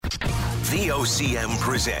VOCM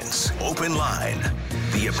presents Open Line.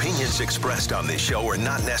 The opinions expressed on this show are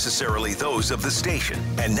not necessarily those of the station.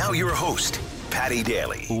 And now your host, Paddy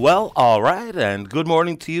Daly. Well, all right, and good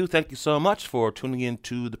morning to you. Thank you so much for tuning in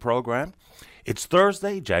to the program. It's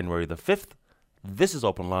Thursday, January the 5th. This is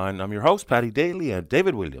Open Line. I'm your host, Paddy Daly, and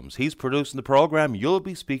David Williams. He's producing the program. You'll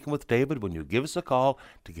be speaking with David when you give us a call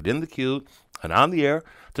to get in the queue and on the air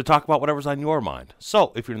to talk about whatever's on your mind.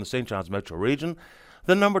 So, if you're in the St. John's metro region,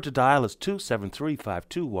 the number to dial is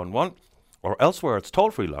 273-5211, or elsewhere it's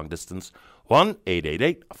toll-free long distance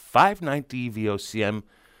 1-888-590-VOCM,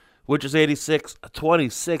 which is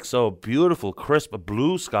 8626. Oh, beautiful, crisp,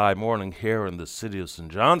 blue sky morning here in the city of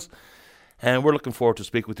St. John's. And we're looking forward to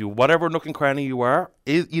speak with you, whatever nook and cranny you are,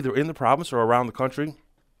 either in the province or around the country.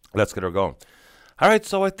 Let's get her going. All right,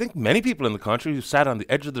 so I think many people in the country who sat on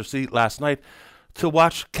the edge of their seat last night to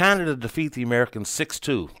watch Canada defeat the Americans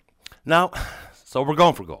 6-2. Now, so we're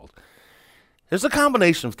going for gold. There's a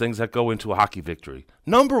combination of things that go into a hockey victory.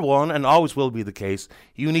 Number one, and always will be the case,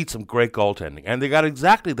 you need some great goaltending. And they got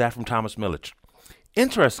exactly that from Thomas Milic.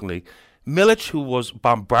 Interestingly, Milic, who was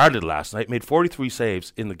bombarded last night, made 43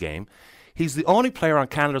 saves in the game. He's the only player on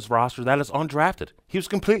Canada's roster that is undrafted. He was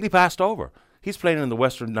completely passed over. He's playing in the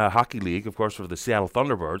Western Hockey League, of course, for the Seattle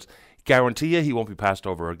Thunderbirds. Guarantee you he won't be passed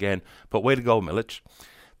over again. But way to go, Milic.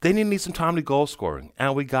 Then you need some timely goal scoring,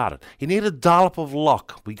 and we got it. You need a dollop of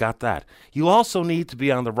luck. We got that. You also need to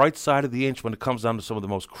be on the right side of the inch when it comes down to some of the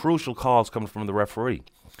most crucial calls coming from the referee.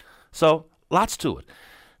 So, lots to it.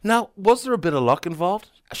 Now, was there a bit of luck involved?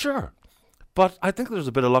 Sure. But I think there's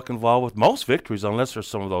a bit of luck involved with most victories, unless there's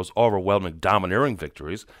some of those overwhelming, domineering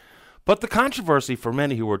victories. But the controversy for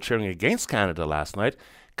many who were cheering against Canada last night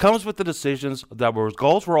comes with the decisions that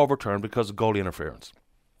goals were overturned because of goalie interference.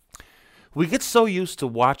 We get so used to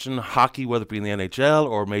watching hockey, whether it be in the NHL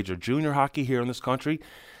or major junior hockey here in this country,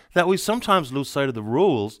 that we sometimes lose sight of the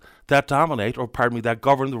rules that that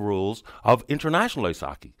govern the rules of international ice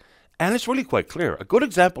hockey. And it's really quite clear. A good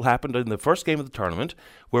example happened in the first game of the tournament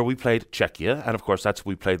where we played Czechia, and of course that's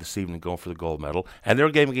what we played this evening going for the gold medal. And their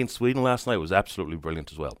game against Sweden last night was absolutely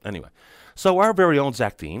brilliant as well. Anyway, so our very own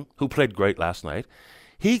Zach Dean, who played great last night,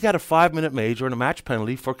 he got a 5-minute major and a match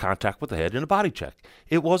penalty for contact with the head in a body check.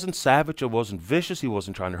 It wasn't savage, it wasn't vicious, he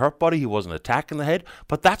wasn't trying to hurt Buddy, he wasn't attacking the head,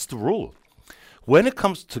 but that's the rule. When it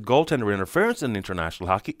comes to goaltender interference in international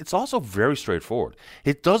hockey, it's also very straightforward.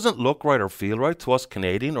 It doesn't look right or feel right to us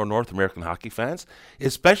Canadian or North American hockey fans,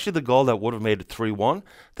 especially the goal that would have made it 3-1.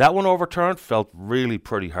 That one overturned felt really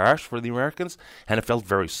pretty harsh for the Americans, and it felt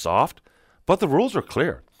very soft. But the rules are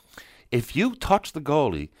clear. If you touch the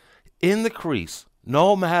goalie in the crease,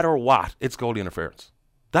 no matter what, it's goalie interference.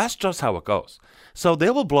 That's just how it goes. So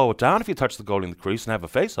they will blow it down if you touch the goalie in the crease and have a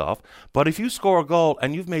face-off. But if you score a goal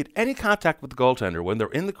and you've made any contact with the goaltender when they're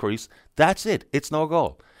in the crease, that's it. It's no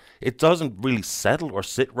goal. It doesn't really settle or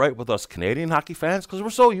sit right with us Canadian hockey fans because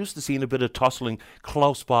we're so used to seeing a bit of tussling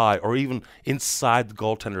close by or even inside the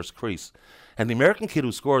goaltender's crease. And the American kid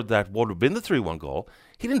who scored that would have been the 3-1 goal,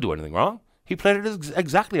 he didn't do anything wrong. He played it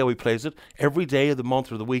exactly how he plays it every day of the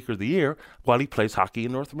month or the week or the year while he plays hockey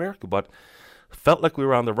in North America. But felt like we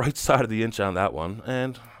were on the right side of the inch on that one.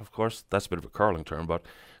 And, of course, that's a bit of a curling term, but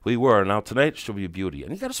we were. Now, tonight should be a beauty.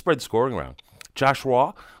 And you got to spread the scoring around. Josh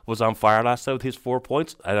Roy was on fire last night with his 4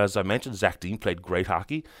 points. And as I mentioned, Zach Dean played great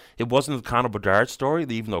hockey. It wasn't the Connor Bedard story,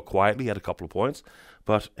 even though quietly he had a couple of points.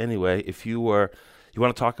 But anyway, if you want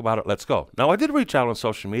to talk about it, let's go. Now, I did reach out on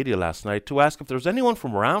social media last night to ask if there was anyone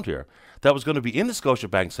from around here that was going to be in the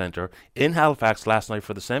Scotiabank Centre in Halifax last night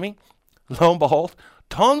for the semi. Lo and behold,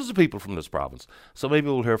 tons of people from this province. So maybe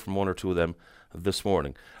we'll hear from one or two of them this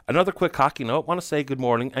morning. Another quick hockey note. I want to say good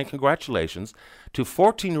morning and congratulations to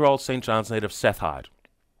 14-year-old St. John's native Seth Hyde.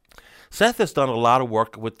 Seth has done a lot of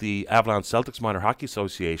work with the Avalon Celtics Minor Hockey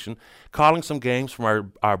Association, calling some games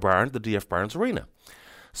from our barn, the DF Barnes Arena.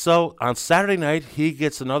 So on Saturday night, he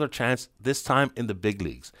gets another chance, this time in the big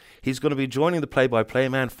leagues. He's going to be joining the play-by-play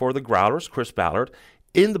man for the Growlers, Chris Ballard,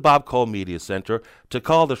 in the Bob Cole Media Centre to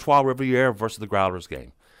call the Trois Rivières versus the Growlers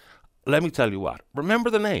game. Let me tell you what, remember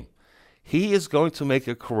the name. He is going to make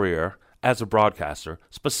a career as a broadcaster,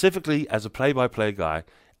 specifically as a play-by-play guy,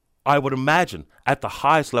 I would imagine, at the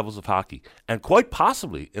highest levels of hockey, and quite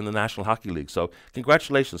possibly in the National Hockey League. So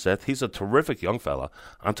congratulations, Seth. He's a terrific young fella,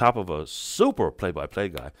 on top of a super play-by-play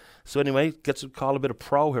guy. So anyway, gets to call a bit of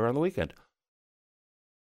pro here on the weekend.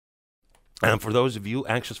 And for those of you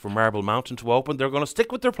anxious for Marble Mountain to open, they're going to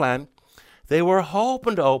stick with their plan. They were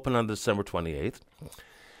hoping to open on December 28th.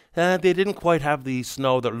 They didn't quite have the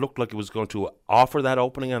snow that looked like it was going to offer that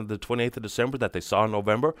opening on the 28th of December that they saw in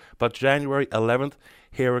November. But January 11th,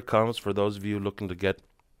 here it comes for those of you looking to get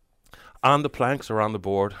on the planks or on the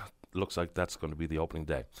board. Looks like that's going to be the opening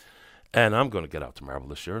day. And I'm going to get out to marble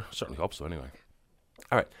this year. Certainly hope so anyway.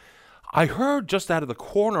 All right. I heard just out of the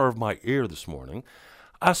corner of my ear this morning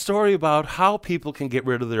a story about how people can get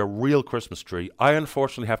rid of their real Christmas tree. I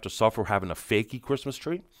unfortunately have to suffer having a fakey Christmas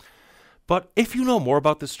tree. But if you know more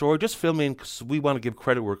about this story, just fill me in because we want to give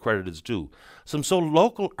credit where credit is due. Some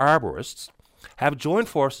local arborists have joined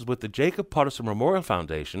forces with the Jacob Putterson Memorial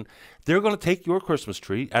Foundation. They're going to take your Christmas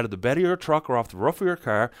tree out of the bed of your truck or off the roof of your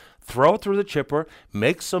car, throw it through the chipper,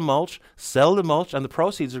 make some mulch, sell the mulch, and the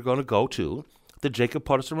proceeds are going to go to the Jacob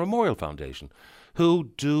Putterson Memorial Foundation,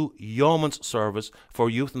 who do yeoman's service for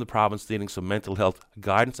youth in the province needing some mental health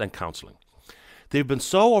guidance and counselling. They've been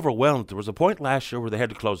so overwhelmed, there was a point last year where they had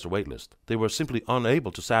to close their wait list. They were simply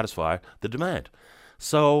unable to satisfy the demand.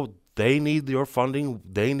 So they need your funding,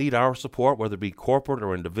 they need our support, whether it be corporate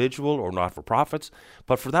or individual or not-for-profits.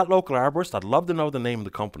 But for that local arborist, I'd love to know the name of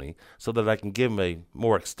the company so that I can give them a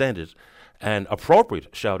more extended and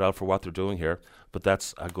appropriate shout-out for what they're doing here. But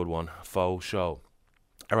that's a good one, faux show.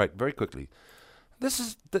 All right, very quickly.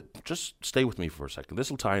 Just stay with me for a second. This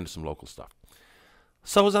will tie into some local stuff.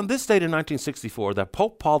 So it was on this date in 1964 that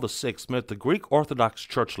Pope Paul VI met the Greek Orthodox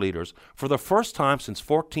Church leaders for the first time since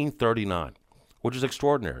 1439, which is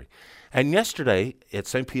extraordinary. And yesterday at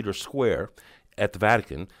St. Peter's Square at the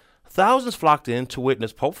Vatican, thousands flocked in to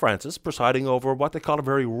witness Pope Francis presiding over what they call a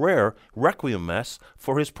very rare Requiem Mass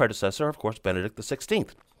for his predecessor, of course, Benedict XVI.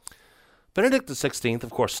 Benedict XVI, of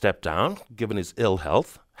course, stepped down, given his ill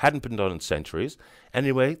health, hadn't been done in centuries.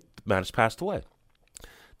 Anyway, the man has passed away.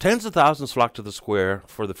 Tens of thousands flocked to the square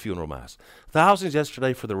for the funeral mass. Thousands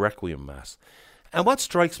yesterday for the Requiem Mass. And what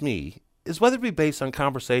strikes me is whether it be based on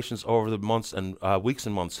conversations over the months and weeks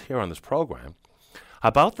and months here on this program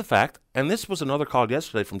about the fact, and this was another call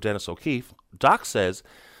yesterday from Dennis O'Keefe, Doc says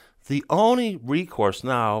the only recourse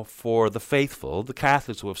now for the faithful, the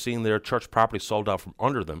Catholics who have seen their church property sold out from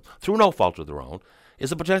under them through no fault of their own, is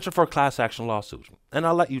the potential for a class action lawsuit. And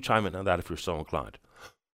I'll let you chime in on that if you're so inclined.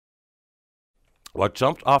 What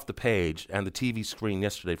jumped off the page and the TV screen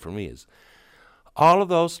yesterday for me is all of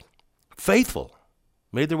those faithful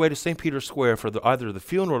made their way to St. Peter's Square for either the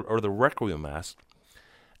funeral or the Requiem Mass.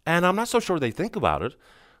 And I'm not so sure they think about it,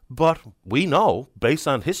 but we know, based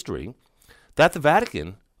on history, that the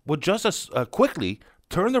Vatican would just as quickly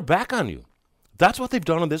turn their back on you. That's what they've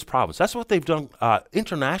done in this province. That's what they've done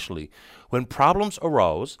internationally when problems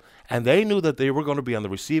arose and they knew that they were going to be on the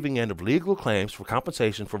receiving end of legal claims for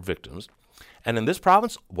compensation for victims. And in this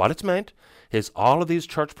province, what it's meant is all of these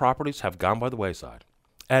church properties have gone by the wayside.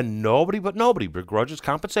 And nobody begrudges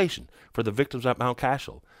compensation for the victims at Mount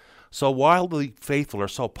Cashel. So while the faithful are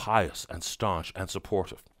so pious and staunch and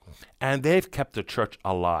supportive, and they've kept the church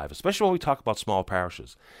alive, especially when we talk about small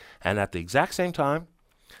parishes, and at the exact same time,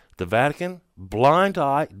 the Vatican, blind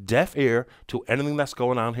eye, deaf ear to anything that's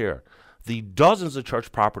going on here. The dozens of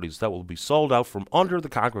church properties that will be sold out from under the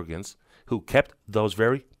congregants who kept those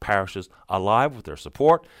very parishes alive with their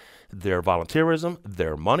support, their volunteerism,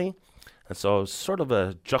 their money. And so it's sort of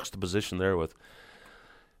a juxtaposition there with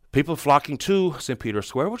people flocking to St. Peter's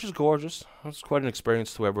Square, which is gorgeous. It's quite an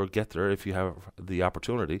experience to ever get there if you have the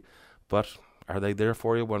opportunity. But are they there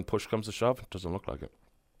for you when push comes to shove? It doesn't look like it.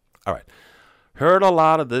 All right. Heard a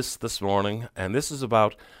lot of this morning, and this is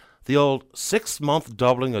about the old 6-month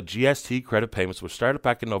doubling of GST credit payments, which started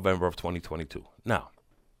back in November of 2022. Now,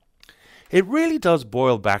 it really does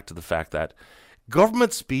boil back to the fact that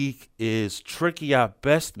government speak is tricky at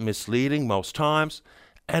best, misleading most times,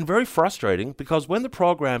 and very frustrating because when the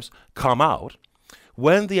programs come out,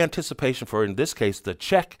 when the anticipation for, in this case, the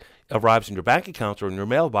check arrives in your bank account or in your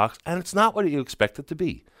mailbox, and it's not what you expect it to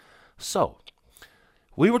be. So,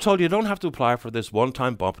 we were told you don't have to apply for this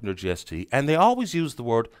one-time bump in your GST, and they always use the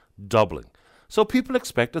word doubling. So people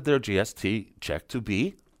expected their GST check to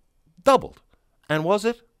be doubled. And was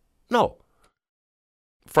it? No.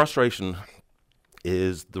 Frustration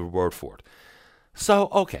is the word for it. So,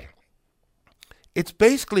 okay. It's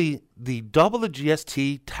basically the double the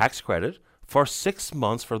GST tax credit for 6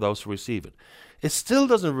 months for those who receive it. It still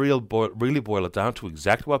doesn't really boil it down to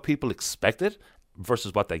exactly what people expected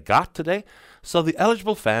versus what they got today. So the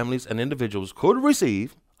eligible families and individuals could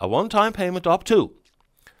receive a one-time payment up to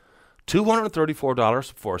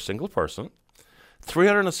 $234 for a single person,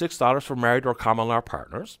 $306 for married or common law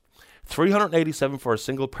partners, $387 for a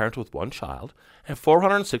single parent with one child, and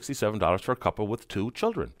 $467 for a couple with 2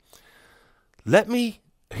 children. Let me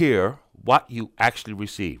hear what you actually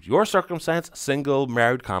received. Your circumstance, single,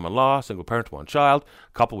 married, common law, single parent, one child,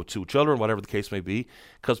 couple with 2 children, whatever the case may be,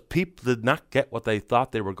 because people did not get what they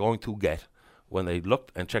thought they were going to get when they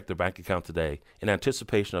looked and checked their bank account today in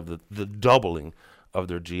anticipation of the doubling of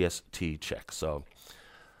their GST check. So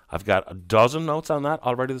I've got a dozen notes on that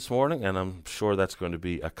already this morning, and I'm sure that's going to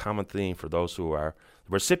be a common theme for those who are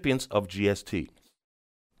recipients of GST.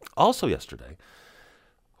 Also yesterday,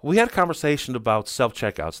 we had a conversation about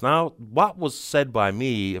self-checkouts. Now, what was said by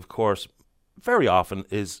me, of course, very often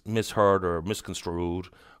is misheard or misconstrued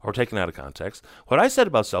or taken out of context. What I said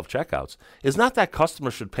about self-checkouts is not that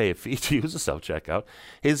customers should pay a fee to use a self-checkout,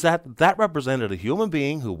 is that represented a human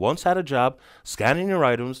being who once had a job scanning your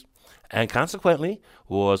items and consequently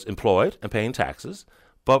was employed and paying taxes.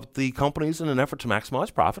 But the companies, in an effort to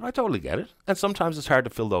maximize profit, I totally get it. And sometimes it's hard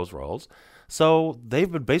to fill those roles. So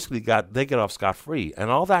they've been they get off scot-free.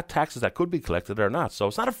 And all that taxes that could be collected are not. So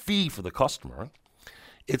it's not a fee for the customer.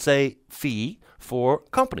 It's a fee for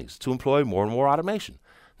companies to employ more and more automation.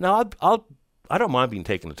 Now, I don't mind being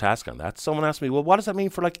taken to task on that. Someone asked me, well, what does that mean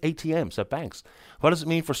for like ATMs at banks? What does it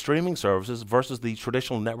mean for streaming services versus the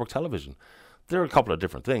traditional network television? There are a couple of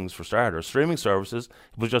different things. For starters, streaming services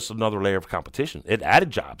was just another layer of competition. It added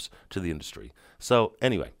jobs to the industry. So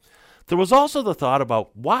anyway, there was also the thought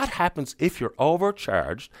about what happens if you're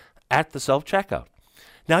overcharged at the self-checkout.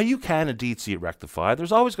 Now, you can indeed see it rectified.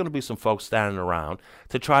 There's always going to be some folks standing around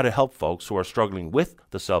to try to help folks who are struggling with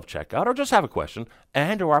the self-checkout or just have a question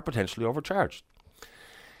and or are potentially overcharged.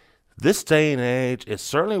 This day and age, it's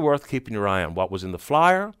certainly worth keeping your eye on what was in the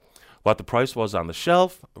flyer, what the price was on the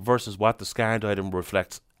shelf versus what the scanned item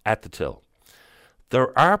reflects at the till.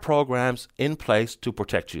 There are programs in place to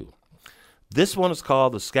protect you. This one is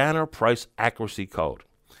called the Scanner Price Accuracy Code.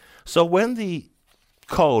 So when the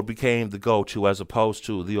code became the go-to as opposed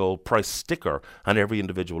to the old price sticker on every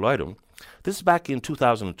individual item, this is back in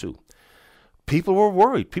 2002. People were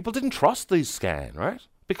worried. People didn't trust the scan, right?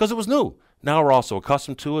 Because it was new. Now we're also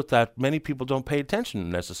accustomed to it that many people don't pay attention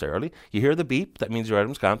necessarily. You hear the beep, that means your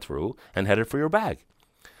item's gone through and headed for your bag.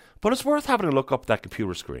 But it's worth having a look up at that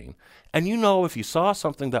computer screen. And you know if you saw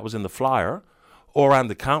something that was in the flyer or on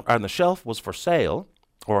the shelf was for sale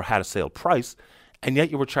or had a sale price, and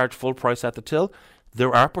yet you were charged full price at the till,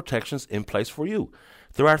 there are protections in place for you.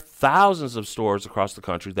 There are thousands of stores across the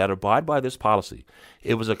country that abide by this policy.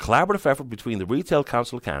 It was a collaborative effort between the Retail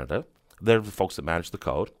Council of Canada, they're the folks that manage the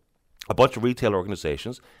code, a bunch of retail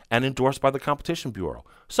organizations, and endorsed by the Competition Bureau.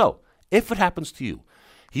 So, if it happens to you,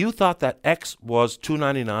 you thought that X was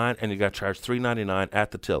 $2.99 and you got charged $3.99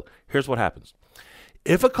 at the till. Here's what happens.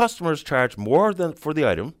 If a customer is charged more for the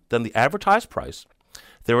item than the advertised price,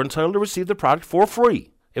 they're entitled to receive the product for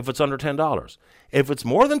free if it's under $10. If it's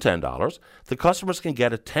more than $10, the customers can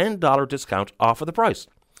get a $10 discount off of the price.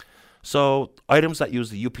 So items that use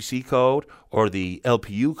the UPC code or the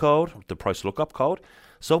LPU code, the price lookup code,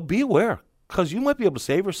 so be aware because you might be able to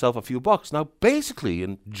save yourself a few bucks. Now, basically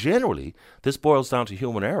and generally, this boils down to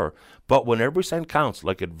human error, but when every cent counts,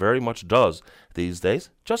 like it very much does these days,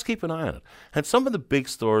 just keep an eye on it. And some of the big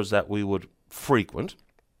stores that we would frequent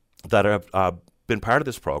that have been part of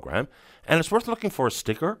this program, and it's worth looking for a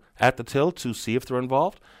sticker at the till to see if they're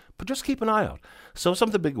involved, but just keep an eye out. So some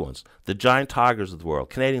of the big ones, the Giant Tigers of the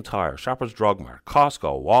world, Canadian Tire, Shoppers Drug Mart,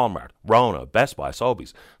 Costco, Walmart, Rona, Best Buy,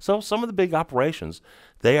 Sobeys. So some of the big operations,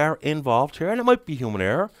 they are involved here, and it might be human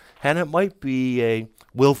error, and it might be a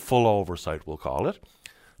willful oversight, we'll call it.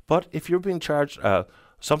 But if you're being charged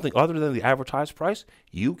something other than the advertised price,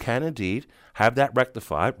 you can indeed have that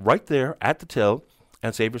rectified right there at the till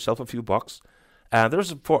and save yourself a few bucks. There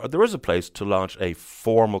is a place to launch a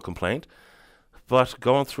formal complaint, but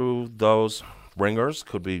going through those ringers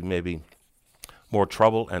could be maybe more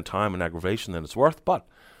trouble and time and aggravation than it's worth. But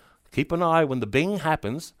keep an eye when the bing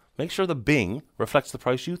happens. Make sure the bing reflects the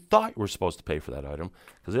price you thought you were supposed to pay for that item,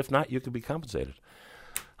 because if not, you could be compensated.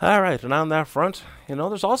 All right, and on that front,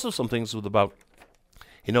 there's also some things about,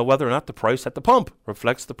 whether or not the price at the pump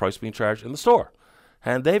reflects the price being charged in the store.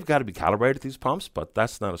 And they've got to be calibrated, these pumps, but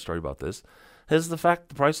that's not a story about this. Is the fact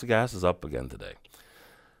the price of gas is up again today.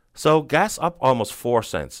 So gas up almost 4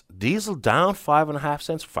 cents. Diesel down 5.5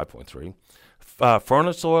 cents, 5.3.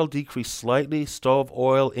 Furnace oil decreased slightly. Stove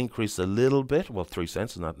oil increased a little bit. Well, 3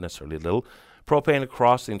 cents is not necessarily little. Propane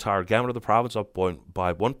across the entire gamut of the province up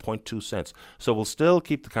by 1.2 cents. So we'll still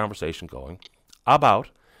keep the conversation going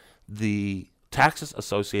about the taxes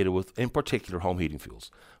associated with, in particular, home heating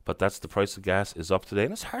fuels. But that's the price of gas is up today.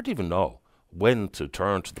 And it's hard to even know when to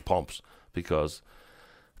turn to the pumps, because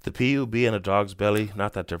the PUB and a dog's belly,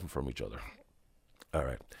 not that different from each other. All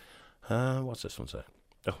right. What's this one say?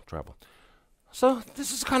 Oh, travel. So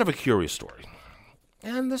this is kind of a curious story.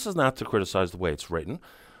 And this is not to criticize the way it's written,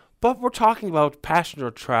 but we're talking about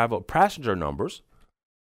passenger numbers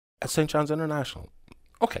at St. John's International.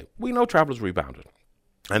 Okay, we know travel has rebounded,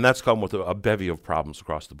 and that's come with a bevy of problems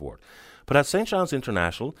across the board. But at St. John's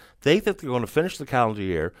International, they think they're going to finish the calendar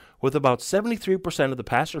year with about 73% of the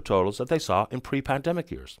passenger totals that they saw in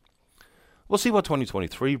pre-pandemic years. We'll see what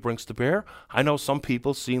 2023 brings to bear. I know some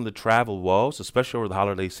people seeing the travel woes, especially over the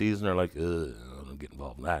holiday season, are like, I don't get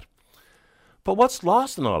involved in that. But what's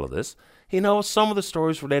lost in all of this, some of the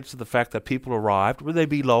stories related to the fact that people arrived, whether they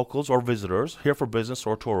be locals or visitors, here for business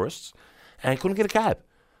or tourists, and couldn't get a cab.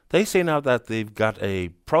 They say now that they've got a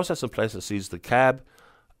process in place that sees the cab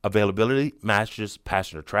availability matches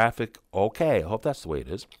passenger traffic. Okay, I hope that's the way it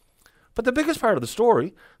is. But the biggest part of the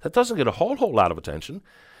story that doesn't get a whole lot of attention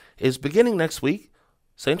is beginning next week,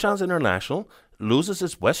 St. John's International loses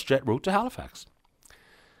its WestJet route to Halifax.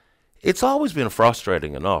 It's always been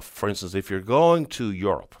frustrating enough, for instance, if you're going to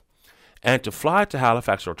Europe and to fly to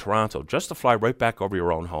Halifax or Toronto, just to fly right back over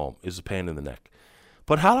your own home is a pain in the neck.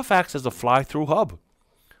 But Halifax is a fly-through hub.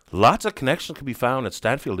 Lots of connections can be found at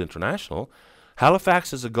Stanfield International.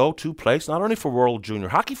 Halifax is a go-to place not only for World Junior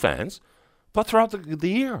Hockey fans, but throughout the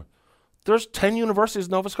year. There's 10 universities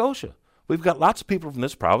in Nova Scotia. We've got lots of people from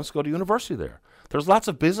this province go to university there. There's lots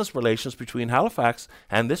of business relations between Halifax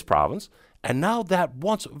and this province, and now that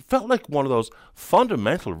once felt like one of those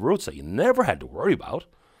fundamental routes that you never had to worry about.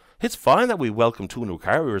 It's fine that we welcome 2 new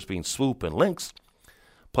carriers being Swoop and Lynx,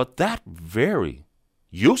 but that very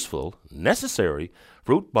useful, necessary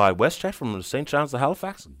route by WestJet from St. John's to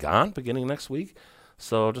Halifax, gone beginning next week.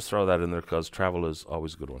 So just throw that in there because travel is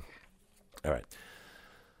always a good one. All right.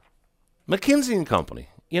 McKinsey & Company.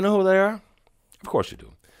 You know who they are? Of course you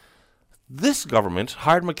do. This government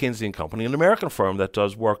hired McKinsey & Company, an American firm that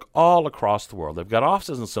does work all across the world. They've got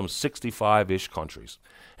offices in some 65-ish countries,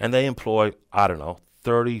 and they employ,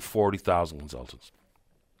 40,000 consultants.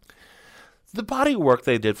 The body of work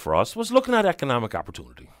they did for us was looking at economic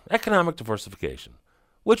opportunity, economic diversification,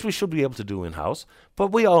 which we should be able to do in-house,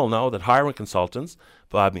 but we all know that hiring consultants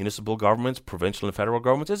by municipal governments, provincial and federal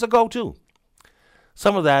governments is a go-to.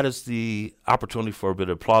 Some of that is the opportunity for a bit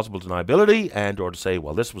of plausible deniability and or to say,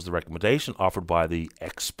 well, this was the recommendation offered by the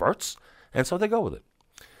experts, and so they go with it.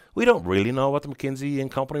 We don't really know what the McKinsey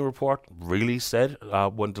 & Company report really said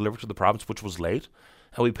when delivered to the province, which was late,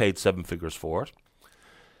 and we paid 7 figures for it.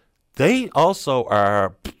 They also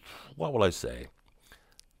are, what will I say?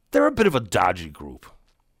 They're a bit of a dodgy group.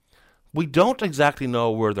 We don't exactly know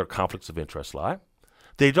where their conflicts of interest lie.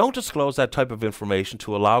 They don't disclose that type of information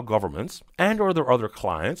to allow governments and or their other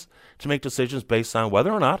clients to make decisions based on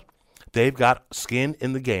whether or not they've got skin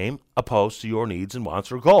in the game opposed to your needs and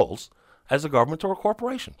wants or goals as a government or a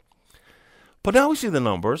corporation. But now we see the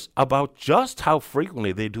numbers about just how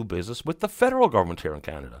frequently they do business with the federal government here in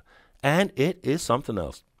Canada, and it is something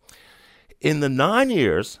else. In the 9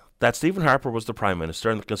 years that Stephen Harper was the Prime Minister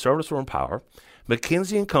and the Conservatives were in power,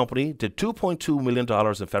 McKinsey & Company did $2.2 million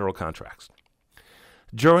in federal contracts.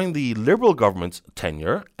 During the Liberal government's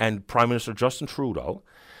tenure and Prime Minister Justin Trudeau,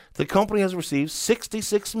 the company has received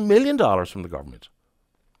 $66 million from the government.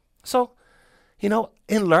 So,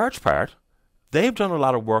 in large part, they've done a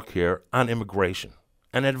lot of work here on immigration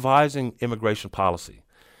and advising immigration policy.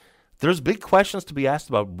 There's big questions to be asked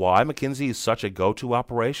about why McKinsey is such a go-to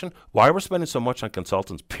operation, why we're spending so much on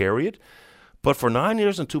consultants, period. But for 9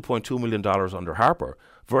 years and $2.2 million under Harper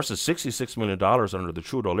versus $66 million under the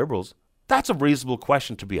Trudeau Liberals, that's a reasonable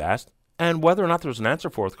question to be asked. And whether or not there's an answer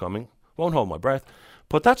forthcoming, won't hold my breath,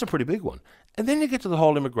 but that's a pretty big one. And then you get to the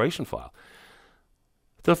whole immigration file.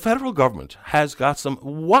 The federal government has got some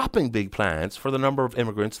whopping big plans for the number of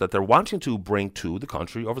immigrants that they're wanting to bring to the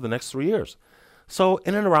country over the next 3 years. So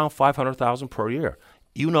in and around 500,000 per year.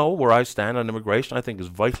 You know where I stand on immigration. I think is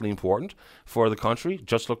vitally important for the country.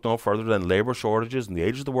 Just look no further than labor shortages and the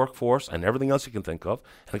age of the workforce and everything else you can think of.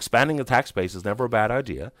 And expanding the tax base is never a bad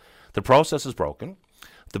idea. The process is broken.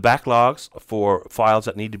 The backlogs for files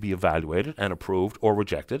that need to be evaluated and approved or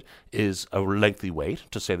rejected is a lengthy wait,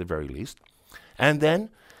 to say the very least. And then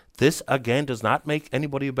this, again, does not make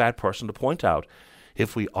anybody a bad person to point out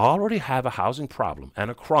if we already have a housing problem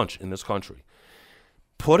and a crunch in this country.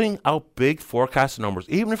 Putting out big forecast numbers,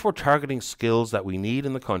 even if we're targeting skills that we need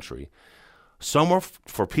in the country, somewhere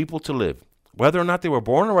for people to live, whether or not they were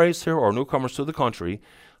born and raised here or newcomers to the country,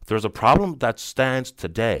 there's a problem that stands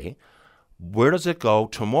today. Where does it go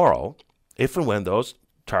tomorrow if and when those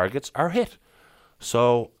targets are hit?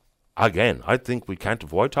 So, again, I think we can't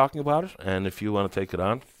avoid talking about it, and if you want to take it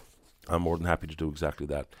on, I'm more than happy to do exactly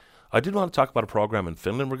that. I did want to talk about a program in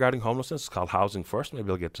Finland regarding homelessness. It's called Housing First.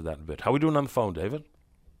 Maybe I'll get to that in a bit. How are we doing on the phone, David?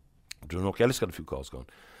 I'm doing okay. Let's get a few calls going.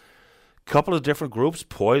 Couple of different groups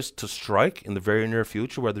poised to strike in the very near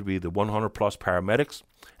future, whether it be the 100 plus paramedics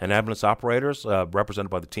and ambulance operators represented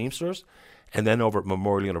by the Teamsters, and then over at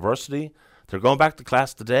Memorial University. They're going back to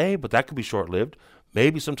class today, but that could be short-lived.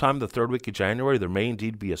 Maybe sometime the third week of January, there may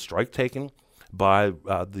indeed be a strike taken by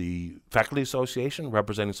the Faculty Association,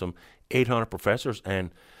 representing some 800 professors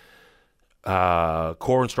and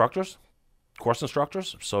course instructors.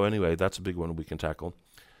 So anyway, that's a big one we can tackle.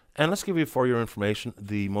 And let's give you, for your information,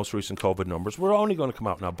 the most recent COVID numbers. We're only going to come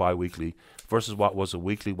out now bi-weekly versus what was a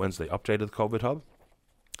weekly Wednesday update of the COVID hub.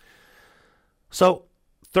 So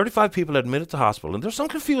 35 people admitted to hospital, and there's some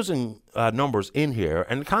confusing numbers in here,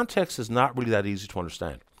 and the context is not really that easy to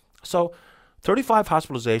understand. So 35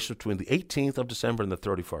 hospitalizations between the 18th of December and the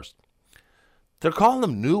 31st. They're calling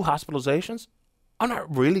them new hospitalizations. I'm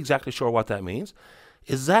not really exactly sure what that means.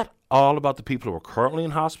 Is that all about the people who are currently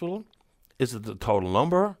in hospital? Is it the total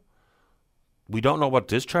number? We don't know what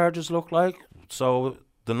discharges look like. So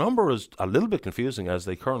the number is a little bit confusing as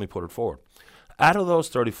they currently put it forward. Out of those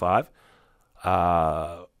 35,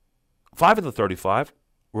 5 of the 35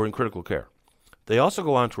 were in critical care. They also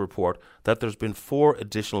go on to report that there's been 4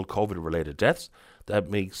 additional COVID-related deaths. That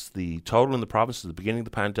makes the total in the province at the beginning of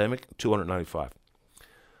the pandemic 295.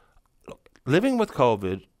 Look, living with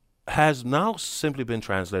COVID has now simply been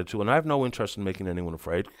translated to, and I have no interest in making anyone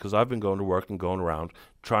afraid, because I've been going to work and going around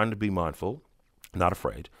trying to be mindful, not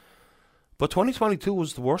afraid. But 2022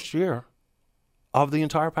 was the worst year of the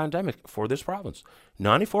entire pandemic for this province.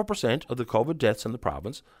 94% of the COVID deaths in the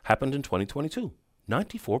province happened in 2022.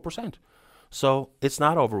 94%. So it's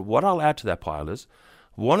not over. What I'll add to that pile is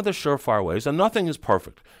one of the surefire ways, and nothing is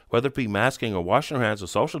perfect, whether it be masking or washing your hands or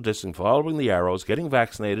social distancing, following the arrows, getting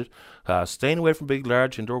vaccinated, staying away from big,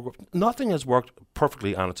 large indoor groups, nothing has worked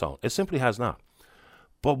perfectly on its own. It simply has not.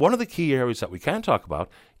 But one of the key areas that we can talk about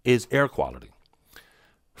is air quality.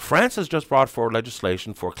 France has just brought forward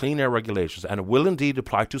legislation for clean air regulations, and it will indeed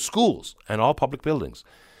apply to schools and all public buildings.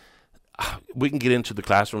 We can get into the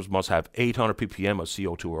classrooms must have 800 ppm of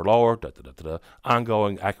CO2 or lower,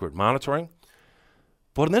 ongoing accurate monitoring.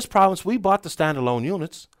 But in this province, we bought the standalone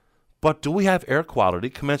units, but do we have air quality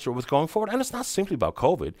commensurate with going forward? And it's not simply about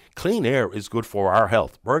COVID. Clean air is good for our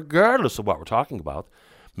health, regardless of what we're talking about.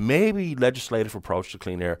 Maybe legislative approach to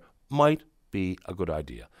clean air might be a good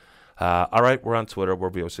idea. All right, we're on Twitter.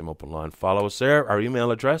 We're VOCM Open Line. Follow us there. Our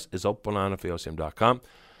email address is openline@vocm.com.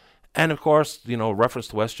 And, of course, reference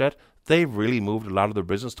to WestJet, they've really moved a lot of their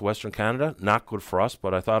business to Western Canada. Not good for us,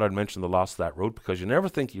 but I thought I'd mention the loss of that route because you never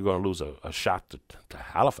think you're going to lose a shot to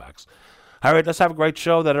Halifax. All right, let's have a great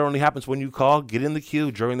show. That only happens when you call. Get in the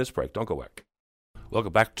queue during this break. Don't go away.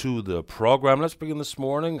 Welcome back to the program. Let's begin this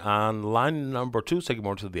morning on line number 2. Say good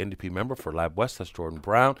morning to the NDP member for Lab West. That's Jordan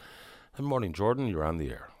Brown. Good morning, Jordan. You're on the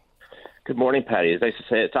air. Good morning, Patty. It's nice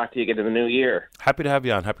to talk to you again in the new year. Happy to have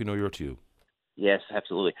you on. Happy New Year to you. Yes,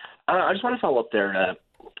 absolutely. I just want to follow up there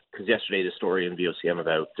because yesterday the story in VOCM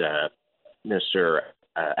about Minister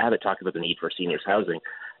Abbott talking about the need for seniors housing,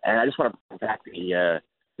 and I just want to bring back the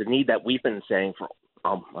need that we've been saying for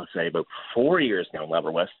let's say about 4 years now in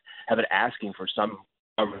Labrador West, have been asking for some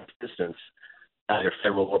government assistance, either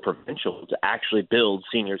federal or provincial, to actually build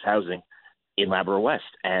seniors housing in Labrador West,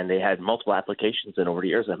 and they had multiple applications, and over the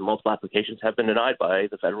years, multiple applications have been denied by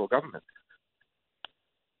the federal government.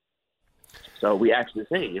 So we actually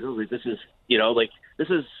say, this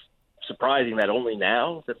is surprising that only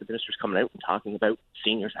now that the minister's coming out and talking about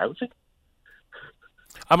seniors housing.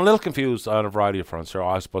 I'm a little confused on a variety of fronts here.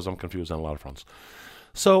 I suppose I'm confused on a lot of fronts.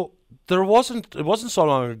 So it wasn't so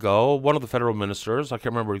long ago, one of the federal ministers, I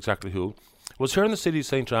can't remember exactly who, was here in the city of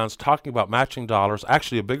St. John's talking about matching dollars,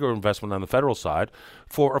 actually a bigger investment on the federal side,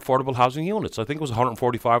 for affordable housing units. I think it was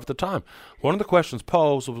 145 at the time. One of the questions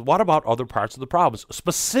posed was, what about other parts of the province,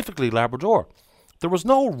 specifically Labrador? There was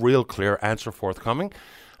no real clear answer forthcoming.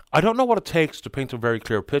 I don't know what it takes to paint a very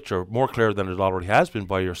clear picture, more clear than it already has been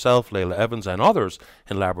by yourself, Leila Evans, and others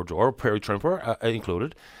in Labrador, Perry Trimper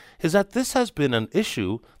included, is that this has been an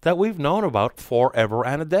issue that we've known about forever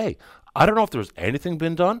and a day. I don't know if there's anything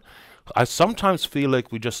been done. I sometimes feel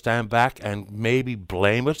like we just stand back and maybe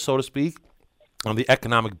blame it, so to speak, on the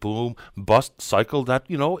economic boom bust cycle that,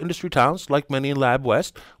 industry towns like many in Lab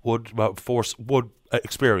West would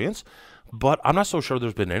experience. But I'm not so sure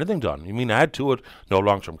there's been anything done. You mean add to it no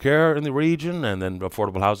long-term care in the region and then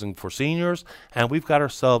affordable housing for seniors, and we've got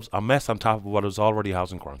ourselves a mess on top of what is already a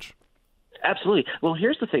housing crunch. Absolutely. Well,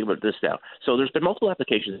 here's the thing about this now. So there's been multiple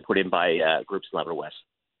applications put in by groups in Labrador West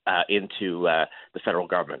into the federal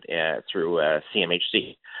government through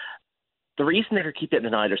CMHC. The reason they keep getting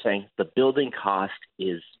denied, they're saying the building cost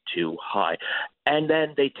is too high. And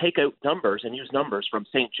then they take out numbers and use numbers from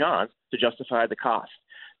St. John's to justify the cost.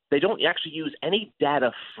 They don't actually use any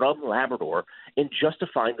data from Labrador in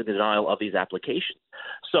justifying the denial of these applications.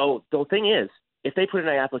 So the thing is, if they put in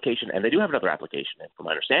an application, and they do have another application, from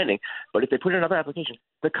my understanding, but if they put in another application,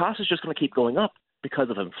 the cost is just going to keep going up because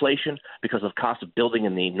of inflation, because of cost of building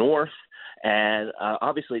in the north, and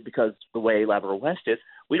obviously because the way Labrador West is,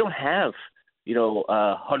 we don't have,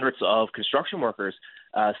 hundreds of construction workers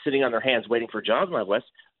sitting on their hands waiting for jobs in Labrador West.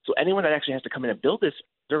 So anyone that actually has to come in and build this,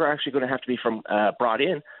 they're actually going to have to be brought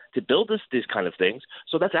in to build these kind of things.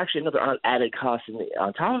 So that's actually another added cost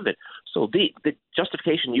on top of it. So the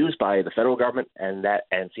justification used by the federal government and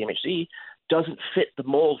CMHC doesn't fit the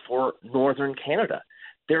mold for northern Canada.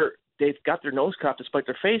 They've got their nose cut to spite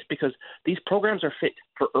their face because these programs are fit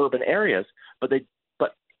for urban areas, but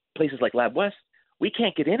places like Lab West, we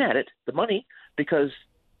can't get in at it, the money, because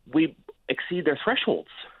we exceed their thresholds.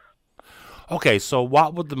 Okay, so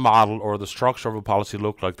what would the model or the structure of a policy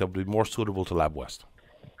look like that would be more suitable to Lab West?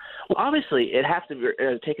 Well, obviously, it has to be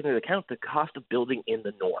taken into account the cost of building in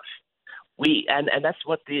the north. And that's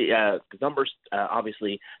what the numbers,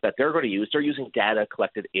 obviously, that they're going to use. They're using data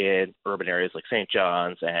collected in urban areas like St.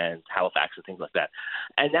 John's and Halifax and things like that.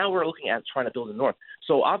 And now we're looking at trying to build in the north.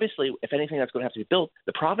 So obviously, if anything that's going to have to be built,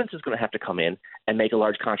 the province is going to have to come in and make a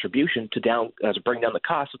large contribution to bring down the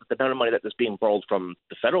cost so that the amount of money that is being borrowed from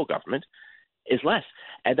the federal government is less.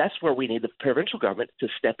 And that's where we need the provincial government to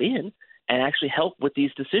step in and actually help with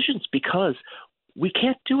these decisions, because we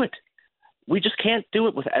can't do it. We just can't do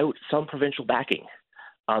it without some provincial backing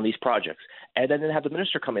on these projects. And then have the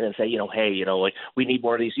minister come in and say, we need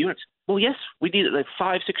more of these units. Well, yes, we did it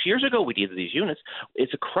 5-6 years ago. We needed these units.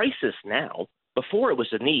 It's a crisis now. Before it was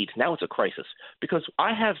a need. Now it's a crisis, because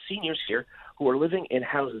I have seniors here who are living in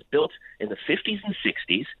houses built in the 50s and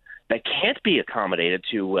 60s that can't be accommodated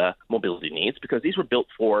to mobility needs, because these were built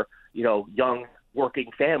for, young working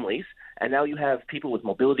families. And now you have people with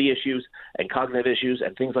mobility issues and cognitive issues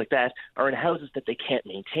and things like that are in houses that they can't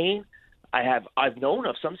maintain. I've known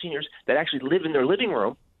of some seniors that actually live in their living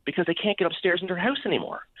room because they can't get upstairs in their house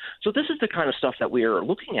anymore. So this is the kind of stuff that we are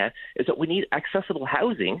looking at, is that we need accessible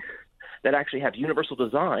housing that actually have universal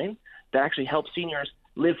design that actually help seniors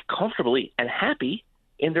live comfortably and happy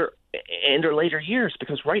in their later years,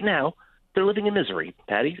 because right now they're living in misery,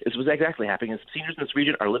 Patty. This was exactly happening. Seniors in this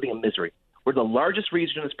region are living in misery. We're the largest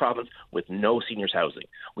region in this province with no seniors housing.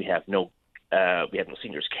 We have no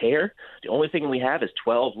seniors care. The only thing we have is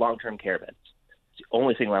 12 long-term care beds. It's the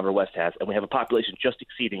only thing Labrador West has, and we have a population just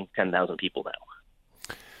exceeding 10,000 people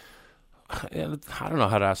now. I don't know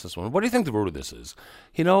how to ask this one. What do you think the root of this is?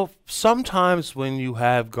 Sometimes when you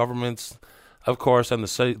have governments, of course, and the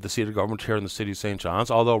seat of government here in the city of St. John's,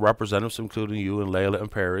 although representatives, including you and Leila and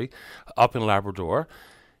Perry, up in Labrador,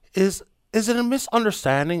 is it a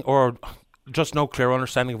misunderstanding or just no clear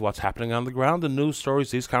understanding of what's happening on the ground? The news stories,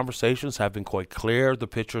 these conversations have been quite clear. The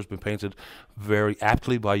picture has been painted very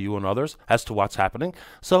aptly by you and others as to what's happening.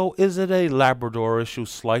 So is it a Labrador issue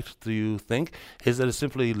slight, do you think? Is it a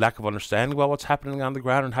simply lack of understanding about what's happening on the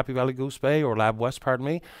ground in Happy Valley Goose Bay, or Lab West, pardon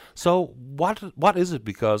me? So what is it?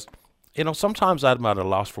 Because sometimes I'm at a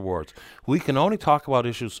loss for words. We can only talk about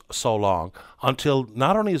issues so long until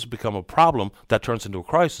not only has it become a problem that turns into a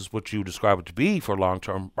crisis, which you describe it to be for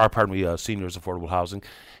seniors affordable housing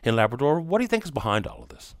in Labrador. What do you think is behind all of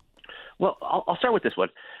this? Well, I'll start with this one.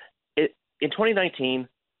 In 2019,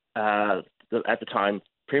 at the time,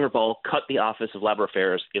 Premier Ball cut the Office of Labrador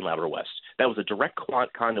Affairs in Labrador West. That was a direct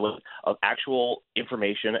conduit of actual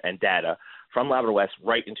information and data from Labrador West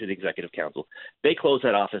right into the Executive Council. They closed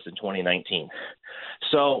that office in 2019.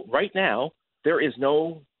 So right now, there is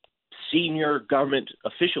no senior government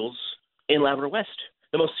officials in Labrador West.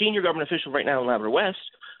 The most senior government official right now in Labrador West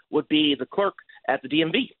would be the clerk at the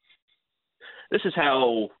DMV. This is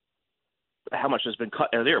how much has been cut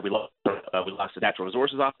there. We lost the Natural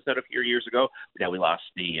Resources Office out of here years ago. Now we lost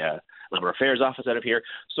the Labrador Affairs Office out of here.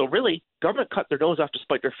 So really, government cut their nose off to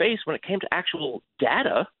spite their face when it came to actual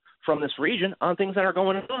data from this region on things that are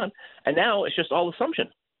going on. And now it's just all assumption.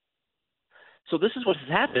 So this is what has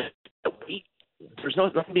happened. There's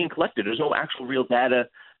nothing being collected. There's no actual real data,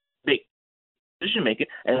 big decision making.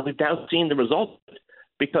 And we've now seen the result,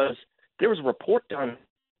 because there was a report done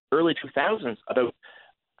early 2000s about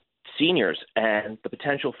seniors and the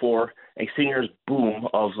potential for a seniors boom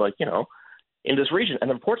of in this region.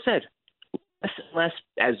 And the report said less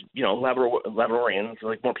as Labradorians,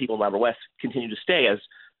 like more people in Labrador West, continue to stay as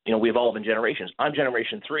we evolve in generations. I'm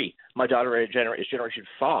Generation 3. My daughter is Generation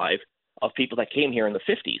 5 of people that came here in the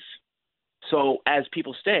 50s. So as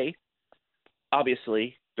people stay,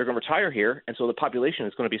 obviously they're going to retire here, and so the population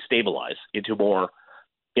is going to be stabilized into more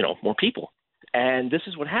people. And this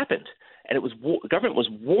is what happened. And it was the government was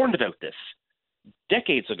warned about this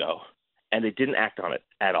decades ago, and they didn't act on it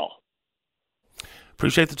at all.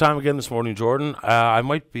 Appreciate the time again this morning, Jordan. I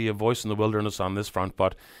might be a voice in the wilderness on this front,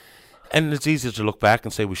 and it's easy to look back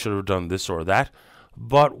and say we should have done this or that.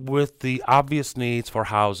 But with the obvious needs for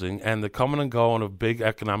housing and the coming and going of big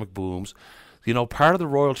economic booms, part of the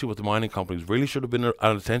royalty with the mining companies really should have been an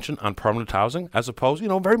attention on permanent housing, as opposed,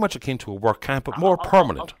 very much akin to a work camp, but more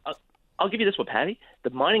permanent. I'll give you this one, Patty.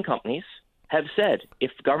 The mining companies have said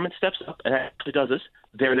if the government steps up and actually does this,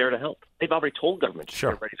 they're there to help. They've already told government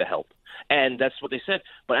they're ready to help. And that's what they said.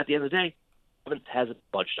 But at the end of the day, government hasn't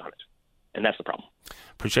budged on it. And that's the problem.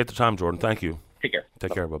 Appreciate the time, Jordan. Thank you. Take care.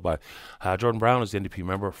 Take care. Bye-bye. Jordan Brown is the NDP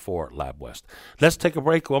member for Lab West. Let's take a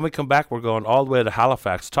break. When we come back, we're going all the way to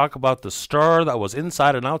Halifax. Talk about the stir that was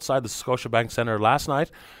inside and outside the Scotiabank Centre last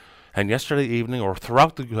night and yesterday evening, or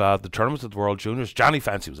throughout the tournament of the World Juniors. Johnny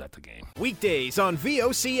Fancy was at the game. Weekdays on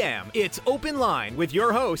VOCM, it's Open Line with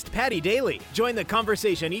your host, Patty Daly. Join the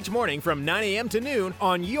conversation each morning from 9 a.m. to noon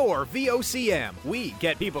on your VOCM. We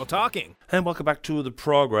get people talking. And welcome back to the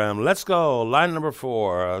program. Let's go. Line number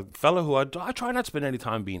 4. A fellow who I try not to spend any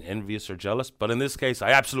time being envious or jealous, but in this case,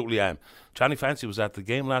 I absolutely am. Johnny Fancy was at the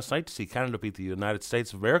game last night to see Canada beat the United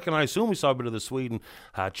States of America, and I assume we saw a bit of the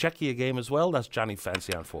Sweden-Czechia game as well. That's Johnny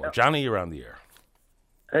Fancy on 4. Yep. Johnny, you're on the air.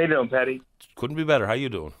 How you doing, Patty? Couldn't be better. How you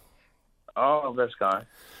doing? Oh, best guy.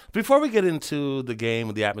 Before we get into the game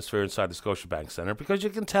and the atmosphere inside the Scotiabank Centre, because you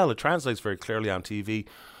can tell it translates very clearly on TV,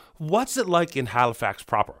 what's it like in Halifax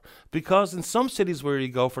proper? Because in some cities where you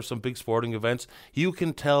go for some big sporting events, you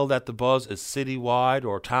can tell that the buzz is city-wide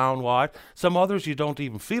or town-wide. Some others, you don't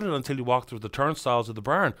even feel it until you walk through the turnstiles of the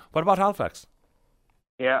barn. What about Halifax?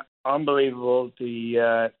 Yeah, unbelievable.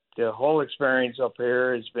 The whole experience up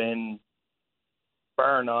here has been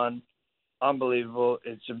bar none. Unbelievable.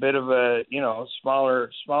 It's a bit of a, smaller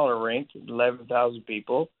rink, 11,000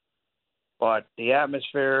 people. But the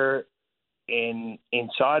atmosphere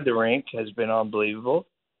inside the rink has been unbelievable,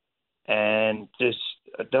 and just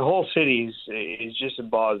the whole city is just a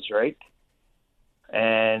buzz, right?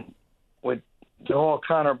 And with the whole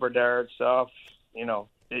Connor Bedard stuff,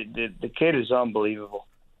 the kid is unbelievable.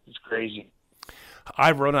 It's crazy.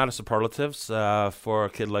 I've run out of superlatives for a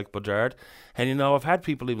kid like Bedard. And, I've had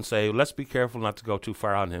people even say, let's be careful not to go too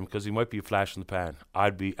far on him because he might be a flash in the pan.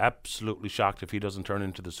 I'd be absolutely shocked if he doesn't turn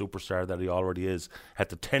into the superstar that he already is at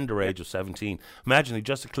the tender age of 17. Imagine he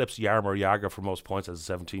just eclipsed Jaromir Jagr for most points as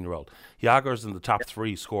a 17-year-old. Jagr's in the top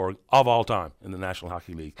 3 scoring of all time in the National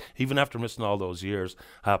Hockey League, even after missing all those years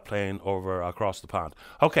playing over across the pond.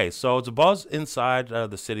 Okay, so it's a buzz inside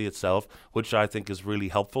the city itself, which I think is really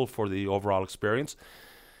helpful for the overall experience.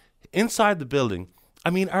 Inside the building,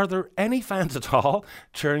 are there any fans at all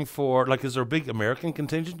cheering for, is there a big American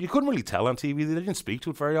contingent? You couldn't really tell on TV. They didn't speak to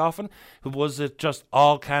it very often. Was it just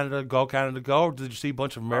all Canada, go, or did you see a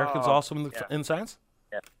bunch of Americans also in the stands?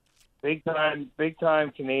 Yeah. Big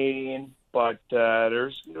time Canadian, but there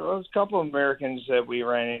was a couple of Americans that we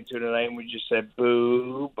ran into tonight and we just said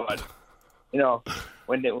boo, but,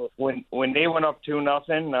 when they went up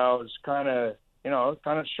 2-0, I was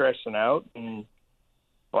kind of stressing out,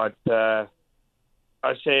 but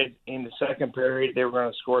I said in the second period they were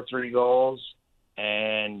going to score 3 goals,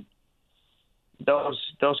 and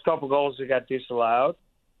those couple goals that got disallowed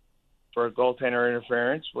for a goaltender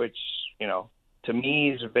interference, which to me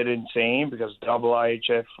is a bit insane because double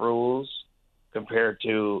IHF rules compared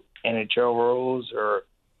to NHL rules or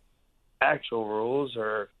actual rules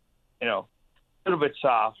are a little bit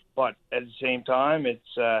soft, but at the same time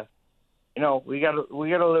it's we got a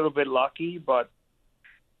little bit lucky, but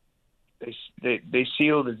They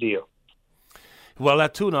sealed the deal. Well,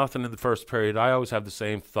 at 2-0 in the first period, I always have the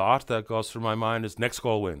same thought that goes through my mind is next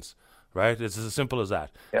goal wins, right? It's as simple as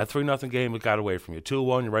that. Yep. A 3-0 game, it got away from you.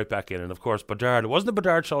 2-1, you're right back in. And, of course, Bedard. It wasn't the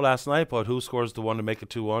Bedard show last night, but who scores the one to make it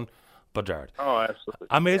 2-1? Bedard. Oh, absolutely.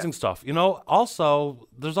 Amazing stuff. Also,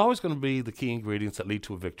 there's always going to be the key ingredients that lead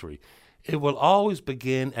to a victory. It will always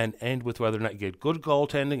begin and end with whether or not you get good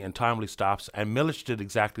goaltending and timely stops, and Milic did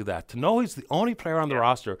exactly that. To know he's the only player on the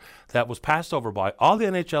roster that was passed over by all the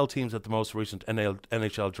NHL teams at the most recent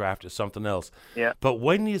NHL draft is something else. Yeah. But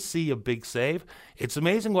when you see a big save, it's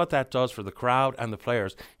amazing what that does for the crowd and the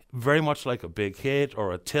players. Very much like a big hit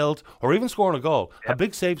or a tilt or even scoring a goal. Yeah. A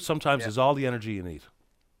big save sometimes is all the energy you need.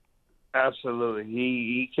 Absolutely.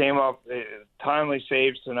 He came up, timely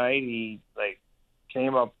saves tonight. He,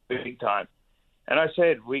 came up big time. And I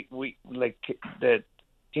said, we that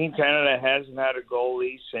Team Canada hasn't had a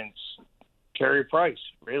goalie since Carey Price,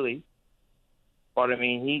 really. But, I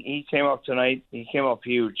mean, he came up tonight. He came up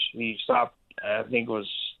huge. He stopped, I think it was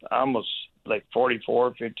almost like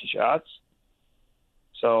 44, 50 shots.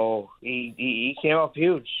 So he came up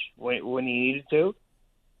huge when he needed to.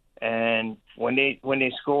 And when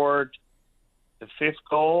they scored the fifth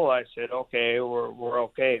goal, I said, okay, we're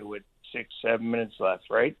okay with 6-7 minutes left,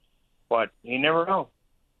 right? But you never know.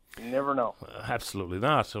 You never know. Absolutely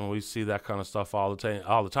not. And we see that kind of stuff all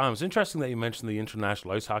the time. It's interesting that you mentioned the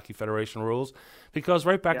International Ice Hockey Federation rules, because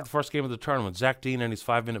right back at the first game of the tournament, Zach Dean and his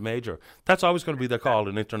 5-minute major, that's always going to be their call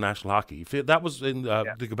in international hockey. If that was in the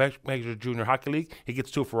Quebec Major Junior Hockey League, he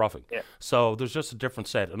gets 2 for roughing. Yeah. So there's just a different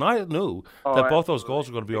set. And I knew that both those goals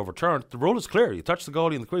were going to be overturned. The rule is clear. You touch the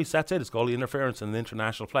goalie in the crease, that's it. It's goalie interference in the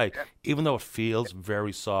international play, even though it feels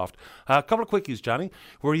very soft. A couple of quickies, Johnny.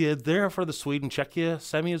 Were you there for the Sweden-Czechia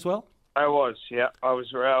semi as well? I was, yeah. I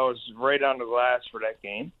was right on the glass for that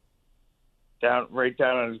game. Right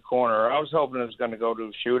down in the corner. I was hoping it was going to go to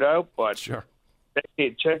a shootout, but sure.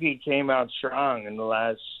 Czechia came out strong in the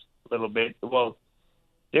last little bit. Well,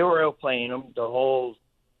 they were outplaying them the whole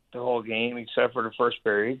game except for the first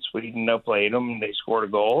period. Sweden outplayed them, and they scored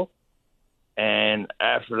a goal. And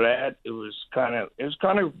after that, it was kind of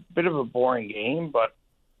a bit of a boring game, but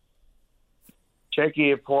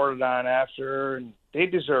Czechia poured it on after, and they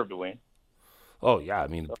deserved to win. Oh, yeah. I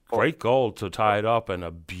mean, great goal to tie it up, and a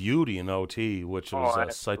beauty in OT, which was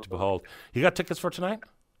a sight to behold. You got tickets for tonight?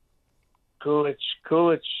 Kulich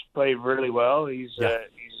played really well. He's a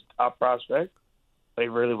top prospect. Played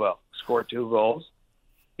really well. Scored 2 goals.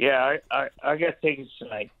 Yeah, I got tickets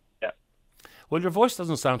tonight. Yeah. Well, your voice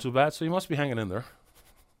doesn't sound too bad, so you must be hanging in there.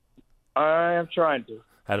 I am trying to.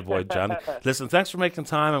 Attaboy, Johnny. Listen, thanks for making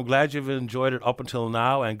time. I'm glad you've enjoyed it up until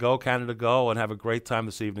now, and go Canada go, and have a great time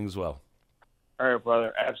this evening as well. All right,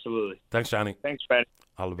 brother. Absolutely. Thanks, Johnny. Thanks, Ben.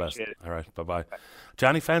 All the best. All right, bye-bye.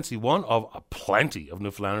 Johnny Fancy, one of plenty of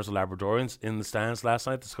Newfoundlanders and Labradorians in the stands last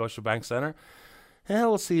night at the Scotiabank Centre. Yeah,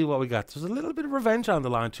 we'll see what we got. There's a little bit of revenge on the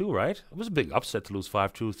line too, right? It was a big upset to lose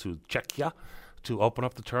 5-2 to Czechia to open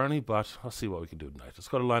up the tourney, but I'll see what we can do tonight. Let's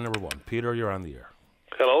go to line number 1. Peter, you're on the air.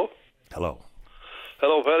 Hello. Hello.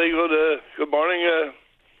 Hello, Patty. Good morning.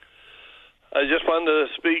 I just wanted to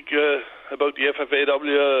speak about the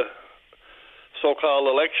FFAW so-called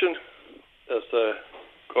election that's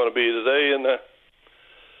going to be today. And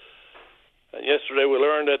yesterday we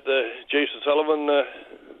learned that Jason Sullivan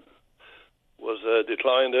was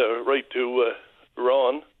declined a right to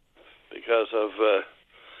run because of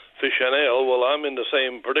fish and ale. Well, I'm in the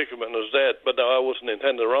same predicament as that, but I wasn't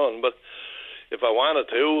intending to run. But if I wanted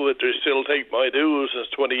to, it would still take my dues since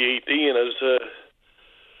 2018, as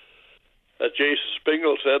Jason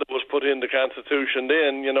Spingle said, it was put in the Constitution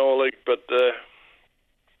then, but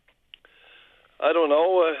I don't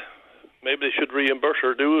know, maybe they should reimburse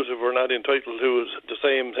our dues if we're not entitled to the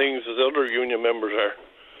same things as other union members are.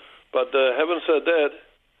 But having said that,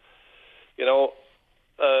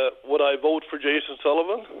 would I vote for Jason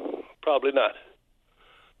Sullivan? Probably not.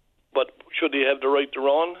 But should he have the right to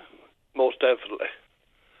run? Most definitely.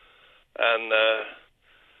 And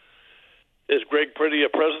is Greg Pretty a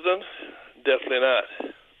president? Definitely not.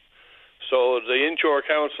 So the Inshore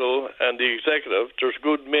Council and the executive, there's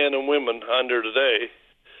good men and women under today,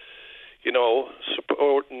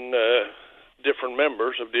 supporting different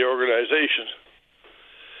members of the organization.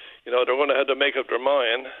 They're going to have to make up their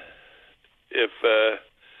mind if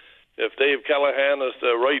Dave Callahan is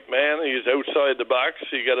the right man. He's outside the box.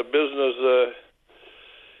 He got a business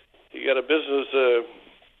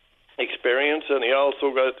experience, and he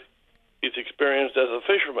also he's experienced as a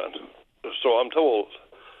fisherman. So I'm told.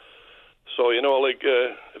 So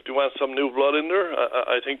if you want some new blood in there,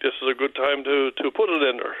 I think this is a good time to put it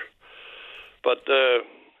in there. But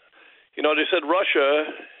they said Russia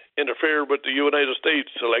interfered with the United States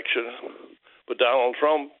election with Donald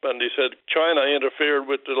Trump, and they said China interfered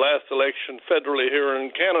with the last election federally here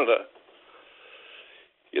in Canada.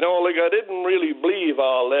 I didn't really believe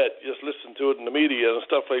all that, just listen to it in the media and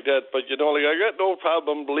stuff like that, but, I got no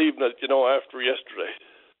problem believing it, after yesterday.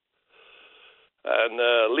 And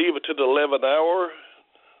leave it to the 11th hour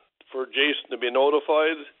for Jason to be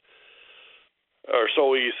notified, or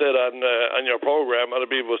so he said on your program. I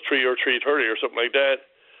believe it was 3 or 3:30 or something like that.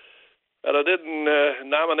 And I didn't.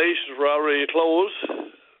 Nominations were already closed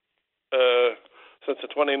since the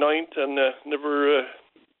 29th, and never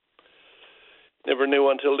knew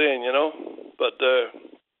until then, But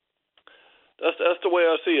that's the way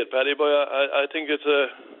I see it, Paddy. But I think it's a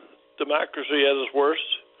democracy at its worst.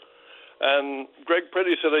 And Greg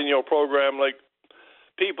Pretty said in your program,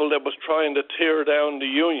 people that was trying to tear down the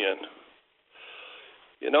union.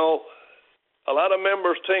 a lot of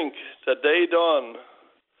members think that they done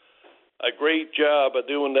a great job of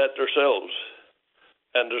doing that themselves,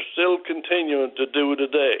 and they're still continuing to do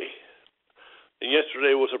today. And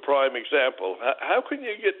yesterday was a prime example. How can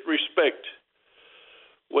you get respect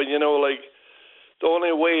when, you know, like, the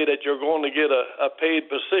only way that you're going to get a paid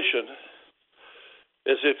position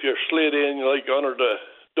is if you're slid in, like, under the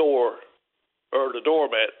door or the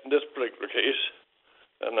doormat in this particular case.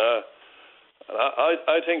 And I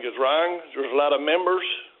think it's wrong. There's a lot of members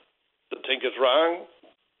that think it's wrong.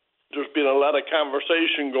 There's been a lot of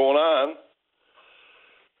conversation going on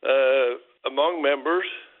among members,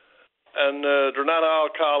 and they're not all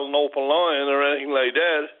calling open line or anything like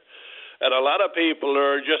that. And a lot of people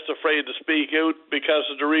are just afraid to speak out because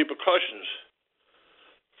of the repercussions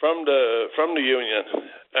from the union.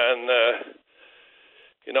 And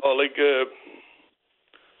you know, like,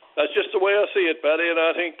 that's just the way I see it, Patty. And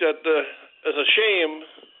I think that it's a shame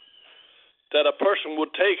that a person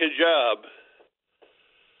would take a job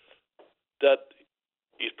that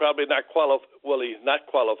he's probably not he's not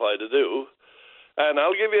qualified to do. And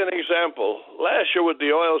I'll give you an example. Last year with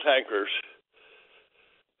the oil tankers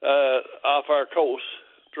off our coast,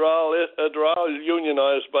 they're all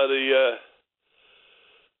unionized by the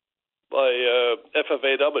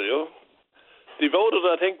FFAW. The voted,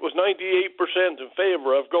 I think, was 98% in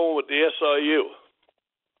favor of going with the SIU.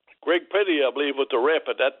 Greg Petty, I believe, was the rep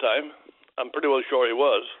at that time. I'm pretty well sure he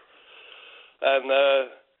was. And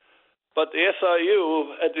but the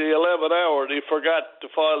SIU, at the 11th hour, they forgot to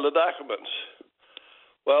file the documents.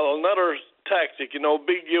 Well, another tactic, you know,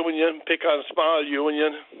 big union, pick on small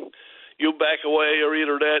union. You back away or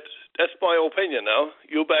either that. That's my opinion now.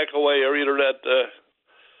 You back away or either that,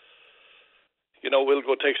 you know, we'll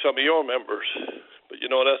go take some of your members. But, you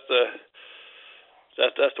know, that's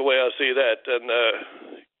the way I see that. And,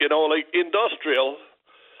 you know, like industrial,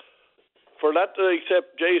 for not to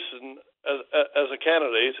accept Jason as a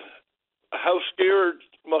candidate, how scared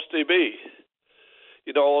must they be?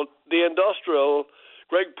 You know, the industrial,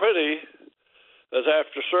 Greg Pretty is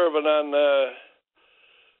after serving on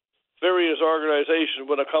various organizations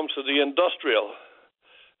when it comes to the industrial.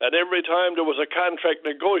 And every time there was a contract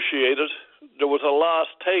negotiated, there was a loss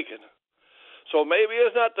taken. So maybe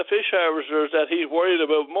it's not the fish harvesters that he's worried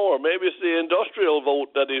about more. Maybe it's the industrial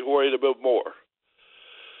vote that he's worried about more.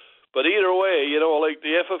 But either way, you know, like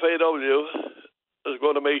the FFAW is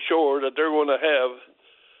going to make sure that they're going to have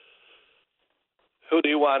who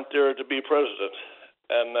they want there to be president.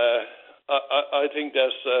 And I think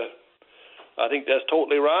that's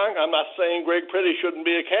totally wrong. I'm not saying Greg Pretty shouldn't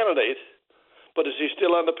be a candidate, but is he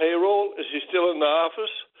still on the payroll? Is he still in the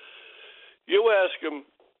office? You ask him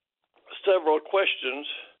several questions,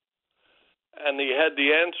 and he had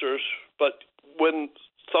the answers. But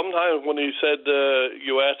sometimes when he said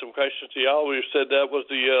you asked him questions, he always said that was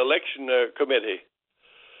the election committee.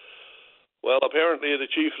 Well, apparently the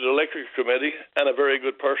chief of the electric committee, and a very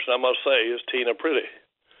good person, I must say, is Tina Pretty.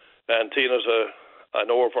 And Tina's I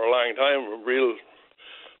know her for a long time,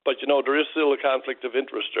 but you know, there is still a conflict of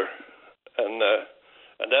interest there. And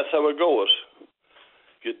that's how it goes.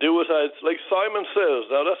 You do as like Simon says.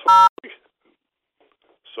 Now that's what.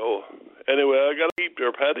 So anyway, I got to keep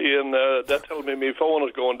there, Patty, and that tells me my phone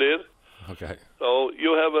is going dead. Okay. So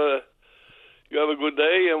you have a good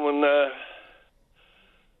day, and when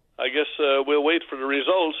I guess we'll wait for the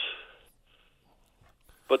results.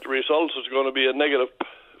 But the results is going to be a negative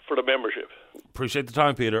for the membership. Appreciate the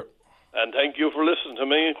time, Peter. And thank you for listening to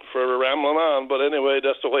me, for rambling on. But anyway,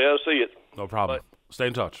 that's the way I see it. No problem. Bye. Stay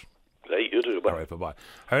in touch. Hey, you too. Bye. All right, bye-bye. All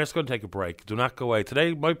right, let's go and take a break. Do not go away.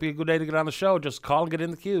 Today might be a good day to get on the show. Just call and get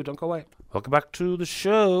in the queue. Don't go away. Welcome back to the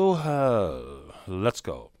show. Let's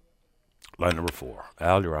go. Line number 4.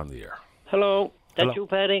 Al, you're on the air. Hello. That's you,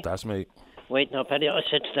 Paddy? That's me. Wait, now, Paddy, I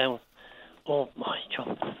sit down. Oh, my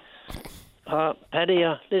chum. Paddy,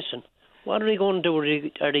 listen. What are they going to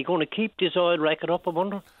do? Are they going to keep this oil racket up, I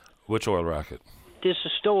wonder? Which oil racket? This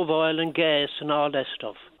is stove oil and gas and all that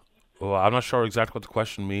stuff. Well, I'm not sure exactly what the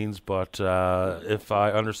question means, but if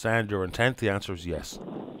I understand your intent, the answer is yes.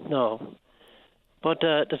 No. But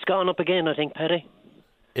it's gone up again, I think, Paddy.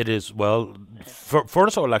 It is. Well,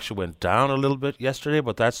 furnace oil actually went down a little bit yesterday,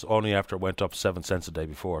 but that's only after it went up 7 cents a day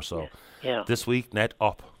before. So yeah. This week, net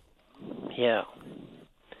up. Yeah.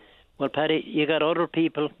 Well, Paddy, you got other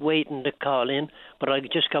people waiting to call in, but I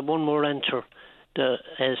just got one more answer to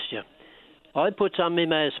ask you. I puts on my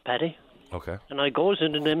mask, Paddy. Okay. And I goes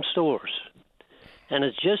into them stores. And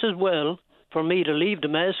it's just as well for me to leave the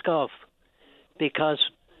mask off, because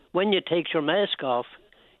when you take your mask off,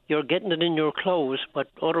 you're getting it in your clothes, but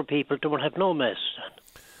other people don't have no masks on.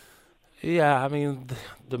 Yeah, I mean,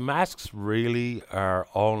 the masks really are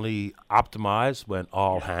only optimized when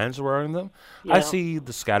all hands are wearing them. I Yeah. see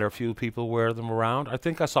the scatter few people wear them around. I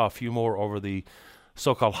think I saw a few more over the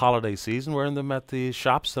so-called holiday season wearing them at the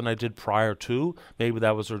shops than I did prior to. Maybe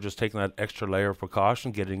that was they're just taking that extra layer of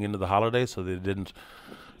precaution getting into the holidays so they didn't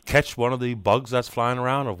catch one of the bugs that's flying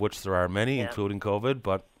around, of which there are many, Yeah. including COVID.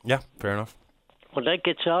 But yeah, fair enough. Well, that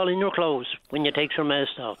gets all in your clothes when you take your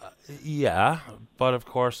mask off. Yeah, but of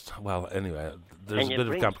course, well, anyway, there's And a it bit of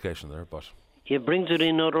brings- complication there. But It brings it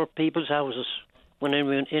in other people's houses when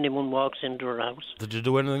anyone walks into their house. did you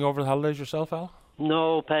do anything over the holidays yourself, Al?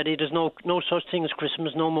 No, Paddy, there's no such thing as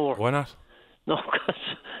Christmas no more. Why not? No, because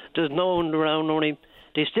there's no one around. Only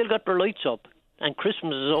they still got their lights up, and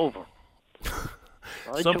Christmas is over.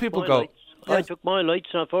 Some people go, I "Yes." took my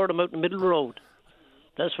lights off, poured them out in the middle of the road.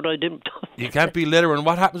 That's what I did. You can't be littering.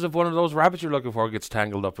 What happens if one of those rabbits you're looking for gets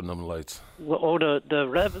tangled up in them lights? Oh, the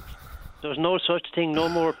rabbits. There's no such thing no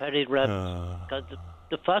more, Paddy, rabbits. 'Cause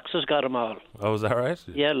the foxes got them all. Oh, is that right?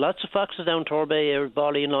 Yeah, lots of foxes down Torbay area,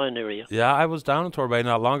 Bally and Line area. Yeah, I was down in Torbay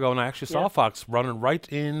not long ago, and I actually saw Yeah. a fox running right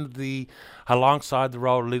in alongside the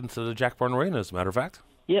road leading to the Jack Byrne Arena, as a matter of fact.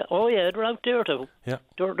 Yeah, oh yeah, they're out there too. Yeah,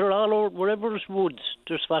 They're all over, wherever there's woods,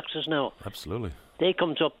 there's foxes now. absolutely. They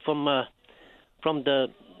comes up from the,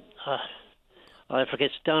 I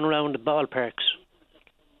forget, down around the ballparks.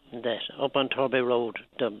 And that, up on Torbay Road,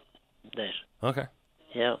 that. Okay.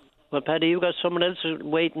 Yeah. Well, Paddy, you got someone else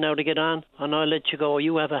waiting now to get on, and I'll let you go.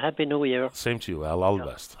 You have a happy new year. Same to you, Al. All the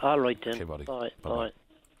best. All right then. Okay, buddy. Bye. Bye-bye.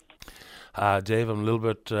 Bye. Dave, I'm a little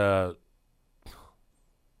bit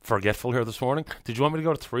forgetful here this morning. Did you want me to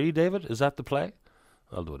go to 3, David? Is that the play?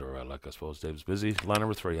 I'll do it around, like I suppose. Dave's busy. Line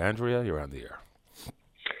number 3. Andrea, you're on the air.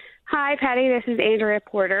 Hi, Patty. This is Andrea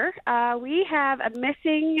Porter. We have a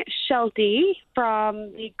missing Sheltie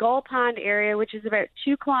from the Gull Pond area, which is about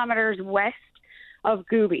 2 kilometers west of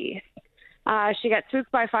Goobies. She got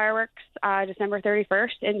spooked by fireworks December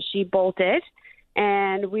 31st, and she bolted,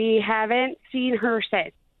 and we haven't seen her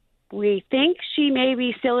since. We think she may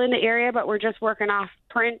be still in the area, but we're just working off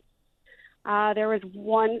prints. There was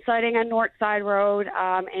one sighting on North Side Road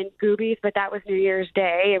in Goobies, but that was New Year's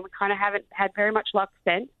Day, and we kind of haven't had very much luck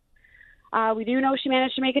since. We do know she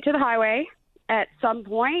managed to make it to the highway at some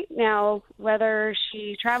point. Now, whether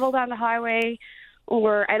she traveled on the highway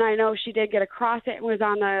and I know she did get across it and was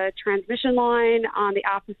on the transmission line on the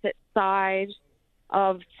opposite side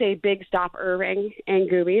of, say, Big Stop Irving and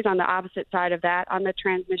Goobies, on the opposite side of that on the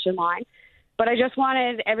transmission line. But I just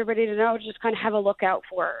wanted everybody to know, just kind of have a look out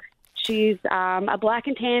for her. She's a black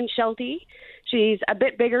and tan Sheltie. She's a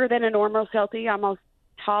bit bigger than a normal Sheltie, almost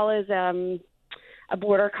tall as a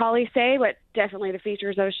border collie, say, but definitely the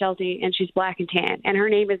features of a Sheltie, and she's black and tan. And her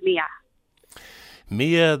name is Mia.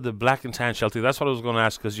 Mia, the black and tan Sheltie, that's what I was going to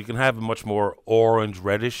ask, because you can have a much more orange,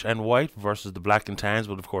 reddish, and white versus the black and tans,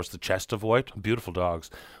 but of course the chest of white. Beautiful dogs.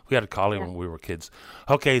 We had a collie when we were kids.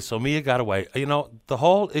 Okay, so Mia got away. You know, the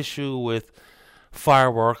whole issue with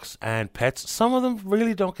fireworks and pets, some of them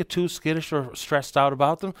really don't get too skittish or stressed out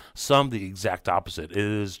about them. Some the exact opposite. It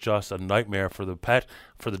is just a nightmare for the pet,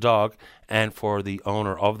 for the dog, and for the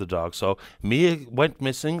owner of the dog. So Mia went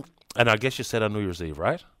missing, and I guess you said on New Year's Eve,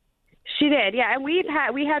 right? She did, yeah. And we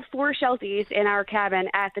had 4 Shelties in our cabin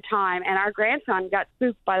at the time, and our grandson got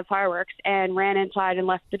spooked by the fireworks and ran inside and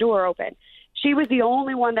left the door open. She was the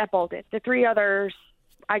only one that bolted. The 3 others,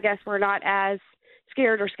 I guess, were not as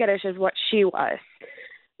scared or skittish as what she was.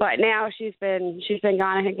 But now she's been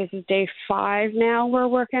gone. I think this is day 5 now we're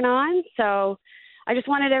working on. So I just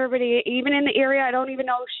wanted everybody, even in the area, I don't even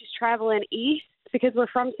know if she's traveling east, because we're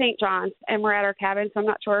from St. John's and we're at our cabin, so I'm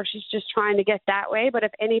not sure if she's just trying to get that way. But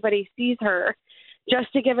if anybody sees her,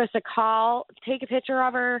 just to give us a call, take a picture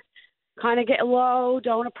of her, kind of get low,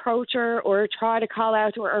 don't approach her or try to call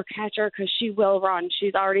out to her or catch her, because she will run.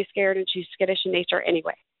 She's already scared and she's skittish in nature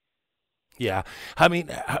anyway. Yeah. I mean,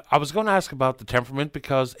 I was going to ask about the temperament,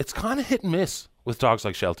 because it's kind of hit and miss with dogs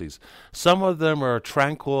like Shelties. Some of them are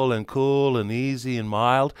tranquil and cool and easy and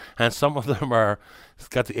mild, and some of them are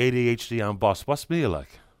got the ADHD on bus. What's Mia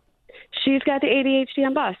like? She's got the ADHD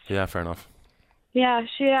on bus. Yeah, fair enough. Yeah,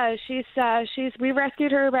 she is. We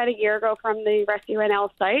rescued her about a year ago from the Rescue NL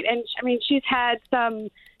site, and I mean, she's had some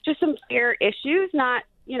fear issues,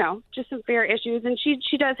 just some fear issues, and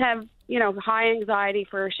she does have, high anxiety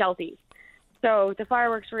for Shelties. So the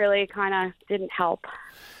fireworks really kind of didn't help.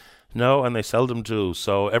 No, and they seldom do.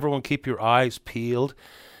 So everyone keep your eyes peeled.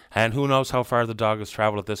 And who knows how far the dog has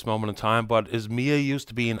traveled at this moment in time. But is Mia used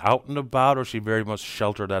to being out and about, or is she very much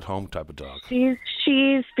sheltered at home type of dog?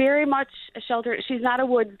 She's very much a sheltered. She's not a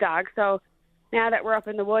woods dog. So now that we're up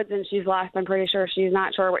in the woods and she's lost, I'm pretty sure she's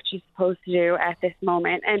not sure what she's supposed to do at this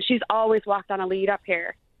moment. And she's always walked on a lead up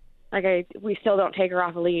here. We still don't take her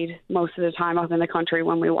off a lead most of the time up in the country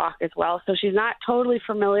when we walk as well. So she's not totally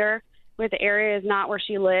familiar with the area, is not where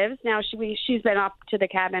she lives. Now she's been up to the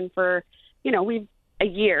cabin for, we've a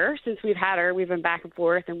year since we've had her. We've been back and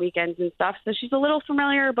forth and weekends and stuff. So she's a little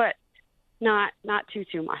familiar, but not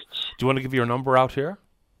too much. Do you want to give your number out here?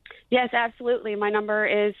 Yes, absolutely. My number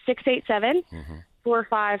is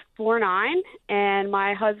 687-4549, and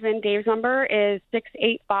my husband Dave's number is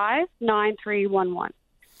 685-9311.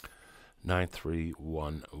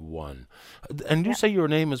 9311. And you say your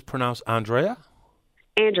name is pronounced Andrea?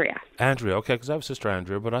 Andrea, okay, because I have a sister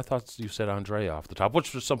Andrea, but I thought you said Andrea off the top,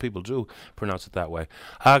 which some people do pronounce it that way.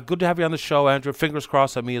 Good to have you on the show, Andrea. Fingers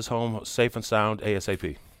crossed that Mia's home safe and sound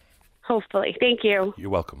ASAP. Hopefully. Thank you. You're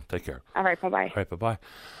welcome. Take care. All right, bye-bye. All right, bye-bye.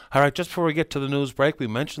 All right, just before we get to the news break, we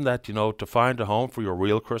mentioned that, to find a home for your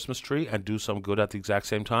real Christmas tree and do some good at the exact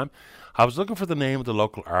same time, I was looking for the name of the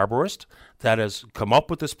local arborist that has come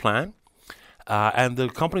up with this plan, and the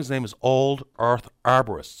company's name is Old Earth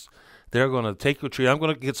Arborists. They're going to take your tree. I'm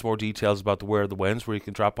going to get some more details about the where, the whens, where you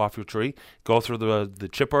can drop off your tree. Go through the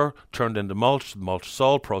chipper, turned into mulch. The mulch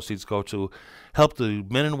sold. Proceeds go to help the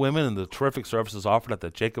men and women and the terrific services offered at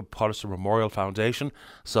the Jacob Potter Memorial Foundation.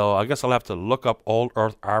 So I guess I'll have to look up Old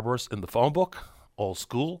Earth Arborist in the phone book, old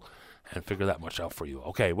school, and figure that much out for you.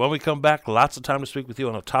 Okay, when we come back, lots of time to speak with you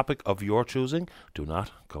on a topic of your choosing. Do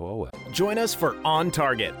not go away. Join us for On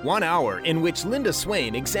Target, 1 hour in which Linda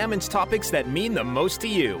Swain examines topics that mean the most to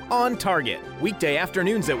you. On Target, weekday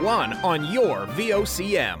afternoons at 1 on your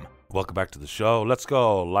VOCM. Welcome back to the show. Let's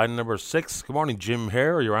go. Line number 6. Good morning, Jim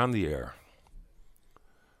Hare. You're on the air.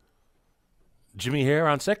 Jimmy Hare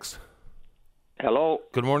on 6. Hello.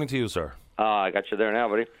 Good morning to you, sir. I got you there now,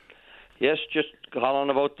 buddy. Yes, just calling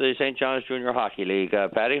about the St. John's Junior Hockey League,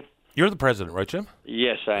 Paddy. You're the president, right, Jim?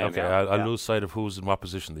 Yes, I am. Okay, I lose sight of who's in what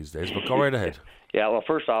position these days, but go right ahead. Yeah, well,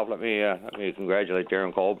 first off, let me congratulate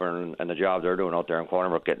Darren Colburn and the job they're doing out there in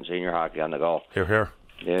Cornerbrook, getting senior hockey on the go. Hear, hear.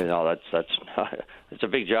 Yeah, no, that's it's a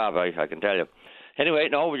big job, I can tell you. Anyway,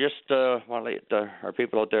 no, we just want to let our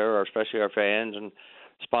people out there, or especially our fans and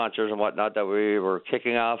sponsors and whatnot, that we were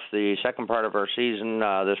kicking off the second part of our season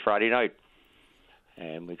this Friday night,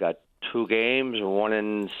 and we got 2 games, one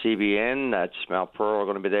in CBN, that's Mount Pearl are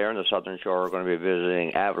going to be there, and the Southern Shore are going to be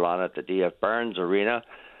visiting Avalon at the D.F. Burns Arena.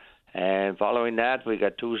 And following that, we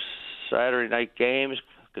got 2 Saturday night games.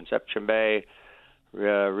 Conception Bay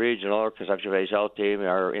Regional, or Conception Bay South team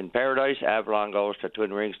are in Paradise. Avalon goes to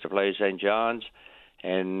Twin Rings to play St. John's.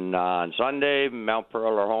 And on Sunday, Mount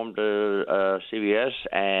Pearl are home to CBS,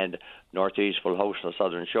 and Northeast will host the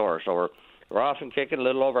Southern Shore. So we're off and kicking, a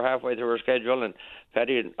little over halfway through our schedule. And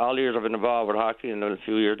Paddy, all years I've been involved with hockey, and a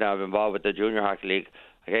few years now I've been involved with the Junior Hockey League.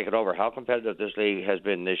 I can't get over how competitive this league has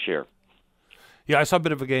been this year. Yeah, I saw a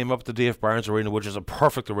bit of a game up at the D.F. Barnes Arena, which is a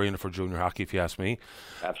perfect arena for junior hockey, if you ask me.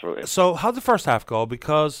 Absolutely. So how did the first half go?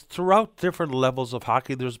 Because throughout different levels of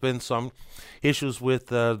hockey, there's been some issues with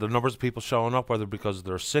the numbers of people showing up, whether because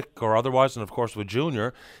they're sick or otherwise. And, of course, with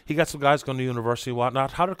Junior, he got some guys going to university and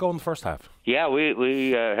whatnot. How did it go in the first half? Yeah,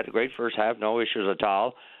 we had a great first half, no issues at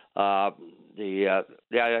all. Like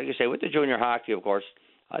you say, with the junior hockey, of course,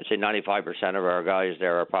 I'd say 95% of our guys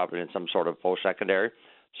there are probably in some sort of post-secondary.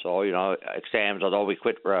 So, exams, although we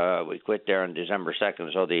quit there on December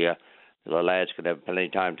 2nd, so the lads could have plenty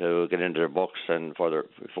of time to get into their books and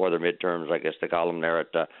before their midterms, I guess they call them there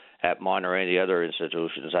at Mon or any other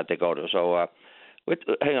institutions that they go to. So,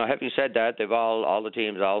 having said that, they've all the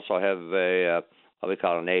teams also have a what we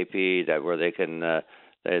call an AP that where they can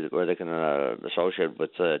associate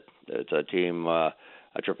with a team, a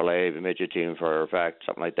AAA midget team for a fact,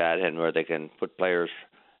 something like that, and where they can put players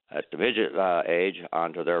at the midget age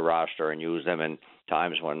onto their roster and use them in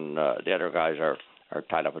times when the other guys are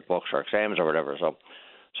tied up with books or exams or whatever. So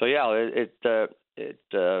yeah, it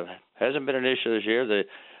hasn't been an issue this year.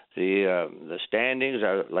 The standings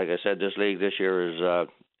are, like I said, this league this year is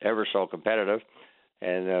ever so competitive.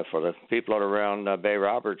 And for the people out around Bay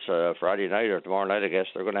Roberts, Friday night or tomorrow night, I guess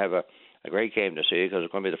they're going to have a great game to see, because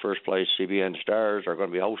it's going to be the first place CBN Stars are going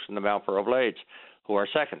to be hosting the Mount Pearl Blades, who are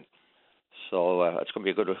second. So it's going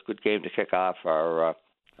to be a good game to kick off our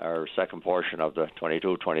second portion of the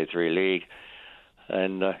 22-23 league.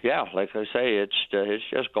 And like I say, it's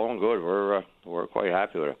just going good. We're quite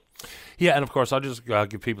happy with it. Yeah, and of course I'll just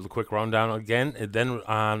give people a quick rundown again. And then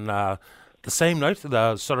on The same night,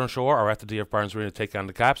 the Southern Shore are at the DF Barnes Arena to take on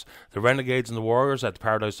the Caps. The Renegades and the Warriors at the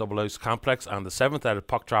Paradise Double Ice Complex on the 7th at a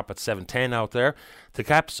puck drop at 7:10 out there. The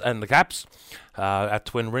Caps at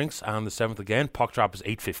Twin Rinks on the 7th again. Puck drop is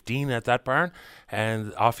 8:15 at that barn.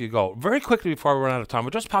 And off you go. Very quickly before we run out of time,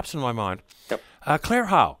 it just pops in my mind. Yep. Claire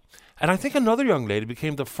Howe. And I think another young lady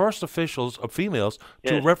became the first officials of females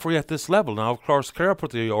to referee at this level. Now, of course, Claire put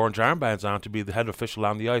the orange armbands on to be the head official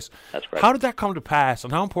on the ice. That's correct. How did that come to pass,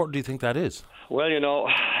 and how important do you think that is? Well,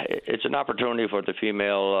 it's an opportunity for the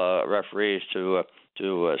female referees to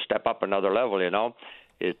step up another level.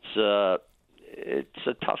 It's a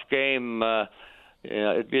tough game.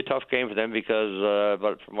 It'd be a tough game for them because,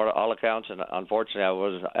 but from all accounts, and unfortunately, I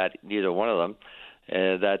wasn't at neither one of them,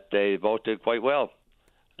 that they both did quite well.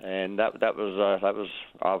 And that was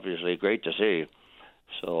obviously great to see.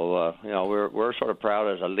 So we're sort of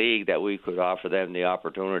proud as a league that we could offer them the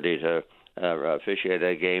opportunity to officiate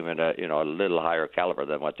a game at a little higher caliber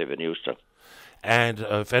than what they've been used to. And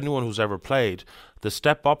if anyone who's ever played, the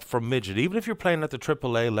step up from midget, even if you're playing at the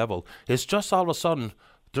AAA level, it's just all of a sudden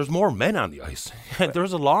there's more men on the ice.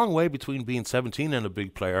 There's a long way between being 17 and a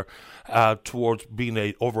big player towards being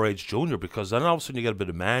a overage junior, because then all of a sudden you get a bit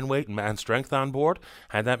of man weight and man strength on board,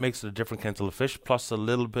 and that makes it a different kettle of fish, plus a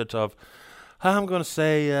little bit of, I'm going to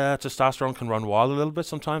say, testosterone can run wild a little bit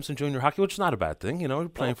sometimes in junior hockey, which is not a bad thing. You're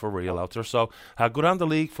playing for real out there. So good on the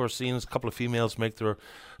league for seeing a couple of females make their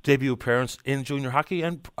debut appearance in junior hockey.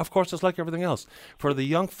 And, of course, it's like everything else. For the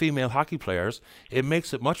young female hockey players, it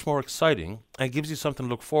makes it much more exciting and gives you something to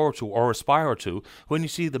look forward to or aspire to when you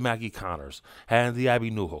see the Maggie Connors and the Abby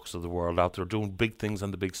Newhooks of the world out there doing big things on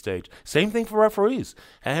the big stage. Same thing for referees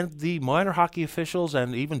and the minor hockey officials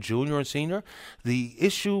and even junior and senior. The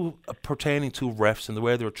issue pertaining to refs and the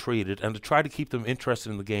way they're treated, and to try to keep them interested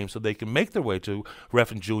in the game so they can make their way to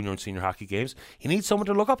ref in junior and senior hockey games, you need someone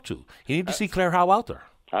to look up to. You need to see Claire Howe out there.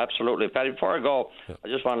 Absolutely. Patty, before I go, I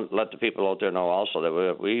just want to let the people out there know also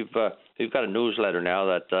that we've got a newsletter now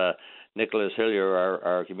that Nicholas Hillier,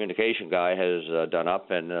 our communication guy, has done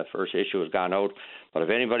up, and the first issue has gone out. But if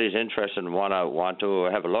anybody's interested and want to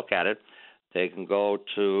have a look at it, they can go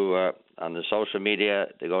to, on the social media,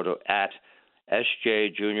 they go to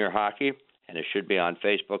 @SJ Junior Hockey, and it should be on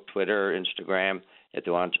Facebook, Twitter, Instagram, if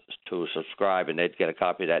they want to subscribe, and they'd get a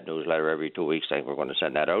copy of that newsletter every 2 weeks. I think we're going to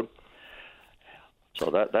send that out. So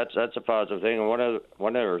that's a positive thing. And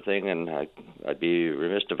one other thing, and I'd be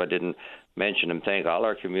remiss if I didn't mention and thank all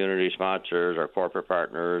our community sponsors, our corporate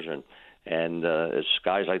partners, and it's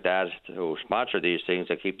guys like that who sponsor these things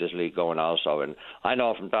that keep this league going also. And I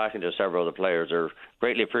know from talking to several of the players, they're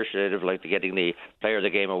greatly appreciative, like getting the Player of the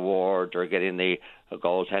Game award or getting the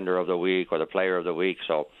goaltender of the week or the player of the week.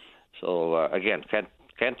 So again, can't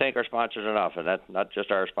thank our sponsors enough, and that's not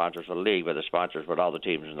just our sponsors for the league, but the sponsors with all the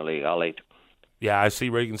teams in the league, all 8. Yeah, I see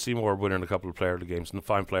Reagan Seymour winning a couple of player of the games, and a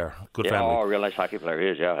fine player, good family. Oh, a real nice hockey player he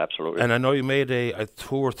is, yeah, absolutely. And I know you made a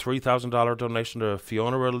 $2,000 or $3,000 donation to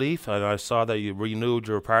Fiona Relief, and I saw that you renewed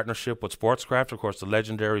your partnership with Sportscraft, of course, the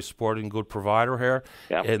legendary sporting good provider here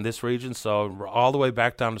in this region. So all the way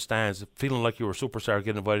back down the stands, feeling like you were a superstar,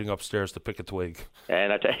 getting invited upstairs to pick a twig.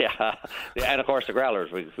 And I tell you, and of course the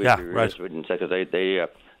Growlers, we didn't say, because they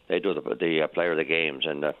do the player of the games,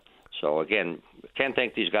 and. So, again, can't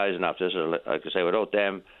thank these guys enough. This is, like I say, without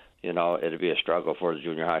them, it'd be a struggle for the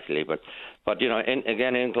Junior Hockey League. But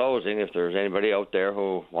in closing, if there's anybody out there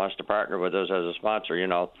who wants to partner with us as a sponsor,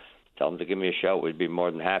 tell them to give me a shout. We'd be more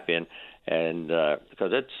than happy. And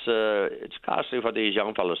because it's costly for these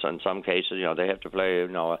young fellas in some cases. They have to play,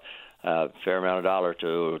 a fair amount of dollar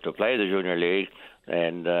to play the Junior League.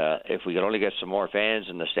 And if we could only get some more fans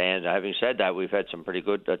in the stands. Having said that, we've had some pretty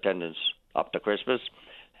good attendance up to Christmas.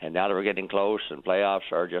 And now that we're getting close and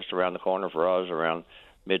playoffs are just around the corner for us around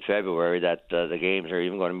mid-February, that the games are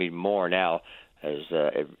even going to be more now as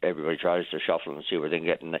everybody tries to shuffle and see where they can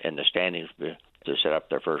get in the standings to set up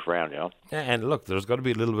their first round, Yeah, and look, there's got to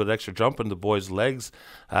be a little bit extra jump in the boys' legs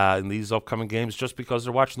in these upcoming games just because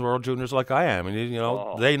they're watching the World Juniors like I am. And,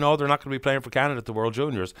 they know they're not going to be playing for Canada at the World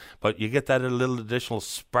Juniors, but you get that a little additional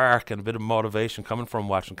spark and a bit of motivation coming from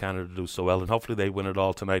watching Canada do so well, and hopefully they win it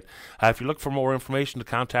all tonight. If you look for more information, to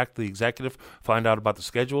contact the executive, find out about the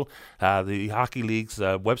schedule. The Hockey League's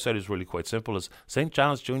website is really quite simple. It's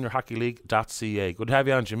stjohnjuniorhockeyleague.ca. Good to have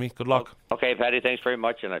you on, Jimmy. Good luck. Okay, Paddy, thanks very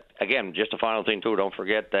much. And again, just a final thing too, don't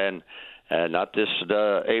forget then, not this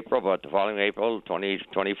April, but the following April,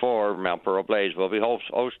 2024, Mount Pearl Blaze will be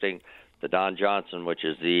hosting the Don Johnson, which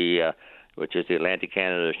is the Atlantic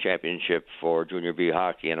Canada Championship for Junior B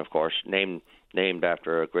hockey, and of course named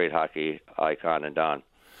after a great hockey icon in Don.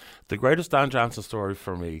 the greatest Don Johnson story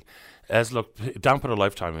for me is, look, Don put a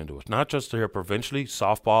lifetime into it, not just here provincially,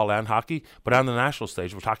 softball and hockey, but on the national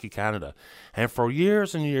stage with Hockey Canada. And for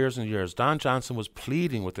years and years and years, Don Johnson was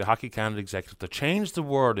pleading with the Hockey Canada executive to change the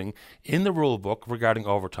wording in the rule book regarding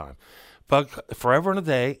overtime. But forever and a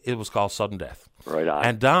day, it was called sudden death. Right on.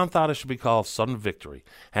 And Don thought it should be called sudden victory.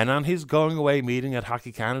 And on his going away meeting at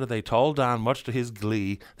Hockey Canada, they told Don, much to his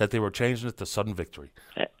glee, that they were changing it to sudden victory.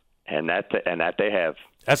 And that they have.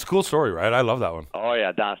 That's a cool story, right? I love that one. Oh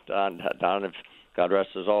yeah, Don, if God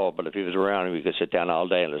rest his soul, but if he was around, we could sit down all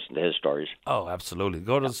day and listen to his stories. Oh, absolutely.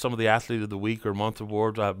 Go to some of the Athlete of the Week or Month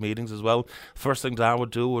Award meetings as well. First thing Don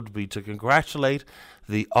would do would be to congratulate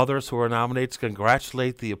the others who were nominated,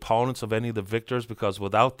 congratulate the opponents of any of the victors, because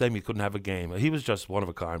without them, you couldn't have a game. He was just one of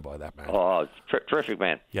a kind, boy, that man. Oh, terrific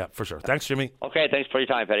man. Yeah, for sure. Thanks, Jimmy. Okay, thanks for your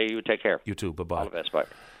time, Petty. You take care. You too. Bye-bye. All the best. Bye.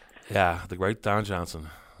 Yeah, the great Don Johnson.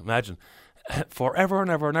 Imagine, forever and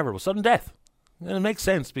ever and ever, with sudden death. And it makes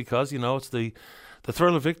sense because, it's the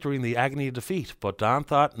thrill of victory and the agony of defeat. But Don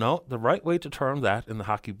thought, no, the right way to term that in the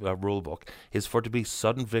hockey rule book is for it to be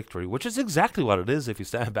sudden victory, which is exactly what it is if you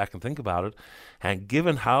stand back and think about it. And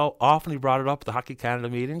given how often he brought it up at the Hockey Canada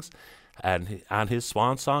meetings, and on his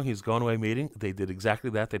swan song, his going away meeting, they did exactly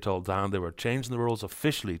that. They told Don they were changing the rules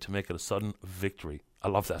officially to make it a sudden victory. I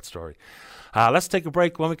love that story. Let's take a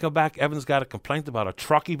break. When we come back, Evan's got a complaint about a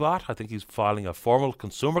truckee bot. I think he's filing a formal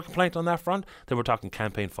consumer complaint on that front. Then we're talking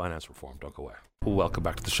campaign finance reform. Don't go away. Welcome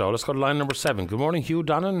back to the show. Let's go to line number 7. Good morning, Hugh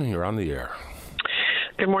Donnan. You're on the air.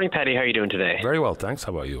 Good morning, Patty. How are you doing today? Very well, thanks.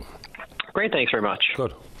 How about you? Great, thanks very much.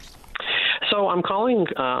 Good. So I'm calling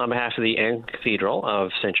on behalf of the Cathedral of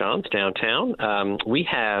St. John's downtown. We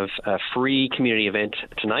have a free community event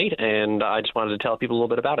tonight, and I just wanted to tell people a little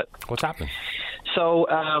bit about it. What's happening? So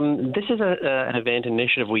this is an event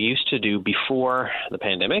initiative we used to do before the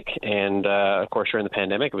pandemic, and of course during the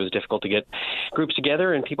pandemic it was difficult to get groups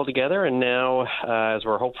together and people together, and now as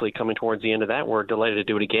we're hopefully coming towards the end of that, we're delighted to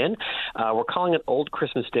do it again. We're calling it Old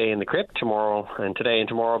Christmas Day in the Crypt, today and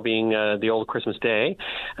tomorrow being the Old Christmas Day,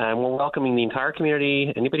 and we're welcoming the entire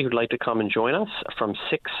community, anybody who'd like to come and join us from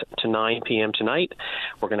 6 to 9 p.m. tonight.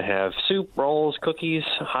 We're going to have soup, rolls, cookies,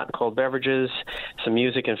 hot and cold beverages, some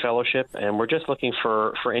music and fellowship, and we're just looking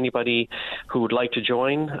for anybody who would like to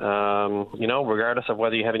join, regardless of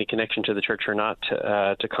whether you have any connection to the church or not,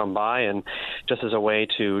 to come by, and just as a way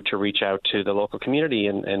to reach out to the local community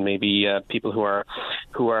and maybe people who are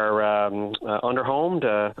underhomed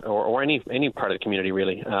or any part of the community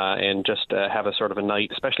really, and just have a sort of a night,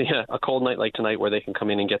 especially a cold night like tonight, where they can come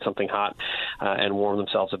in and get something hot and warm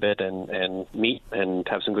themselves a bit and meet and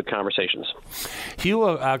have some good conversations.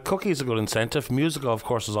 Hugh, cookies is a good incentive. Musical, of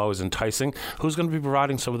course, is always enticing. Who's going to be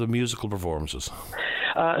providing some of the musical performances?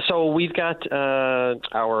 So we've got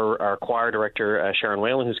our choir director Sharon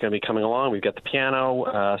Whalen, who's going to be coming along. We've got the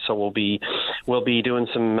piano, so we'll be doing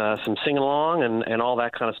some sing along and all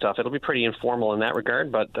that kind of stuff. It'll be pretty informal in that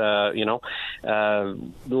regard, but a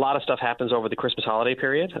lot of stuff happens over the Christmas holiday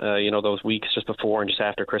period. Those weeks just before and just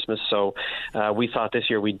after Christmas. So we thought this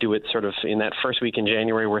year we'd do it sort of in that first week in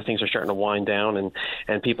January, where things are starting to wind down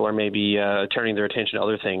and people are maybe turning their attention to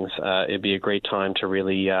other things. It'd be a great time to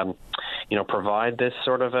really provide this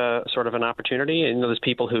sort of an opportunity. And there's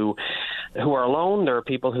people who are alone. There are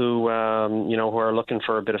people who who are looking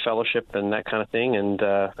for a bit of fellowship and that kind of thing. And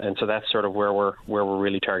so that's sort of where we're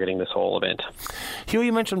really targeting this whole event. Hugh,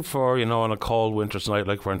 you mentioned on a cold winter's night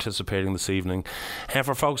like we're anticipating this evening, and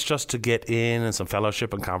for folks just to get in and some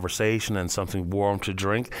fellowship and conversation and something warm to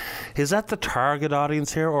drink. Is that the target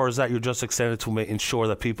audience here, or is that you're just extended to ensure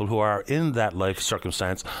that people who are in that life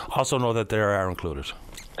circumstance also know that they are included?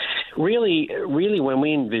 Really, when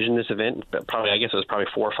we envisioned this event, I guess it was probably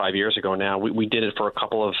 4 or 5 years ago now, we did it for a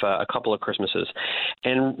couple of Christmases.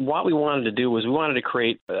 And what we wanted to do was we wanted to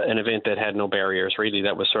create an event that had no barriers, really,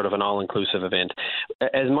 that was sort of an all-inclusive event.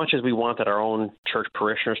 As much as we wanted our own church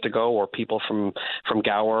parishioners to go, or people from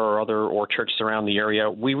Gower or churches around the area,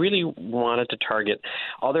 we really wanted to target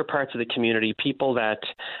other parts of the community, people that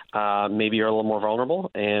maybe are a little more vulnerable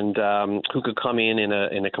and who could come in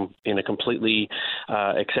a completely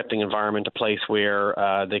accepting environment, a place where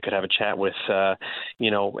they could have a chat with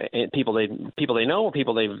people they know, or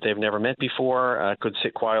people they've never met before, could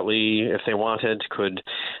sit quietly if they wanted, could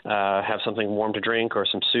have something warm to drink or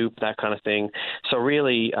some soup, that kind of thing. So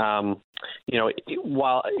really, while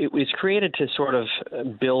it was created to sort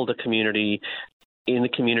of build a community in the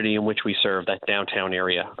community in which we serve, that downtown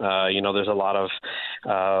area. There's a lot of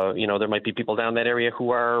There might be people down that area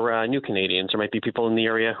who are new Canadians. There might be people in the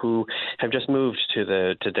area who have just moved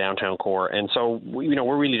to downtown core. And so, we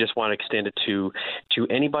really just want to extend it to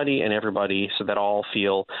anybody and everybody so that all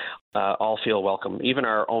feel welcome. Even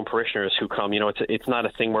our own parishioners who come, it's not a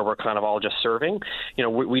thing where we're kind of all just serving.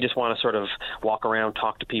 We just want to sort of walk around,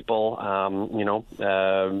 talk to people,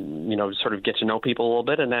 sort of get to know people a little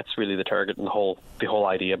bit, and that's really the target and the whole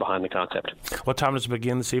idea behind the concept. What time does it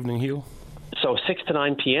begin this evening, Hugh? So 6 to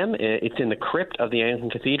 9 p.m. It's in the crypt of the Anglican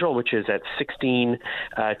Cathedral, which is at 16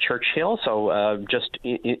 Church Hill. So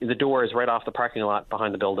the door is right off the parking lot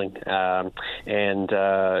behind the building.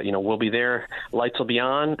 We'll be there. Lights will be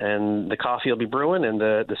on, and the coffee will be brewing, and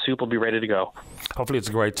the soup will be ready to go. Hopefully it's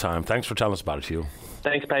a great time. Thanks for telling us about it, Hugh.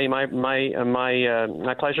 Thanks, Patty. My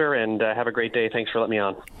pleasure, and have a great day. Thanks for letting me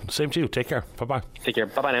on. Same to you. Take care. Bye-bye. Take care.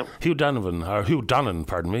 Bye-bye now. Hugh Donnan,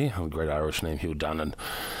 pardon me. A great Irish name, Hugh Donnan.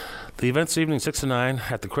 The event's evening 6 to 9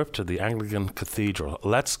 at the crypt of the Anglican Cathedral.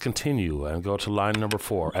 Let's continue and go to line number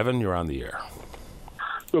 4. Evan, you're on the air.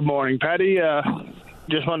 Good morning, Paddy.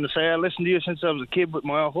 Just wanted to say I listened to you since I was a kid with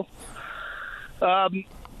my uncle.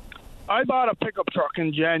 I bought a pickup truck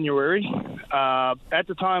in January. At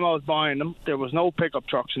the time I was buying them, there was no pickup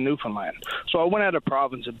trucks in Newfoundland. So I went out of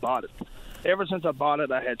province and bought it. Ever since I bought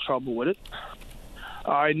it, I had trouble with it.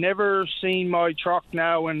 I never seen my truck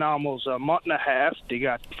now in almost a month and a half. They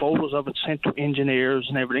got photos of it sent to engineers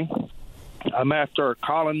and everything. I'm after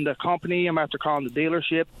calling the company. I'm after calling the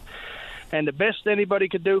dealership. And the best anybody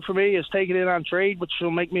could do for me is take it in on trade, which will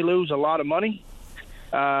make me lose a lot of money.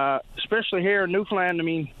 Especially here in Newfoundland. I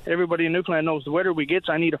mean, everybody in Newfoundland knows the weather we get.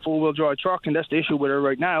 So I need a four-wheel drive truck, and that's the issue with her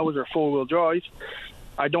right now is her four-wheel drive.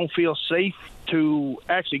 I don't feel safe to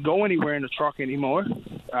actually go anywhere in the truck anymore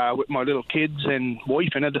with my little kids and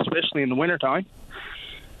wife in it, especially in the wintertime.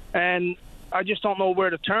 And I just don't know where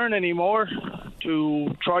to turn anymore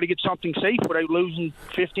to try to get something safe without losing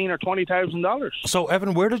 $15,000 or $20,000. So,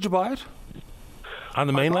 Evan, where did you buy it? On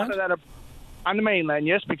the mainland? On the mainland,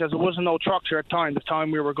 yes, because there wasn't no trucks here at the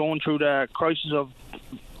time we were going through the crisis of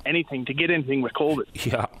anything, to get anything with COVID.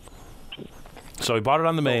 Yeah. So he bought it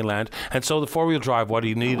on the mainland. And so the four-wheel drive, what, do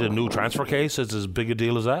you need a new transfer case? Is it as big a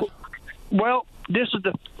deal as that? Well, this is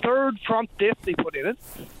the third front diff they put in it.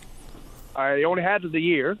 I only had it a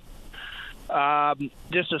year.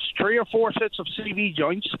 This is 3 or 4 sets of CV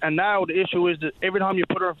joints, and now the issue is that every time you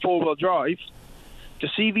put her in four-wheel drive, the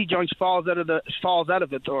CV joints falls out of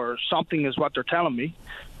it, or something is what they're telling me.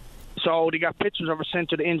 So they got pictures of her sent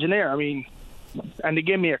to the engineer. I mean, and they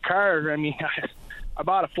gave me a card. I mean, I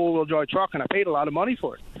bought a four-wheel drive truck and I paid a lot of money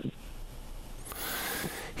for it.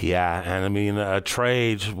 Yeah, and I mean, a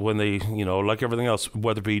trade, when they, like everything else,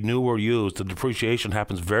 whether it be new or used, the depreciation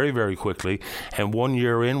happens very, very quickly. And 1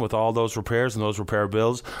 year in with all those repairs and those repair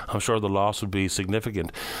bills, I'm sure the loss would be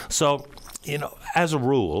significant. So, as a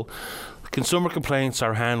rule, consumer complaints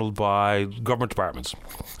are handled by government departments.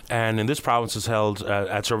 And in this province is held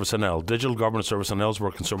at Service NL, Digital Government Service NL,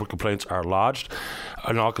 where consumer complaints are lodged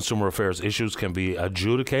and all consumer affairs issues can be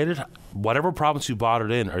adjudicated. Whatever province you bought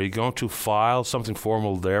it in, are you going to file something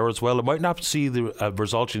formal there as well? It might not see the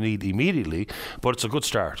result you need immediately, but it's a good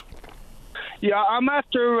start. Yeah, I'm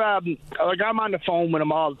after, I'm on the phone with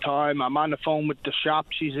them all the time. I'm on the phone with the shop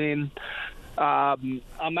she's in. I'm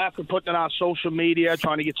after putting it on social media,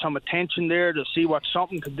 trying to get some attention there to see what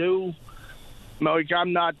something could do. Like,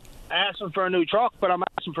 I'm not asking for a new truck, but I'm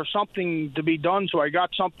asking for something to be done so I got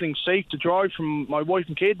something safe to drive from my wife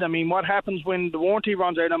and kids. I mean, what happens when the warranty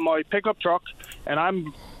runs out on my pickup truck and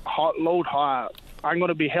I'm I'm going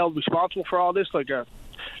to be held responsible for all this, like a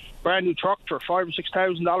brand new truck for $5,000 or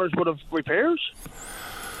 $6,000 worth of repairs?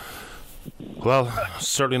 Well,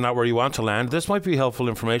 certainly not where you want to land. This might be helpful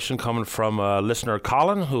information coming from listener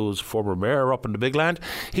Colin, who's former mayor up in the Big Land.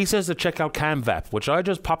 He says to check out CAMVAP, which I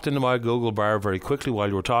just popped into my Google bar very quickly while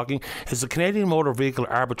you were talking. It's the Canadian Motor Vehicle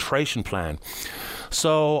Arbitration Plan.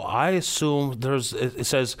 So I assume there's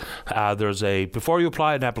a, before you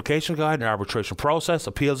apply, an application guide, an arbitration process,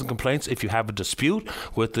 appeals and complaints if you have a dispute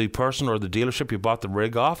with the person or the dealership you bought the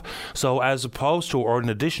rig off. So as opposed to, or in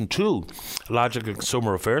addition to, lodging a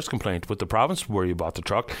consumer affairs complaint with the province where you bought the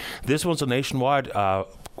truck, this one's a nationwide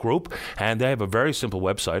group, and they have a very simple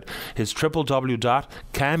website. It's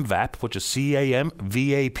www.camvap, which is CAMVAP.ca.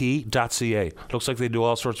 Looks like they do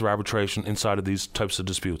all sorts of arbitration inside of these types of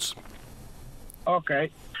disputes. Okay.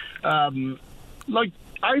 I've been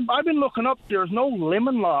looking up, there's no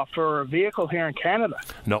limit law for a vehicle here in Canada.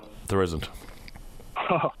 No, there isn't.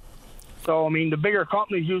 So, I mean, the bigger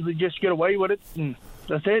companies usually just get away with it, and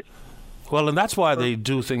that's it. Well, and that's why they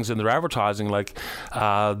do things in their advertising like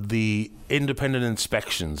the independent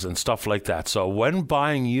inspections and stuff like that. So when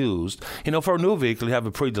buying used, for a new vehicle, you have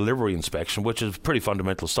a pre-delivery inspection, which is pretty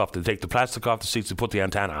fundamental stuff. They take the plastic off the seats, they put the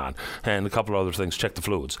antenna on, and a couple of other things, check the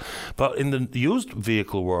fluids. But in the used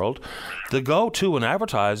vehicle world, the go-to in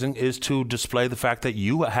advertising is to display the fact that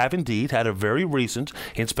you have indeed had a very recent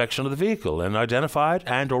inspection of the vehicle and identified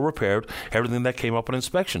and or repaired everything that came up in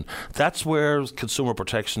inspection. That's where consumer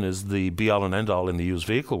protection is the be-all and end-all in the used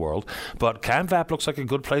vehicle world. But CAMVAP looks like a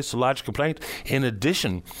good place to lodge a complaint, in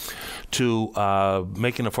addition to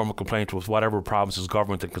making a formal complaint with whatever province's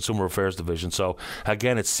Government and Consumer Affairs Division. So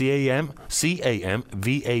again, it's camvap.ca.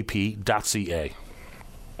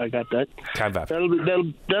 I got that.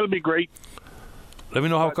 CAMVAP. That'll be great. Let me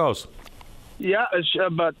know how it goes. Yeah,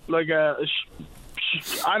 but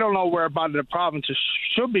I don't know where about the provinces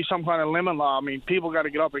should be some kind of limit law. I mean, people got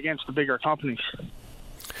to get up against the bigger companies.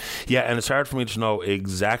 Yeah, and it's hard for me to know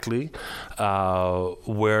exactly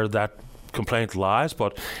where that complaint lies,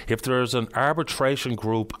 but if there's an arbitration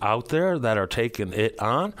group out there that are taking it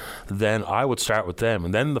on, then I would start with them,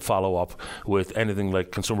 and then the follow-up with anything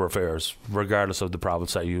like Consumer Affairs, regardless of the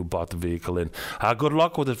province that you bought the vehicle in. Good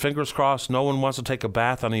luck with it, fingers crossed. No one wants to take a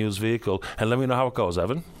bath on a used vehicle, and let me know how it goes,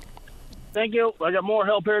 Evan. Thank you. I got more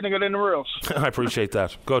help here than I got in the rules. I appreciate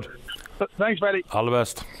that. Good. Thanks, Patty. All the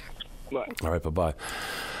best. Bye. All right, bye-bye.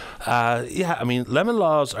 Lemon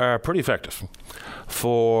laws are pretty effective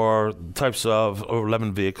for types of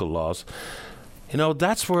lemon vehicle laws.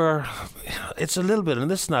 That's where it's a little bit, and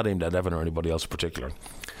this is not aimed at Evan or anybody else in particular,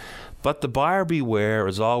 but the buyer beware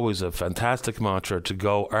is always a fantastic mantra to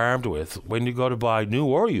go armed with when you go to buy new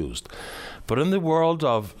or used. But in the world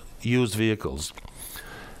of used vehicles,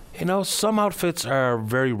 some outfits are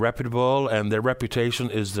very reputable, and their reputation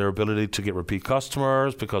is their ability to get repeat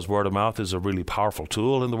customers, because word of mouth is a really powerful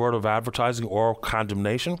tool in the world of advertising or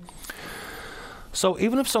condemnation. So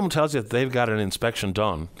even if someone tells you that they've got an inspection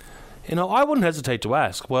done, I wouldn't hesitate to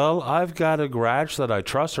ask, well, I've got a garage that I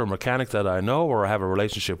trust or a mechanic that I know or I have a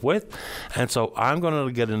relationship with, and so I'm going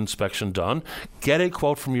to get an inspection done. Get a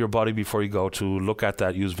quote from your buddy before you go to look at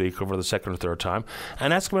that used vehicle for the second or third time,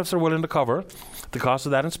 and ask them if they're willing to cover the cost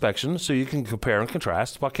of that inspection so you can compare and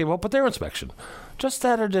contrast what came up with their inspection. Just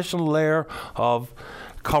that additional layer of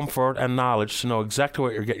comfort and knowledge to know exactly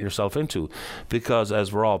what you're getting yourself into, because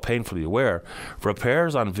as we're all painfully aware,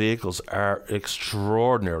 repairs on vehicles are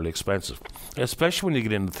extraordinarily expensive, especially when you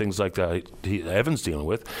get into things like Evan's dealing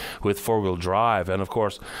with four-wheel drive. And of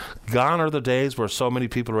course, gone are the days where so many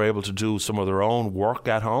people are able to do some of their own work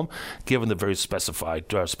at home, given the very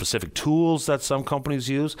specific tools that some companies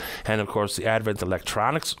use, and of course the advent of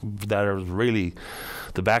electronics that are really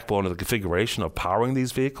the backbone of the configuration of powering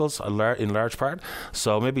these vehicles in large part.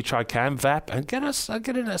 So maybe try CAMVAP and get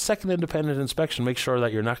in a second independent inspection. Make sure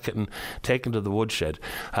that you're not getting taken to the woodshed.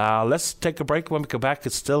 Let's take a break. When we come back,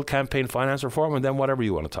 it's still campaign finance reform, and then whatever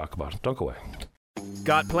you want to talk about. Don't go away.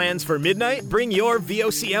 Got plans for midnight? Bring your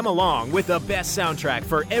VOCM along with the best soundtrack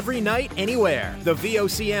for every night, anywhere. The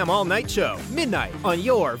VOCM All Night Show, midnight on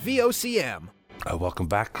your VOCM. Welcome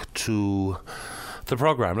back to the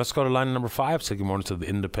program. Let's go to line number 5. Say good morning to the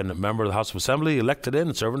independent member of the House of Assembly, elected in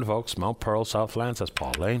and serving the folks, Mount Pearl, Southlands. That's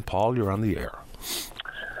Paul Lane. Paul, you're on the air.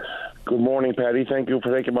 Good morning, Patty. Thank you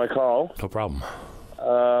for taking my call. No problem.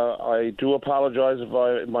 I do apologize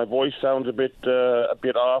if my voice sounds a bit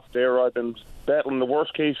off there. I've been battling the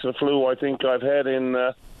worst case of flu I think I've had in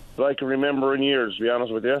that I can remember in years, to be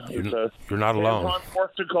honest with you. You're not alone.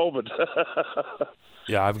 Worse than COVID.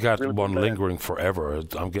 Yeah, I've got one lingering forever.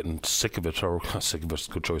 I'm getting sick of it, or sick of it,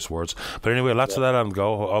 good choice of words. But anyway, lots of that on the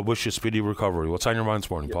go. I wish you a speedy recovery. What's on your mind this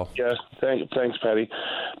morning, Paul? Yeah, thanks, Patty.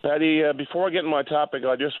 Patty, before I get into my topic,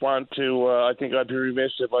 I just want to, I think I'd be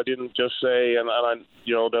remiss if I didn't just say, and I,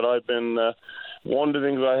 that I've been, one of the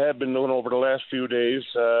things I have been doing over the last few days,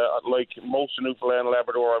 like most of Newfoundland and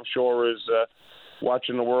Labrador, I'm sure, is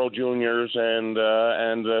watching the World Juniors, and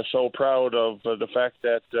so proud of the fact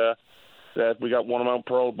that we got one of Mount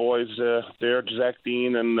Pearl boys there, Zach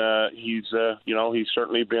Dean, and he's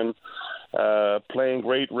certainly been playing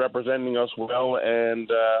great, representing us well, and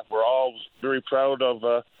we're all very proud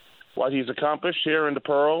of what he's accomplished here in the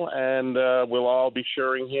Pearl, and we'll all be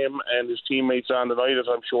cheering him and his teammates on tonight, as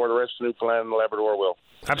I'm sure the rest of Newfoundland and Labrador will.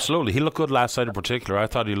 Absolutely. He looked good last night in particular. I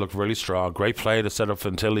thought he looked really strong. Great play to set up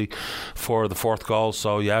Fantilli for the fourth goal,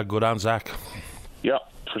 so yeah, good on Zach. Yeah,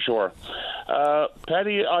 for sure.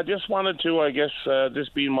 Patty, I just wanted to, I guess, this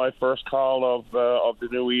being my first call of the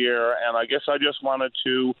new year, and I guess I just wanted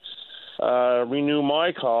to renew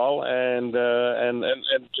my call, and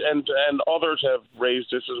others have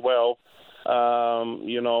raised this as well.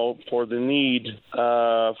 for the need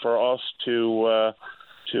for us to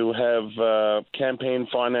have campaign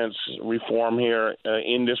finance reform here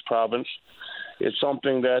in this province. It's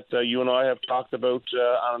something that you and I have talked about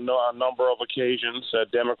on a number of occasions,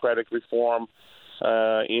 democratic reform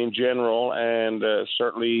in general, and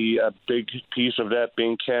certainly a big piece of that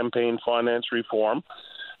being campaign finance reform.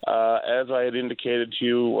 As I had indicated to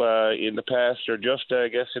you in the past, or just, I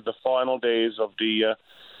guess, in the final days of the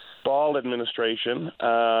Ball administration,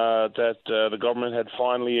 that the government had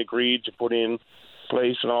finally agreed to put in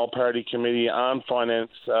place an all-party committee on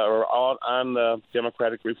finance or on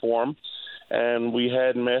democratic reform. And we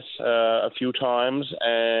had met a few times,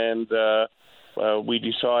 and we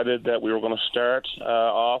decided that we were going to start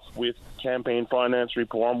off with campaign finance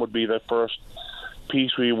reform would be the first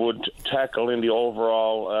piece we would tackle in the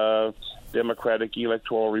overall democratic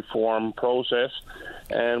electoral reform process.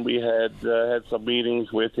 And we had some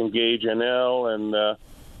meetings with Engage NL, and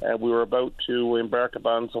we were about to embark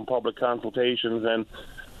upon some public consultations. And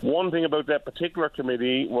one thing about that particular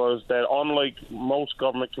committee was that, unlike most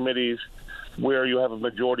government committees where you have a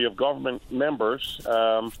majority of government members,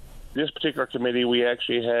 this particular committee, we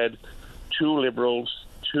actually had 2 Liberals,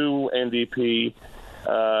 2 NDP,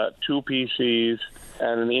 2 PCs,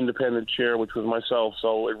 and an independent chair, which was myself.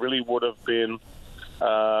 So it really would have been,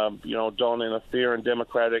 done in a fair and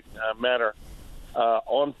democratic manner.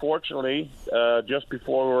 Unfortunately, just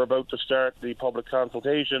before we were about to start the public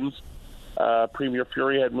consultations, Premier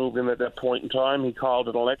Fury had moved in at that point in time. He called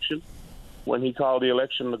an election. When he called the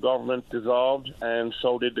election, the government dissolved, and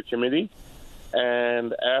so did the committee.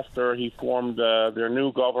 And after he formed their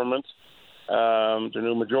new government, their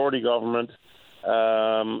new majority government,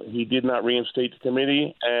 he did not reinstate the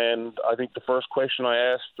committee. And I think the first question I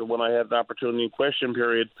asked when I had an opportunity in question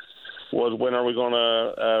period was, when are we going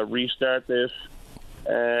to restart this?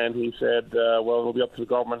 And he said, well, it'll be up to the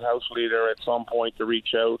government house leader at some point to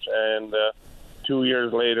reach out. And 2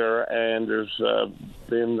 years later, and there's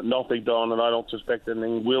been nothing done, and I don't suspect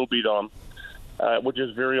anything will be done, which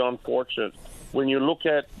is very unfortunate. When you look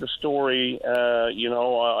at the story,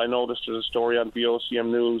 I noticed there's a story on VOCM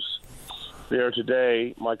News there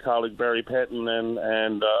today, my colleague Barry Pettin,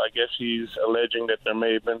 and I guess he's alleging that there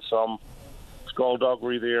may have been some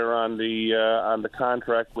skullduggery there on the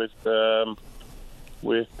contract with St.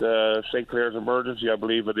 Clair's Emergency, I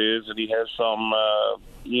believe it is, and he has some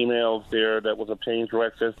emails there that was obtained through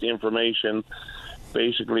access to information,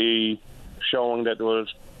 basically showing that there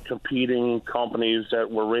was competing companies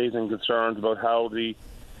that were raising concerns about how the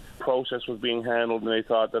process was being handled, and they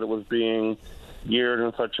thought that it was being geared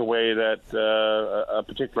in such a way that a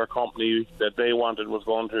particular company that they wanted was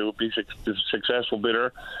going to be the successful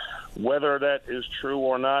bidder. Whether that is true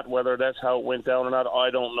or not, whether that's how it went down or not,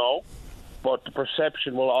 I don't know. But the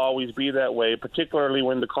perception will always be that way, particularly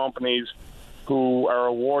when the companies who are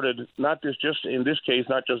awarded, not just in this case,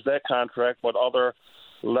 not just that contract, but other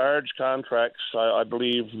large contracts. I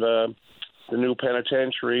believe the new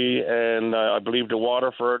penitentiary and I believe the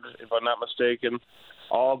Waterford, if I'm not mistaken,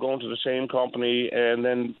 all going to the same company, and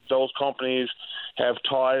then those companies have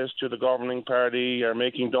ties to the governing party, are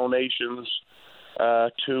making donations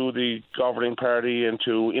to the governing party and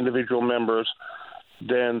to individual members.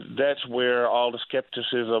 Then that's where all the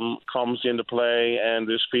skepticism comes into play, and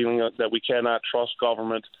this feeling that we cannot trust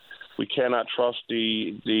government, we cannot trust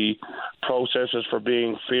the processes for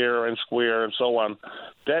being fair and square and so on.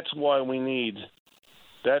 That's why we need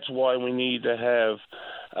to have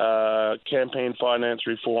campaign finance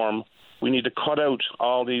reform. We need to cut out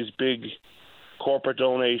all these big corporate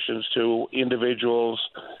donations to individuals,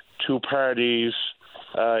 to parties,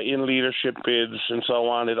 in leadership bids and so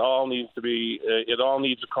on. It all needs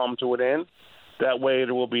to come to an end. That way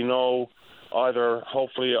there will be no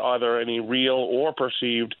hopefully either any real or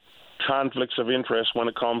perceived conflicts of interest when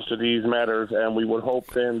it comes to these matters, and we would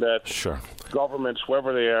hope then that governments,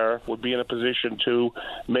 whoever they are, would be in a position to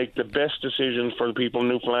make the best decisions for the people of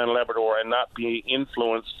Newfoundland and Labrador and not be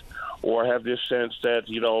influenced or have this sense that,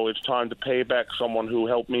 it's time to pay back someone who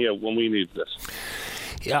helped me out when we need this.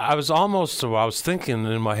 Yeah, I was thinking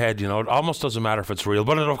in my head, it almost doesn't matter if it's real,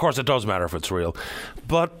 but of course it does matter if it's real.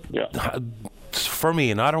 But for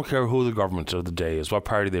me, and I don't care who the government of the day is, what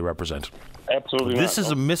party they represent. Absolutely This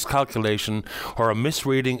is a miscalculation or a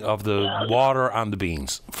misreading of the water and the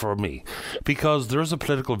beans. for me, because there's a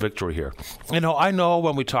political victory here. I know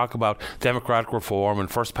when we talk about democratic reform and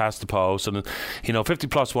first past the post, and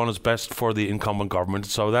 50+1 is best for the incumbent government,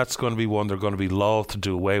 so that's going to be one they're going to be loath to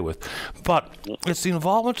do away with. But it's the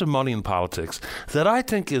involvement of money in politics that I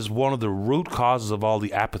think is one of the root causes of all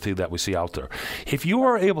the apathy that we see out there. If you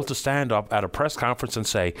are able to stand up at a press conference and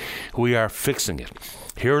say, we are fixing it,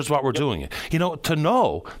 here's what we're doing it. To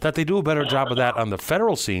know that they do a better job of that on the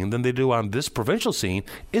federal scene than they do on this provincial scene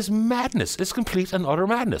is madness. It's complete and utter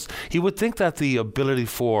madness. You would think that the ability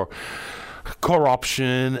for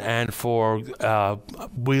corruption and for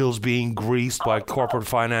wheels being greased by corporate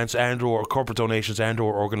finance and or corporate donations and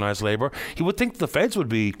or organized labor, you would think the feds would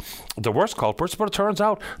be the worst culprits, but it turns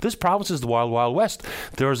out this province is the wild, wild west.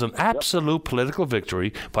 There is an absolute political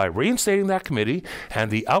victory by reinstating that committee and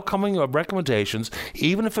the outcoming of recommendations,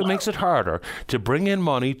 even if it makes it harder to bring in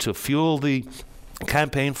money to fuel the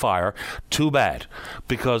campaign fire. Too bad,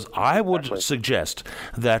 because I would suggest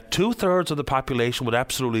that 2/3 of the population would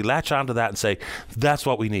absolutely latch onto that and say, that's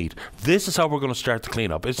what we need. This is how we're going to start the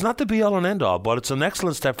cleanup. It's not the be-all and end-all, but it's an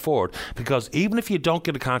excellent step forward, because even if you don't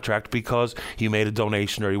get a contract because you made a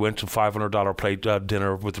donation or you went to $500 plate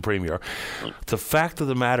dinner with the Premier, the fact of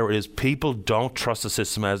the matter is people don't trust the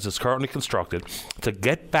system as it's currently constructed. To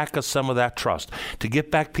get back some of that trust, to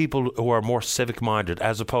get back people who are more civic-minded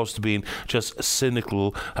as opposed to being just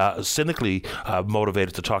cynically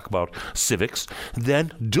motivated to talk about civics,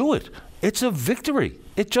 then do it. It's a victory.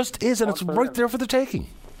 It just is, and it's right there for the taking.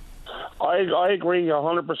 I agree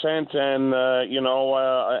 100%, and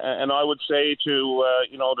and I would say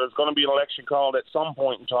there's going to be an election called at some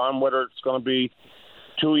point in time, whether it's going to be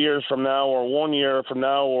 2 years from now or 1 year from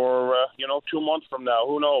now or 2 months from now.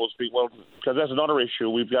 Who knows? Well, because that's another issue.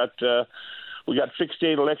 We've got fixed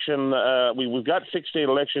state election. We've got fixed state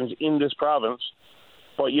elections in this province,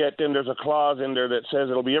 but yet then there's a clause in there that says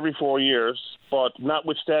it'll be every 4 years. But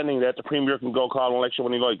notwithstanding that, the Premier can go call an election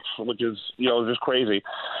when he likes, which is just crazy.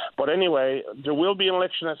 But anyway, there will be an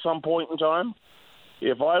election at some point in time.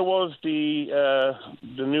 If I was the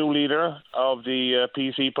new leader of the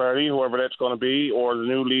PC party, whoever that's going to be, or the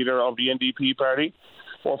new leader of the NDP party,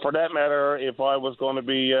 or for that matter, if I was going to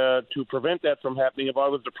be to prevent that from happening, if I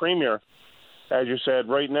was the Premier, as you said,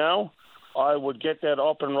 right now, I would get that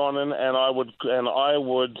up and running, and I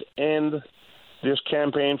would end this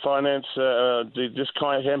campaign finance,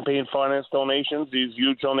 campaign finance donations, these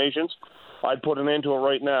huge donations. I'd put an end to it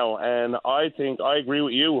right now, and I agree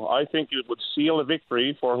with you. I think it would seal a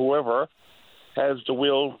victory for whoever has the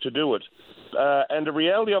will to do it. And the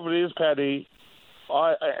reality of it is, Paddy,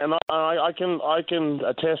 I can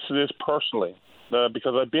attest to this personally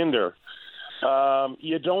because I've been there.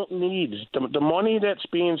 You don't need the money that's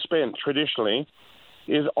being spent traditionally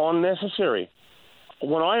is unnecessary.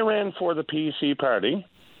 When I ran for the PC party,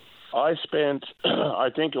 I spent, I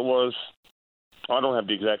think it was, I don't have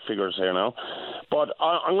the exact figures here now, but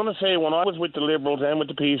I'm going to say when I was with the Liberals and with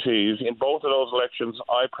the PCs in both of those elections,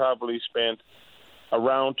 I probably spent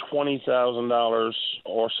around $20,000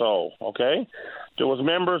 or so, okay? There was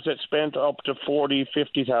members that spent up to $40,000,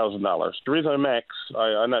 $50,000. There is a max.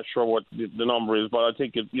 I'm not sure what the number is, but I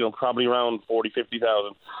think it, probably around $40,000,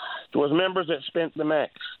 $50,000. There was members that spent the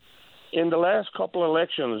max. In the last couple of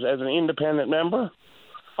elections, as an independent member,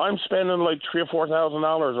 I'm spending like $3,000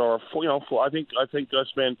 or $4,000, or I think I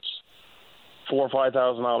spent $4,000 or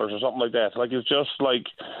 $5,000 or something like that. Like it's just like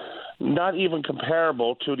not even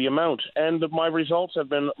comparable to the amount, and my results have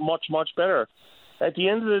been much, much better. At the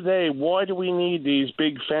end of the day, why do we need these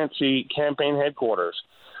big fancy campaign headquarters?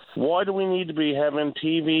 Why do we need to be having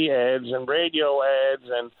TV ads and radio ads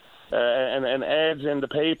and ads in the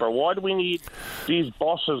paper? Why do we need these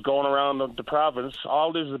buses going around the province?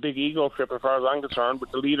 All this is a big ego trip as far as I'm concerned,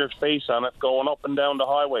 with the leader's face on it going up and down the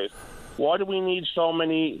highways. Why do we need so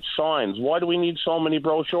many signs? Why do we need so many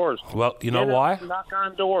brochures? Well, you know why? Knock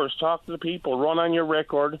on doors, talk to the people, run on your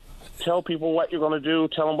record, tell people what you're going to do,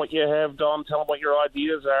 tell them what you have done, tell them what your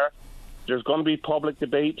ideas are. There's going to be public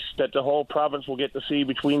debates that the whole province will get to see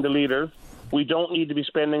between the leaders. We don't need to be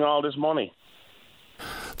spending all this money.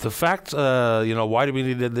 The fact, why do we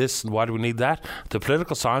need this and why do we need that? The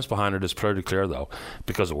political science behind it is pretty clear, though,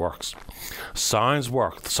 because it works. Signs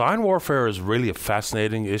work. Sign warfare is really a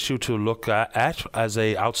fascinating issue to look at as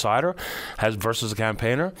a outsider versus a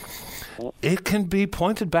campaigner. It can be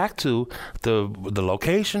pointed back to the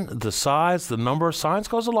location, the size, the number of signs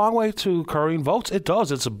goes a long way to currying votes. It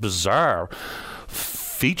does. It's a bizarre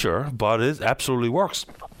feature, but it absolutely works.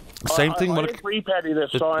 Same thing. I agree, Paddy,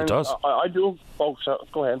 that signs... It does. I do... Oh,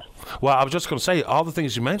 go ahead. Well, I was just going to say, all the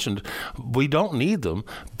things you mentioned, we don't need them,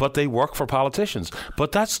 but they work for politicians.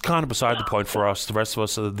 But that's kind of beside the point for us, the rest of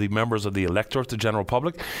us, the members of the electorate, the general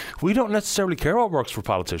public. We don't necessarily care what works for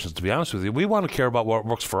politicians, to be honest with you. We want to care about what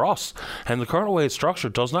works for us. And the current way it's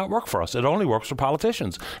structured does not work for us. It only works for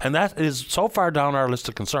politicians. And that is so far down our list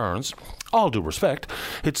of concerns, all due respect,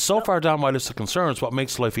 it's so far down my list of concerns what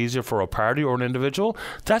makes life easier for a party or an individual.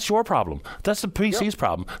 That's your problem. That's the PC's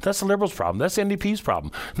problem. That's the Liberals' problem. That's the NDP's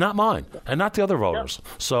problem. Not mine, and not the other voters.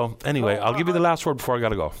 So anyway, I'll give you the last word before I got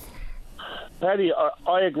to go. Paddy,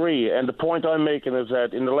 I agree, and the point I'm making is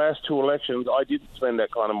that in the last 2 elections, I didn't spend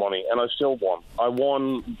that kind of money, and I still won. I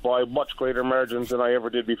won by much greater margins than I ever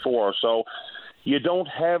did before. So you don't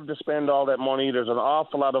have to spend all that money. There's an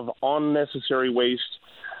awful lot of unnecessary waste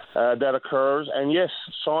that occurs. And yes,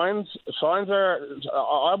 signs are...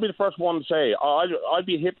 I'll be the first one to say, I'd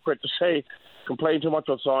be a hypocrite to say, complain too much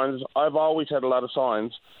about signs. I've always had a lot of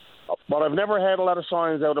signs, but I've never had a lot of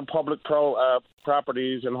signs out on public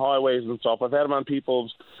properties and highways and stuff. I've had them on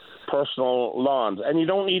people's personal lawns. And you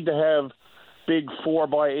don't need to have big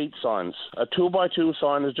 4x8 signs. A 2x2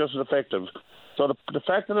 sign is just as effective. So the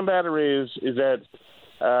fact of the matter is that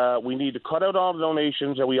we need to cut out all the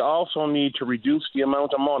donations, and we also need to reduce the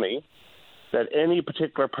amount of money that any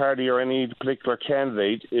particular party or any particular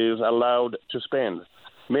candidate is allowed to spend.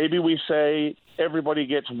 Maybe we say everybody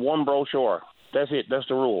gets 1 brochure. That's it. That's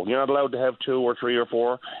the rule. You're not allowed to have 2 or 3 or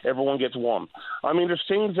 4. Everyone gets 1. I mean, there's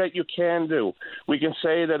things that you can do. We can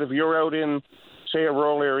say that if you're out in, say, a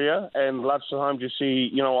rural area, and lots of times you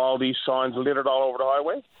see, all these signs littered all over the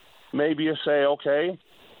highway, maybe you say, okay,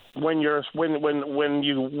 when you win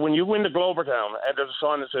the Glovertown and there's a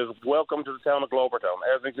sign that says "Welcome to the town of Glovertown,"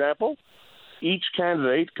 as an example, each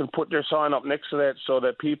candidate can put their sign up next to that so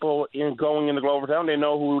that people going into Glovertown, they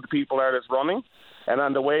know who the people are that's running, and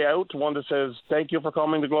on the way out, one that says "Thank you for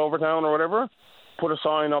coming to Glovertown" or whatever, put a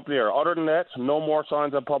sign up there. Other than that, no more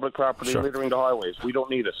signs on public property littering the highways. We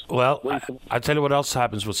don't need it. Well, I tell you what else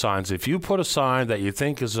happens with signs. If you put a sign that you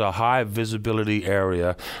think is a high visibility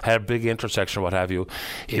area, at a big intersection or what have you,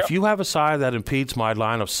 if you have a sign that impedes my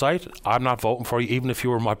line of sight, I'm not voting for you, even if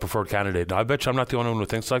you were my preferred candidate. Now, I bet you I'm not the only one who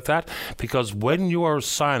thinks like that, because when your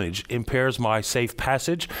signage impairs my safe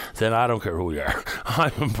passage, then I don't care who you are.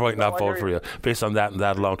 I might not vote for you based on that and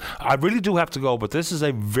that alone. I really do have to go, but this is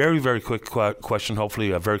a very, very quick question.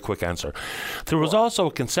 Hopefully a very quick answer. There was also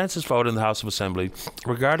a consensus vote in the House of Assembly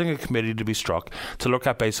regarding a committee to be struck to look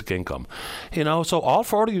at basic income. So all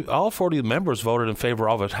 40 members voted in favour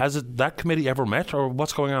of it. Has that committee ever met, or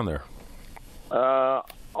what's going on there? That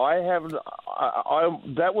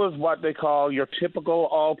was what they call your typical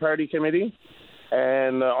all-party committee.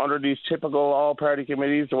 And under these typical all-party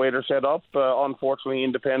committees, the way they're set up, unfortunately,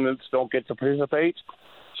 independents don't get to participate.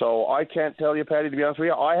 So I can't tell you, Paddy, to be honest with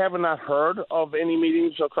you. I have not heard of any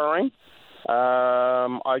meetings occurring.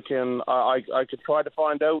 I can try to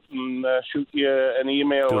find out and shoot you an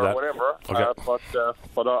email or whatever. Okay.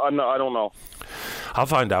 But I don't know. I'll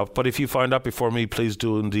find out. But if you find out before me, please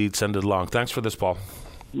do indeed send it along. Thanks for this, Paul.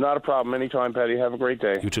 Not a problem. Anytime, Paddy. Have a great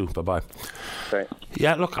day. You too. Bye-bye. Okay.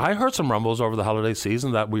 Yeah, look, I heard some rumbles over the holiday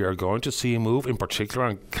season that we are going to see a move, in particular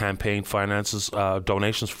on campaign finances,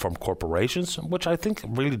 donations from corporations, which I think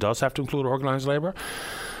really does have to include organised labour.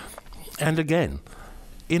 And again,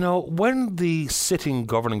 when the sitting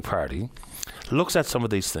governing party looks at some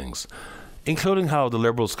of these things, including how the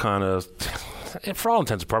Liberals kind of, for all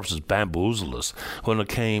intents and purposes, bamboozled us when it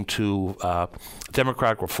came to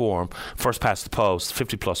democratic reform, first past the post,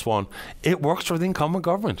 50+1, it works for the incumbent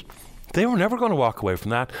government. They were never going to walk away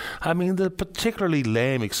from that. I mean, the particularly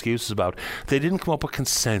lame excuses about they didn't come up with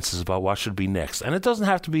consensus about what should be next. And it doesn't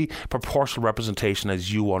have to be proportional representation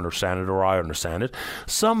as you understand it or I understand it.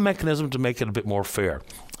 Some mechanism to make it a bit more fair.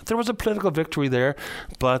 There was a political victory there,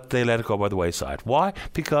 but they let it go by the wayside. Why?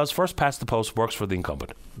 Because first past the post works for the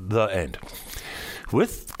incumbent. The end.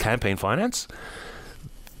 With campaign finance,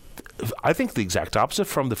 I think the exact opposite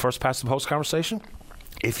from the first past the post conversation.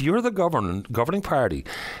 If you're the governing party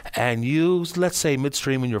and you, let's say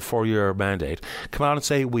midstream in your 4-year mandate, come out and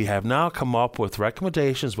say, we have now come up with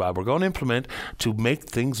recommendations what we're going to implement to make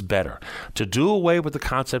things better, to do away with the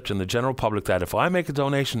concept in the general public that if I make a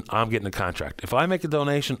donation, I'm getting a contract. If I make a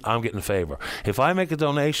donation, I'm getting a favour. If I make a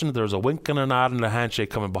donation, there's a wink and a nod and a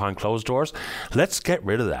handshake coming behind closed doors. Let's get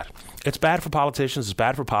rid of that. It's bad for politicians, it's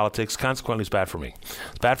bad for politics, consequently it's bad for me.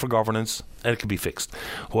 It's bad for governance, and it can be fixed.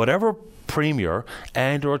 Whatever Premier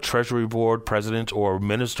and or Treasury Board President or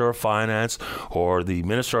Minister of Finance or the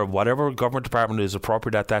Minister of whatever government department is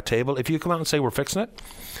appropriate at that table, if you come out and say we're fixing it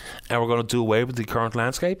and we're going to do away with the current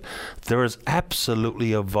landscape, there is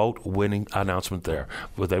absolutely a vote-winning announcement there.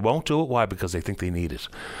 But they won't do it. Why? Because they think they need it.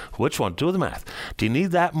 Which one? Do the math. Do you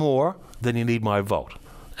need that more than you need my vote?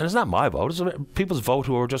 And it's not my vote, it's people's vote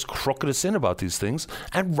who are just crooked as sin about these things,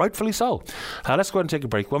 and rightfully so. Let's go ahead and take a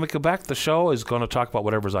break. When we come back, the show is going to talk about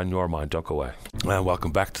whatever's on your mind. Don't go away. And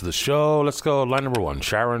welcome back to the show. Let's go line number 1.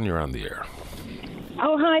 Sharon, you're on the air.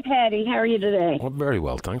 Oh, hi, Patty. How are you today? Well, very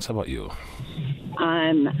well, thanks. How about you?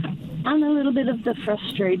 I'm on a little bit of the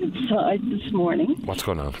frustrated side this morning. What's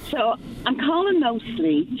going on? So I'm calling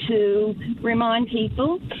mostly to remind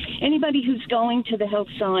people, anybody who's going to the health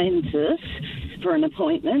sciences for an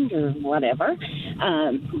appointment or whatever,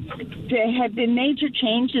 there have been major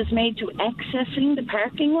changes made to accessing the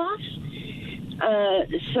parking lot.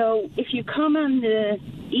 So if you come on the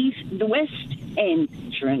west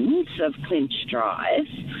entrance of Clinch Drive,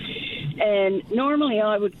 and normally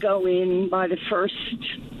I would go in by the first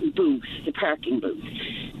booth, the parking booth.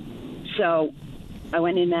 So I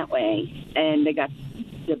went in that way, and they got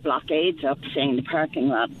the blockades up saying the parking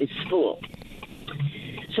lot is full.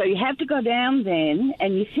 So you have to go down then,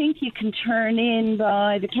 and you think you can turn in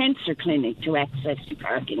by the cancer clinic to access the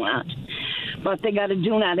parking lot. But they got a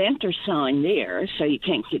do not enter sign there, so you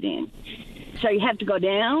can't get in. So you have to go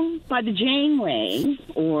down by the Janeway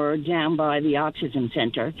or down by the Autism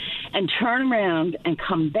Center and turn around and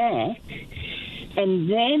come back and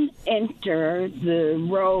then enter the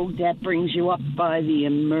road that brings you up by the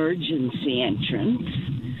emergency entrance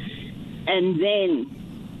and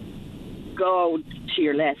then go to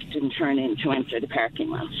your left and turn in to enter the parking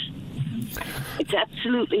lot. It's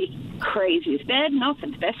absolutely crazy. It's bad enough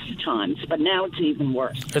at the best of times, but now it's even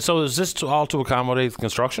worse. And so is this all to accommodate the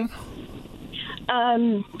construction?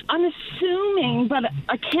 I'm assuming, but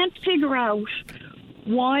I can't figure out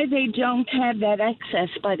why they don't have that access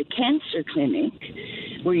by the cancer clinic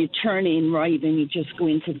where you turn in right and you just go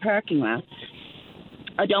into the parking lot.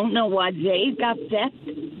 I don't know why they've got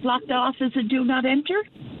that blocked off as a do not enter.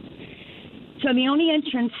 So the only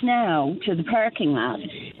entrance now to the parking lot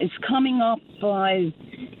is coming up by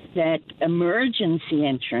that emergency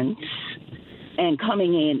entrance and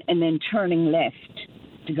coming in and then turning left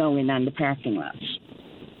to go in on the parking lot.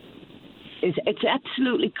 It's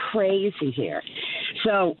absolutely crazy here.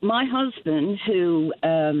 So my husband, who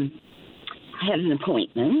had an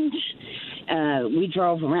appointment, we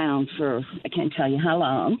drove around for I can't tell you how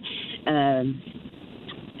long.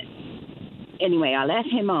 Anyway, I let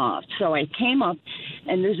him off. So I came up,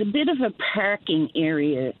 and there's a bit of a parking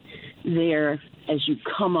area there as you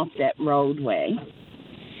come up that roadway.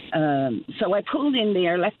 So I pulled in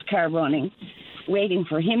there, left the car running, waiting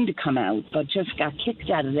for him to come out, but just got kicked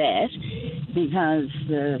out of that because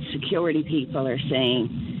the security people are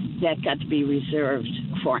saying that got to be reserved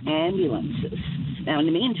for ambulances. Now, in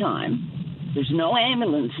the meantime, there's no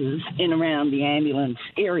ambulances in around the ambulance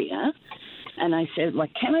area. And I said, well,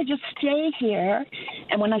 can I just stay here?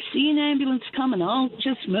 And when I see an ambulance coming, I'll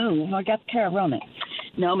just move. I got the car running.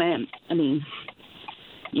 No, ma'am. I mean,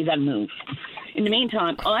 you got to move. In the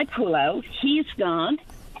meantime, I pull out. He's gone.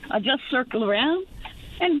 I just circle around.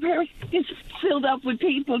 And it's filled up with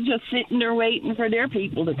people just sitting there waiting for their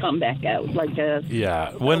people to come back out.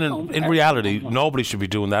 Yeah, when in reality, nobody should be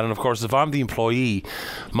doing that. And, of course, if I'm the employee,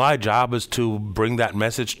 my job is to bring that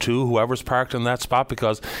message to whoever's parked in that spot,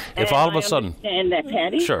 because if all of a sudden... I understand that,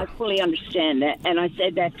 Patty. Sure. I fully understand that. And I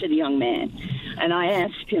said that to the young man. And I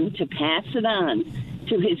asked him to pass it on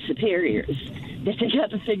to his superiors, that they got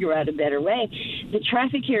to figure out a better way. The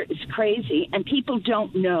traffic here is crazy, and people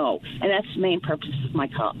don't know, and that's the main purpose of my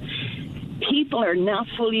call. People are not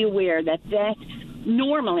fully aware that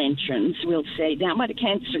normal entrance, we'll say, down by the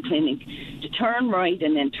cancer clinic, to turn right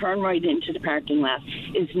and then turn right into the parking lot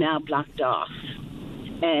is now blocked off.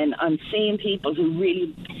 And I'm seeing people who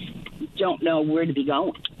really don't know where to be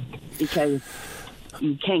going because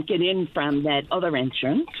you can't get in from that other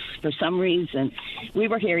entrance for some reason. We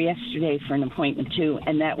were here yesterday for an appointment too,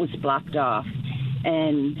 and that was blocked off.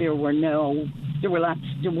 And there were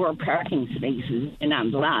parking spaces in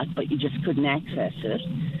on the lot, but you just couldn't access it.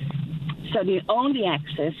 So the only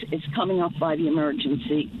access is coming up by the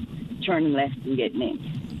emergency, turning left and getting in.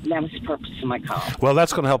 That was the purpose of my call. Well,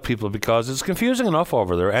 that's going to help people because it's confusing enough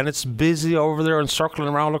over there, and it's busy over there and circling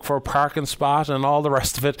around looking for a parking spot and all the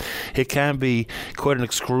rest of it. It can be quite an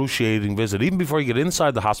excruciating visit, even before you get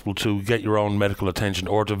inside the hospital to get your own medical attention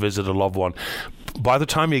or to visit a loved one. By the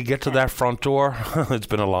time you get to that front door, it's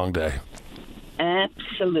been a long day.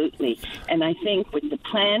 Absolutely. Absolutely. And I think with the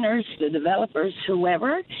planners, the developers,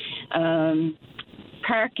 whoever,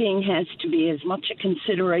 parking has to be as much a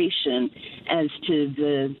consideration as to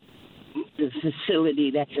the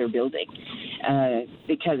facility that they're building,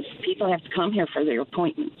 because people have to come here for their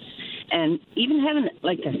appointments. And even having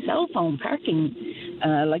like a cell phone parking,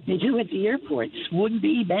 like they do at the airports, would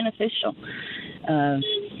be beneficial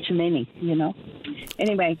to many, you know.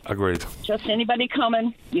 Anyway. Agreed. Just anybody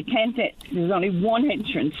coming, you can't. There's only one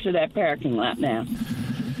entrance to that parking lot now.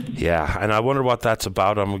 Yeah, and I wonder what that's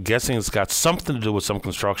about. I'm guessing it's got something to do with some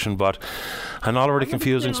construction, but an already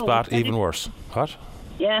confusing spot, even worse. What?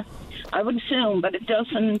 Yeah, I would assume, but it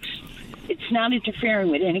doesn't. It's not interfering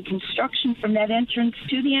with any construction from that entrance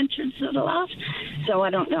to the entrance of the lot, so I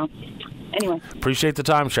don't know. Anyway. Appreciate the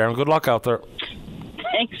time, Sharon. Good luck out there.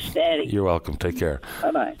 Thanks, Daddy. You're welcome. Take care.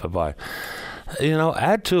 Bye-bye. Bye-bye. You know,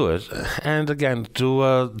 add to it, and again,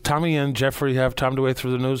 do Tommy and Jeffrey have time to wait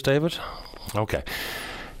through the news, David? Okay.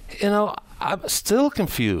 You know, I'm still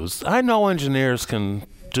confused. I know engineers can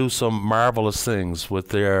do some marvelous things with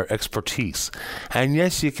their expertise. And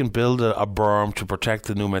yes, you can build a berm to protect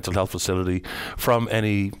the new mental health facility from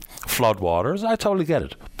any floodwaters. I totally get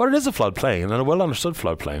it. But it is a floodplain, and a well-understood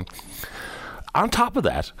floodplain. On top of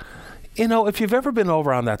that, you know, if you've ever been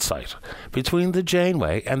over on that site, between the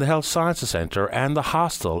Janeway and the Health Sciences Centre and the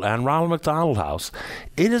hostel and Ronald McDonald House,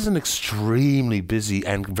 it is an extremely busy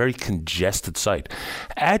and very congested site.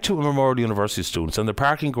 Add to Memorial University students, and the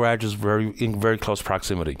parking garage is in very close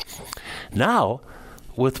proximity. Now,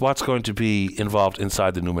 with what's going to be involved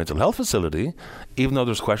inside the new mental health facility, even though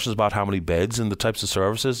there's questions about how many beds and the types of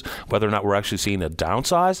services, whether or not we're actually seeing a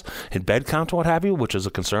downsize in bed count and what have you, which is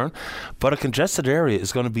a concern, but a congested area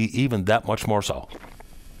is going to be even that much more so,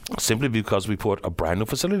 simply because we put a brand new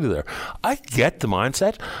facility there. I get the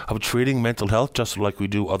mindset of treating mental health just like we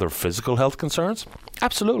do other physical health concerns.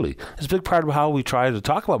 Absolutely. It's a big part of how we try to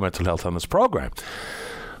talk about mental health on this program.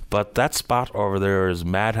 But that spot over there is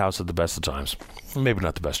madhouse at the best of times. Maybe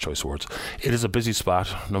not the best choice of words. It is a busy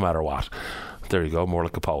spot, no matter what. There you go, more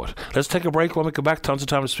like a poet. Let's take a break. When we come back, tons of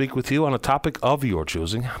time to speak with you on a topic of your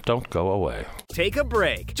choosing. Don't go away. Take a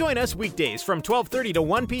break. Join us weekdays from 12:30 to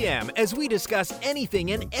 1 p.m. as we discuss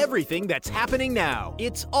anything and everything that's happening now.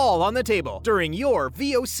 It's all on the table during your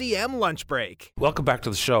VOCM lunch break. Welcome back to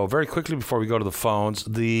the show. Very quickly before we go to the phones,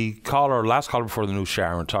 the last caller before the news,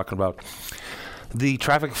 Sharon, talking about the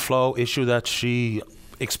traffic flow issue that she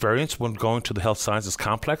experienced when going to the Health Sciences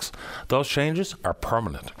Complex. Those changes are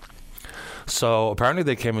permanent. So apparently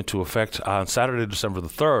they came into effect on Saturday, December the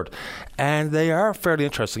 3rd, and they are fairly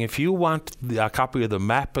interesting. If you want a copy of the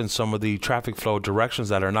map and some of the traffic flow directions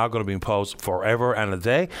that are now going to be imposed forever and a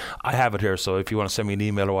day, I have it here. So if you want to send me an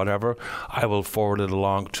email or whatever, I will forward it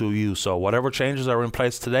along to you. So whatever changes are in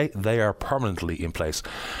place today, they are permanently in place.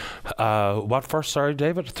 What first? Sorry,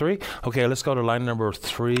 David? 3? Okay, let's go to line number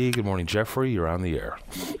 3. Good morning, Jeffrey. You're on the air.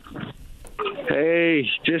 Hey,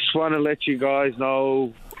 just want to let you guys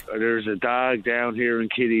know there's a dog down here in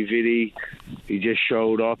Kitty Vitty. He just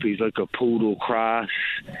showed up. He's like a poodle cross.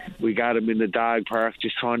 We got him in the dog park,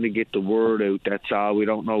 just trying to get the word out. That's all. We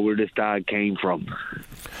don't know where this dog came from.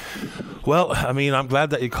 Well, I mean, I'm glad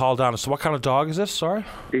that you called on. So what kind of dog is this? Sorry?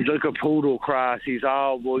 He's like a poodle cross. He's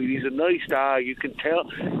all white. He's a nice dog. You can tell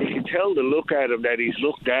to look at him that he's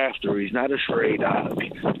looked after. He's not a stray dog.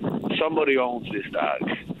 Somebody owns this dog.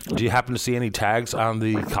 Do you happen to see any tags on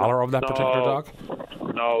the collar of that particular dog?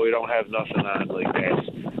 No, we don't have nothing on like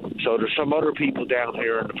that. So there's some other people down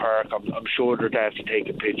here in the park. I'm sure they're after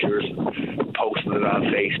taking pictures and posting it on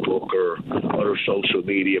Facebook or other social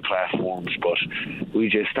media platforms. But we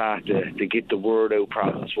just thought to get the word out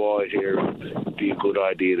province-wide here, it'd be a good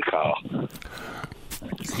idea to call.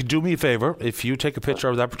 Do me a favor. If you take a picture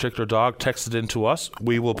of that particular dog, text it in to us.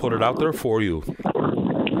 We will put it out there for you.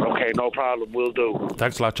 Okay, no problem. We'll do.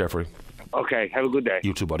 Thanks a lot, Jeffrey. Okay, have a good day.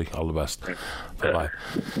 You too, buddy. All the best. Bye-bye.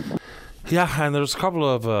 Yeah, and there's a couple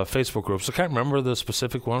of Facebook groups. I can't remember the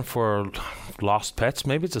specific one for lost pets.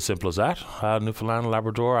 Maybe it's as simple as that. Newfoundland and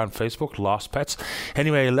Labrador on Facebook, lost pets.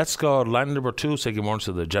 Anyway, let's go line number 2. Say good morning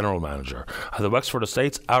to the general manager of the Wexford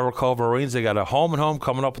Estates, Arrow Cove Marines. They got a home and home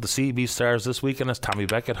coming up with the CB Stars this weekend. It's Tommy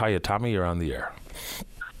Beckett. Hiya, Tommy. You're on the air.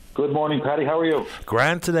 Good morning, Paddy. How are you?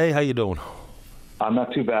 Grand today. How you doing? I'm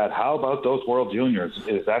not too bad. How about those World Juniors?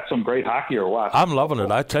 Is that some great hockey or what? I'm loving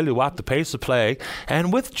it. I tell you what, the pace of play.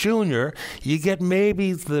 And with Junior, you get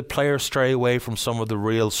maybe the players stray away from some of the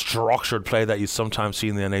real structured play that you sometimes see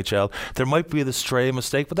in the NHL. There might be the stray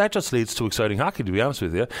mistake, but that just leads to exciting hockey, to be honest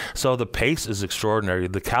with you. So the pace is extraordinary.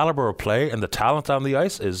 The caliber of play and the talent on the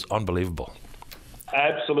ice is unbelievable.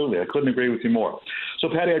 Absolutely. I couldn't agree with you more. So,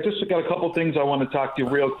 Patty, I just got a couple things I want to talk to you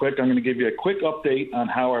real quick. I'm going to give you a quick update on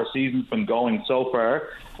how our season's been going so far.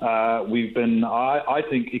 We've been, I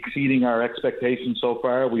think, exceeding our expectations so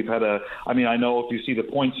far. We've had I know if you see the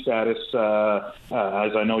point status,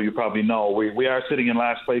 as I know you probably know, we are sitting in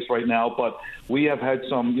last place right now, but we have had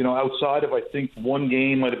some, outside of, I think, one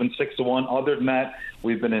game might have been 6-1. Other than that,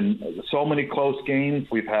 we've been in so many close games.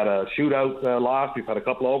 We've had a shootout loss. We've had a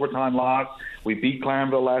couple of overtime loss. We beat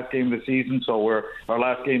Clarenville last game of the season, so our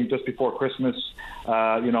last game just before Christmas. So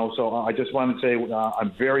I just wanted to say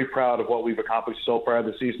I'm very proud of what we've accomplished so far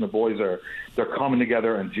this season. The boys they're coming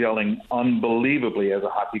together and gelling unbelievably as a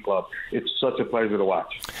hockey club. It's such a pleasure to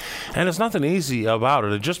watch. And there's nothing easy about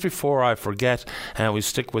it. And just before I forget, and we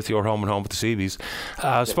stick with your home and home with the Seabees,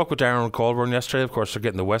 I spoke with Darren Colburn yesterday. Of course, they're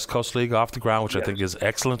getting the West Coast League off the ground, which I think is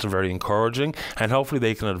excellent and very encouraging. And hopefully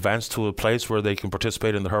they can advance to a place where they can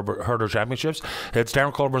participate in the Hurler Championships. It's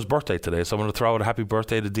Darren Colburn's birthday today, so I'm going to throw out a happy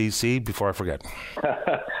birthday to DC before I forget.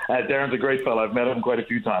 Darren's a great fellow. I've met him quite a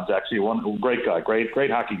few times, actually. One great guy,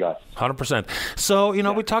 great hockey guy. 100%. So,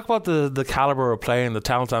 we talk about the caliber of play and the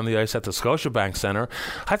talent on the ice at the Scotiabank Centre.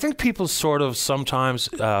 I think people sort of sometimes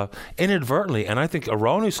inadvertently, and I think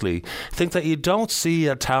erroneously, think that you don't see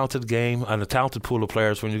a talented game and a talented pool of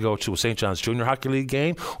players when you go to a St. John's Junior Hockey League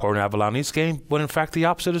game or an Avalon East game, when in fact the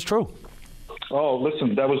opposite is true. Oh,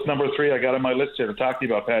 listen, that was number 3 I got on my list here to talk to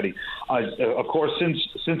you about, Patty. Of course,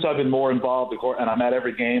 since I've been more involved, and I'm at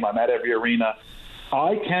every game, I'm at every arena,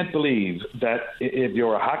 I can't believe that if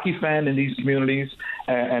you're a hockey fan in these communities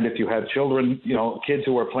and if you have children, kids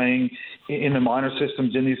who are playing in the minor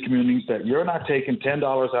systems in these communities, that you're not taking $10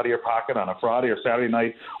 out of your pocket on a Friday or Saturday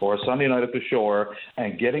night or a Sunday night at the shore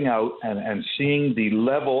and getting out and seeing the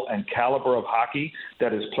level and caliber of hockey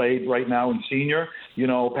that is played right now in senior.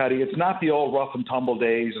 Patty, it's not the old rough and tumble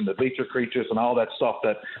days and the bleacher creatures and all that stuff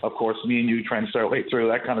that, of course, me and you trenched our way through,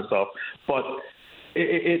 that kind of stuff. But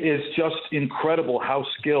it is just incredible how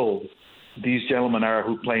skilled these gentlemen are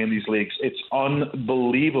who play in these leagues. It's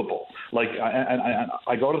unbelievable. Like,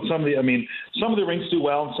 I go to some of the rinks do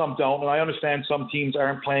well and some don't, and I understand some teams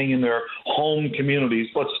aren't playing in their home communities,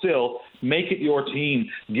 but still, make it your team.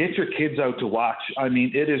 Get your kids out to watch.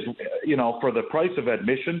 It is, for the price of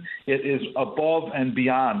admission, it is above and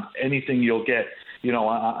beyond anything you'll get,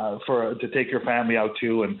 to take your family out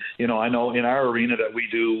to. And, I know in our arena that we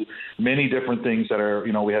do many different things that are,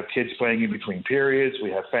 we have kids playing in between periods.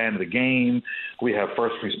 We have fan of the game. We have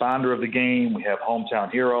first responder of the game. We have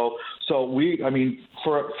hometown hero. So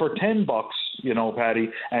for $10, Patty,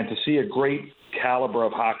 and to see a great caliber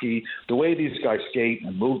of hockey, the way these guys skate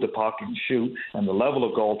and move the puck and shoot, and the level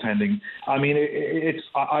of goaltending.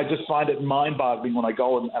 I just find it mind-boggling when I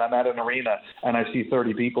go and I'm at an arena and I see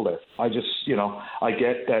 30 people there. I just, I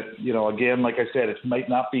get that, again, like I said, it might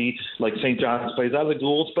not be like St. John's plays out of the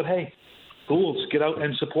Ghouls, but hey, Ghouls, get out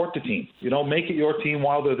and support the team. Make it your team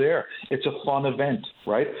while they're there. It's a fun event,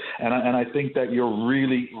 right? And I think that you're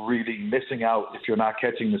really, really missing out if you're not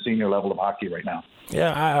catching the senior level of hockey right now.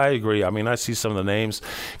 Yeah, I agree. I see some of the names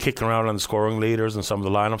kicking around on the scoring leaders and some of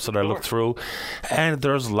the lineups that I look through, and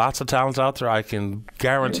there's lots of talent out there. I can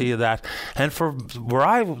guarantee you that. And for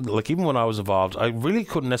where even when I was involved, I really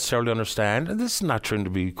couldn't necessarily understand, and this is not trying to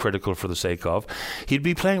be critical for the sake of, he'd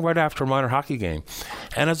be playing right after a minor hockey game.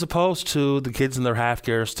 And as opposed to the kids in their half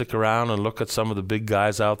gear stick around and look at some of the big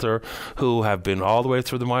guys out there who have been all the way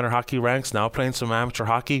through the minor hockey ranks, now playing some amateur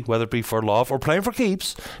hockey, whether it be for love or playing for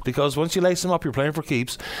keeps, because once you lace them up, you're playing for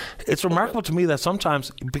keeps. It's remarkable to me that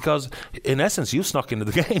sometimes, because in essence you snuck into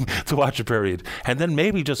the game to watch a period, and then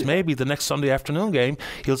maybe, just maybe, the next Sunday afternoon game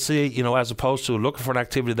you'll see, as opposed to looking for an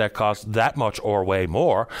activity that costs that much or way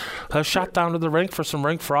more, shot down to the rink for some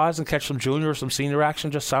rink fries and catch some junior or some senior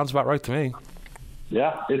action. Just sounds about right to me.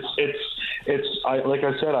 Yeah, it's like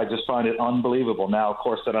I said, I just find it unbelievable. Now, of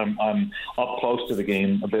course, that I'm up close to the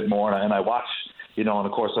game a bit more, and I watch. And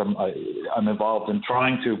of course I'm involved in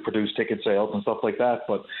trying to produce ticket sales and stuff like that.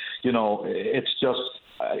 But, it's just,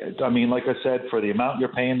 like I said, for the amount you're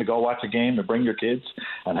paying to go watch a game, to bring your kids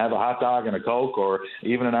and have a hot dog and a Coke, or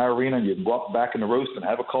even in our arena, you can go up back in the roost and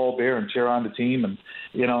have a cold beer and cheer on the team. And,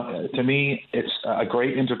 to me, it's a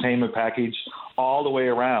great entertainment package all the way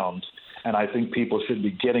around. And I think people should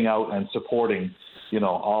be getting out and supporting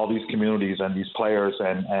all these communities and these players,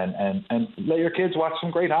 and let your kids watch some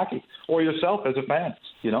great hockey, or yourself as a fan,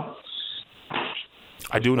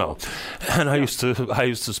 I do know, and I used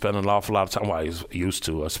to spend an awful lot of time. Well, I used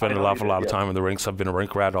to spend an awful lot of time in the rinks. I've been a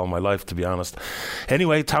rink rat all my life, to be honest.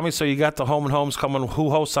 Anyway, Tommy, so you got the home and homes coming.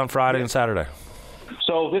 Who hosts on Friday and Saturday?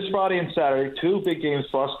 So this Friday and Saturday, two big games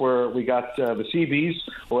for us where we got the CBs.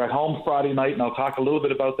 We're at home Friday night, and I'll talk a little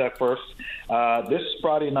bit about that first. This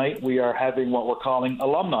Friday night, we are having what we're calling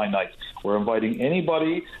Alumni Night. We're inviting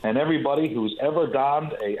anybody and everybody who's ever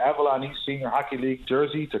donned a Avalon East Senior Hockey League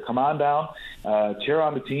jersey to come on down, cheer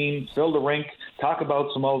on the team, fill the rink, talk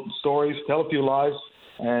about some old stories, tell a few lies,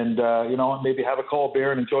 and maybe have a cold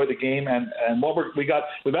beer and enjoy the game. And what we've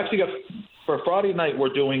actually got for Friday night, we're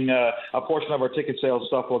doing a portion of our ticket sales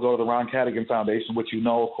stuff will go to the Ron Cadigan Foundation, which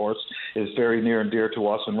of course, is very near and dear to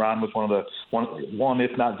us. And Ron was one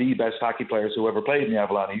if not the best hockey players who ever played in the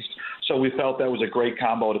Avalon East. So we felt that was a great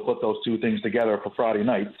combo to put those two things together for Friday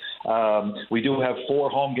night. We do have 4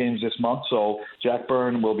 home games this month, so Jack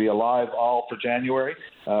Byrne will be alive all for January.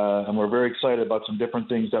 And we're very excited about some different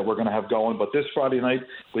things that we're going to have going. But this Friday night,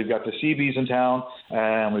 we've got the CBs in town,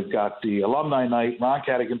 and we've got the Alumni Night, Ron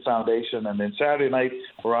Cadigan Foundation, and then Saturday night,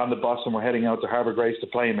 we're on the bus and we're heading out to Harbour Grace to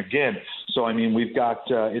play him again. So, I mean, we've got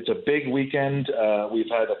it's a big weekend. We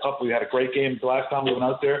had a great game the last time we went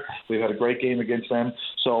out there. We've had a great game against them.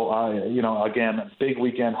 So, again, a big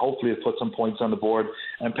weekend. Hopefully it puts some points on the board.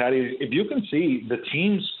 And, Patty, if you can see the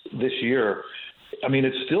teams this year, I mean,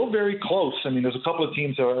 it's still very close. I mean, there's a couple of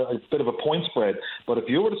teams that are a bit of a point spread. But if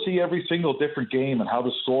you were to see every single different game and how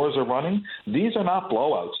the scores are running, these are not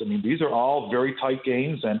blowouts. I mean, these are all very tight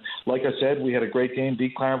games. And like I said, we had a great game,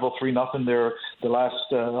 beat Clarenville 3-0 the last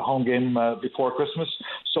home game before Christmas.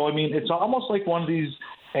 So, I mean, it's almost like one of these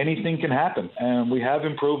anything can happen. And we have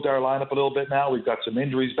improved our lineup a little bit now. We've got some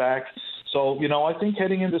injuries back. So, I think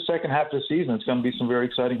heading into the second half of the season, it's going to be some very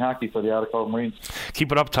exciting hockey for the Attica Marines.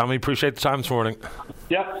 Keep it up, Tommy. Appreciate the time this morning.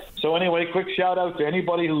 Yeah. So anyway, quick shout out to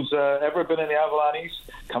anybody who's ever been in the Avalon East.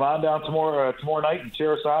 Come on down tomorrow night and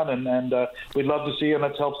cheer us on, and we'd love to see you, and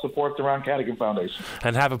let's help support the Ron Cadigan Foundation.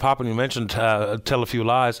 And have a pop, and you mentioned tell a few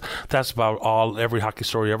lies. That's about every hockey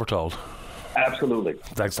story ever told. Absolutely.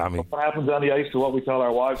 Thanks, Tommy. What happens on the ice to what we tell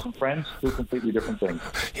our wives and friends, two completely different things.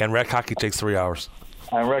 Yeah, and rec hockey takes 3 hours.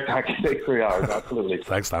 And rec hockey takes 3 hours, absolutely.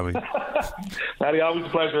 Thanks, Tommy. Patty, always a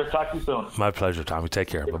pleasure. Talk to you soon. My pleasure, Tommy. Take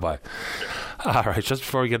care. Bye-bye. All right, just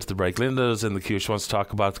before we get to the break, Linda's in the queue. She wants to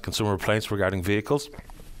talk about the consumer complaints regarding vehicles.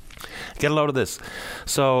 Get a load of this.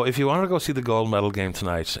 So if you want to go see the gold medal game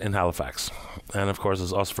tonight in Halifax, and of course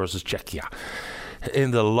it's us versus Czechia,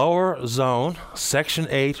 in the lower zone, Section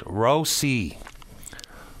 8, Row C,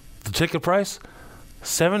 the ticket price,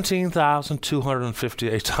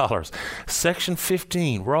 $17,258. Section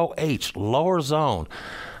 15, Row H, lower zone,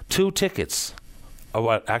 2 tickets.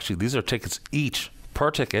 Actually, these are tickets each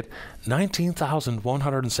per ticket,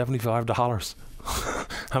 $19,175.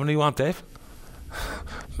 How many do you want, Dave?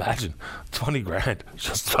 Imagine, 20 grand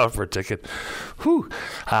just for a ticket. Whew.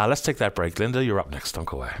 Let's take that break. Linda, you're up next. Don't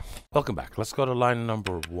go away. Welcome back. Let's go to line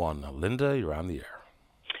number 1. Linda, you're on the air.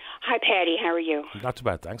 Hi, Patty. How are you? Not too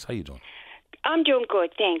bad, thanks. How you doing? I'm doing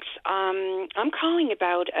good, thanks. I'm calling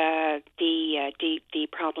about the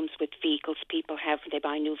problems with vehicles people have when they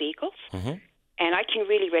buy new vehicles. Mm-hmm. And I can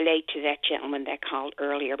really relate to that gentleman that called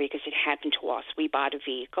earlier because it happened to us. We bought a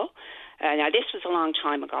vehicle. Now, this was a long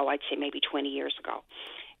time ago. I'd say maybe 20 years ago.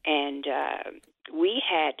 And we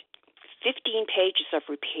had 15 pages of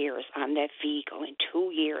repairs on that vehicle in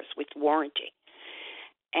 2 years with warranty.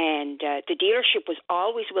 And the dealership was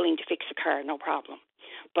always willing to fix the car, no problem.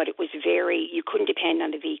 But it was you couldn't depend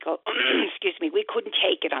on the vehicle. Excuse me, we couldn't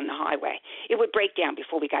take it on the highway. It would break down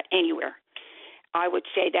before we got anywhere. I would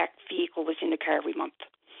say that vehicle was in the car every month.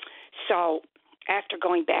 So after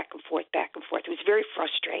going back and forth, it was very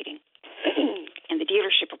frustrating. And the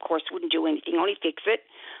dealership, of course, wouldn't do anything, only fix it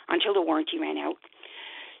until the warranty ran out.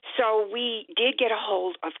 So we did get a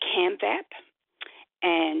hold of CAMVAP,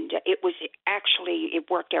 and it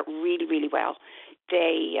worked out really, really well.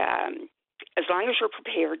 They, as long as you're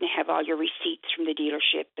prepared and have all your receipts from the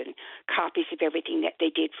dealership and copies of everything that they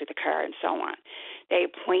did for the car and so on, they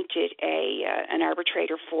appointed an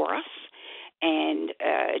arbitrator for us, and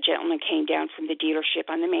a gentleman came down from the dealership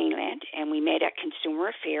on the mainland, and we met at Consumer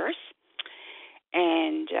Affairs,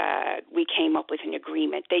 and we came up with an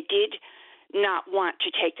agreement. They did not want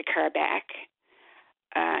to take the car back,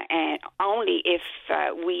 and only if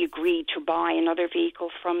we agreed to buy another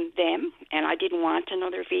vehicle from them, and I didn't want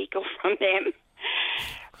another vehicle from them.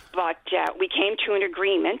 But we came to an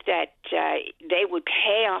agreement that they would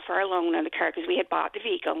pay off our loan on the car because we had bought the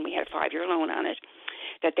vehicle and we had a 5-year loan on it,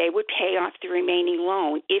 that they would pay off the remaining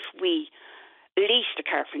loan if we leased a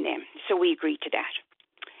car from them. So we agreed to that.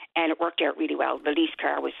 And it worked out really well. The lease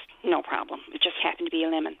car was no problem. It just happened to be a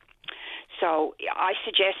lemon. So I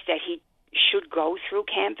suggest that he should go through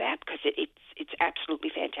CAMVAP because it's It's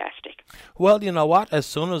absolutely fantastic. Well, you know what? As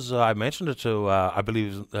soon as I mentioned it to, I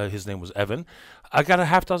believe his name was Evan, I got a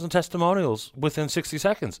half dozen testimonials within 60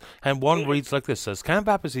 seconds. And one reads like this, says,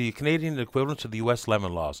 CAMVAP is the Canadian equivalent to the U.S.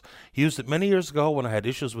 lemon laws. He used it many years ago when I had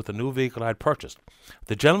issues with a new vehicle I had purchased.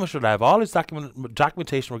 The gentleman should have all his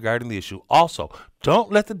documentation regarding the issue. Also,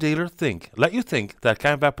 don't let the dealer let you think that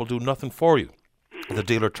CAMVAP will do nothing for you. The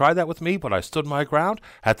dealer tried that with me, but I stood my ground.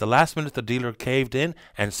 At the last minute, the dealer caved in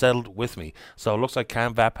and settled with me. So it looks like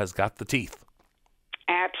CAMVAP has got the teeth.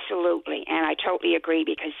 Absolutely, and I totally agree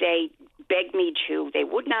because they begged me to. They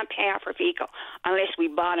would not pay off our vehicle unless we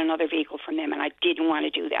bought another vehicle from them, and I didn't want to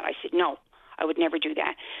do that. I said, no, I would never do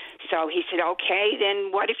that. So he said, okay,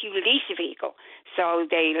 then what if you lease a vehicle? So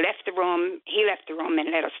they left the room, he left the room,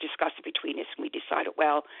 and let us discuss it between us. And we decided,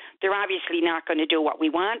 well, they're obviously not going to do what we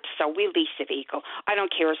want, so we'll lease the vehicle. I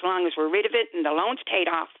don't care as long as we're rid of it and the loan's paid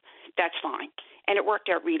off, that's fine. And it worked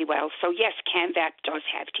out really well. So yes, CAMVAP does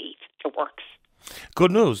have teeth. It works. Good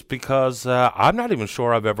news, because I'm not even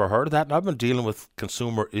sure I've ever heard of that. And I've been dealing with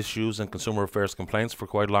consumer issues and consumer affairs complaints for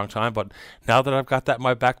quite a long time. But now that I've got that in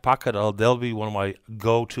my back pocket, they'll be one of my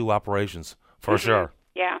go-to operations for sure.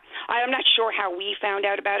 Yeah. I'm not sure how we found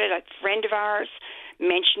out about it. A friend of ours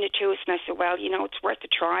mentioned it to us, and I said, well, it's worth a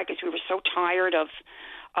try because we were so tired of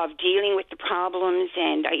dealing with the problems.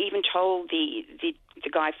 And I even told the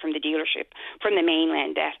guy from the dealership, from the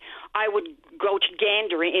mainland, that I would go to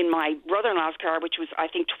gander in my brother-in-law's car, which was, I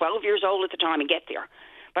think, 12 years old at the time, and get there.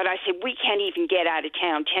 But I said, we can't even get out of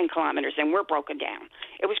town 10 kilometers, and we're broken down.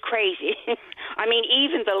 It was crazy. I mean,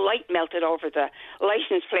 even the light melted over the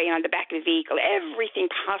license plate on the back of the vehicle. Everything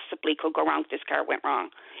possibly could go wrong if this car went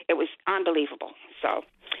wrong. It was unbelievable. So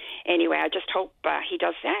anyway, I just hope he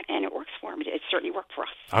does that, and it works for him. It certainly worked for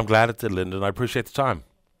us. I'm glad it did, Lyndon. I appreciate the time.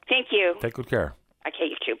 Thank you. Take good care. Okay,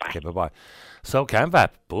 you too. Bye. Okay, bye-bye. So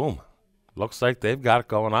CAMVAP, boom. Looks like they've got it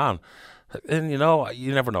going on. And, you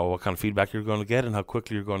never know what kind of feedback you're going to get and how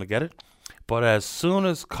quickly you're going to get it. But as soon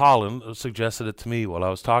as Colin suggested it to me while I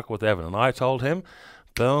was talking with Evan, and I told him,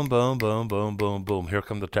 boom, boom, boom, boom, boom, boom, here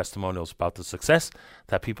come the testimonials about the success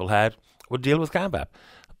that people had with dealing with CAMVAP.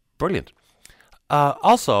 Brilliant.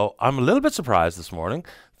 Also, I'm a little bit surprised this morning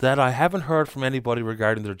that I haven't heard from anybody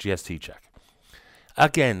regarding their GST check.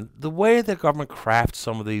 Again, the way the government crafts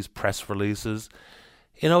some of these press releases,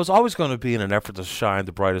 it's always going to be in an effort to shine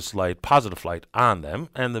the brightest light, positive light on them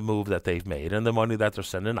and the move that they've made and the money that they're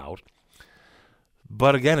sending out.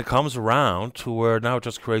 But again, it comes around to where now it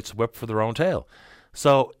just creates a whip for their own tail.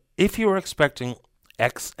 So if you were expecting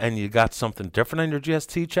X and you got something different on your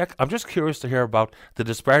GST check, I'm just curious to hear about the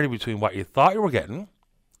disparity between what you thought you were getting,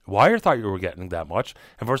 why you thought you were getting that much,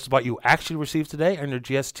 and versus what you actually received today on your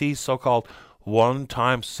GST so-called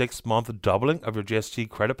one-time 6-month doubling of your GST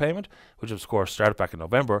credit payment, which of course started back in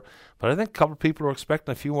November. But I think a couple of people are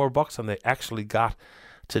expecting a few more bucks than they actually got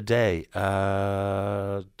today.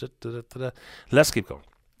 Let's keep going.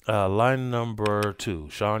 Line number 2.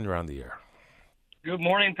 Sean, you're on the air. Good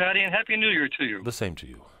morning, Patty, and Happy New Year to you. The same to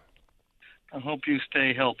you. I hope you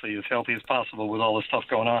stay healthy as possible with all this stuff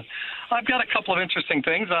going on. I've got a couple of interesting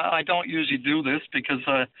things. I don't usually do this because,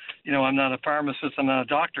 I'm not a pharmacist, I'm not a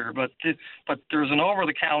doctor, but there's an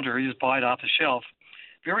over-the-counter, you just buy it off the shelf.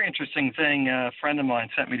 Very interesting thing a friend of mine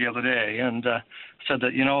sent me the other day and said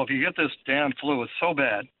that, if you get this damn flu, it's so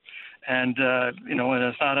bad, and, and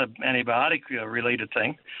it's not an antibiotic-related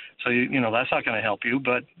thing, so, that's not going to help you,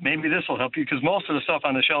 but maybe this will help you because most of the stuff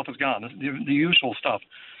on the shelf is gone, the usual stuff.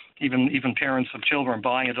 Even parents of children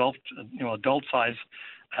buying adult size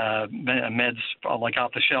meds like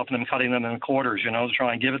off the shelf and then cutting them in quarters, to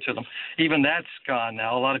try and give it to them. Even that's gone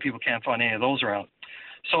now. A lot of people can't find any of those around.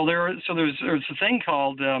 So there's a thing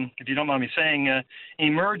called, if you don't mind me saying,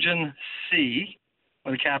 Emergen-C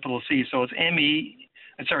with a capital C. So it's EMERGEN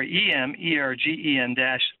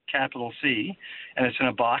capital C, and it's in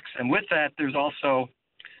a box. And with that, there's also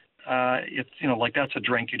it's like that's a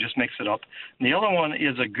drink, you just mix it up. And the other one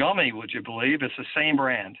is a gummy, would you believe? It's the same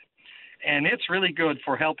brand, and it's really good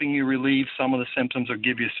for helping you relieve some of the symptoms or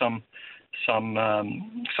give you some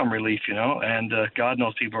relief, and God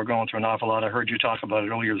knows people are going through an awful lot. I heard you talk about it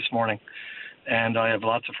earlier this morning, and I have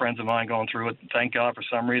lots of friends of mine going through it. Thank God for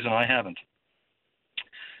some reason I haven't.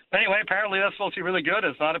 Anyway, apparently that's supposed to be really good.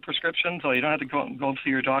 It's not a prescription, so you don't have to go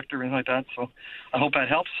see your doctor or anything like that, so I hope that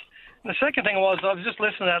helps. The second thing was I was just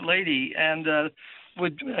listening to that lady, and do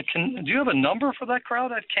you have a number for that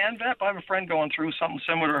crowd at CAMVAP? I have a friend going through something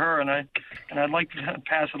similar to her, and I'd like to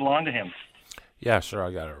pass it along to him. Yeah, sure,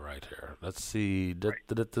 I got it right here. Let's see.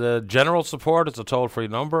 The general support is a toll-free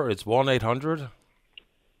number. It's 1-800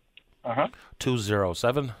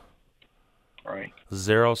 207 Right.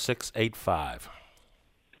 0685.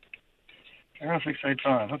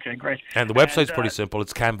 0685. Okay, great. And the website's pretty simple.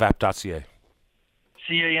 It's canvap.ca.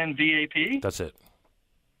 CANVAP? That's it.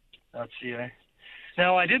 .ca.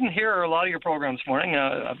 Now, I didn't hear a lot of your program this morning.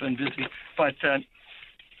 I've been busy, but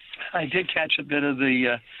I did catch a bit of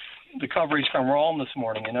the coverage from Rome this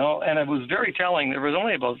morning, and it was very telling. There was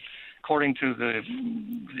only about, according to the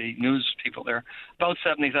news people there, about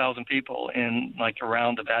 70,000 people in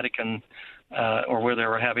around the Vatican, or where they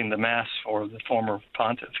were having the mass for the former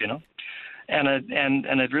pontiff, and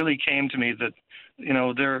it really came to me that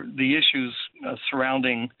the issues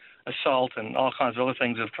surrounding assault and all kinds of other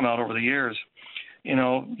things have come out over the years.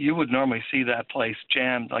 You would normally see that place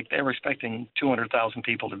jammed. Like, they were expecting 200,000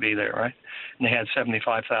 people to be there, right? And they had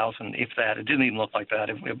 75,000, if that. It didn't even look like that.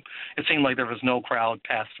 It seemed like there was no crowd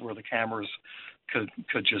past where the cameras could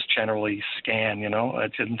just generally scan.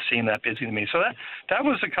 It didn't seem that busy to me. So that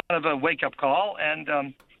was a kind of a wake-up call. And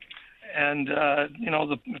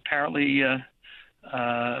apparently a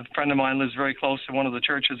friend of mine lives very close to one of the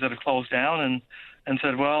churches that have closed down, and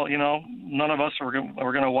said, well, none of us are going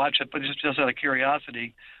to watch it, but just out of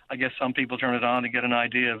curiosity, I guess some people turn it on to get an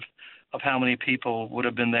idea of how many people would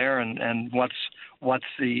have been there and what's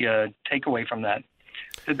the takeaway from that.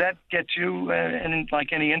 Did that get you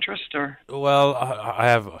any interest? Or? Well, I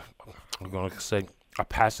have, I'm going to say, a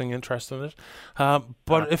passing interest in it.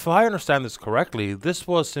 But if I understand this correctly, this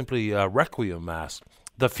was simply a requiem mass.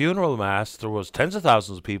 The funeral mass, there was tens of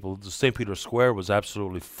thousands of people. The St. Peter's Square was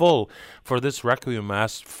absolutely full. For this requiem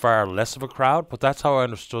mass, far less of a crowd, but that's how I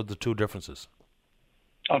understood the two differences.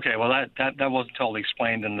 Okay, well, that wasn't totally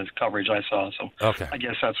explained in the coverage I saw, so okay. I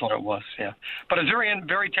guess that's what it was, yeah. But it's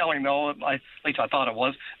very telling, though, at least I thought it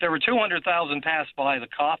was. There were 200,000 passed by the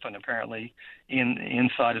coffin, apparently,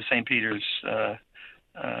 inside of St. Peter's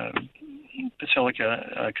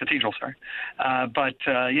Basilica Cathedral, sorry. But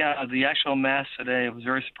the actual mass today was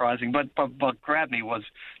very surprising. But what grabbed me was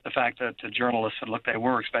the fact that the journalists said, look, they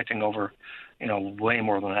were expecting over, way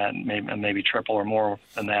more than that, maybe triple or more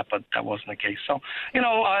than that, but that wasn't the case. So,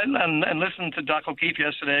 and listening to Doc O'Keefe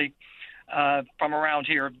yesterday from around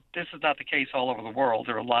here, this is not the case all over the world.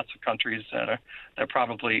 There are lots of countries that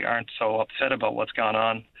probably aren't so upset about what's gone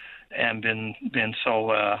on and been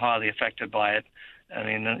so highly affected by it. I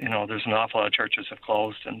mean, there's an awful lot of churches have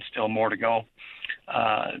closed and still more to go.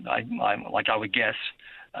 I would guess,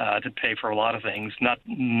 to pay for a lot of things, not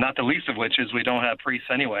the least of which is we don't have priests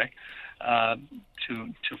anyway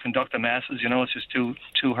to conduct the masses. It's just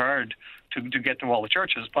too hard to get to all the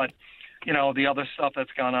churches. But, the other stuff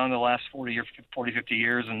that's gone on in the last 40, 50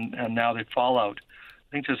 years and now the fallout,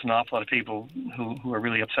 I think there's an awful lot of people who are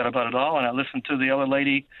really upset about it all. And I listened to the other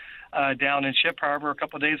lady down in Ship Harbor a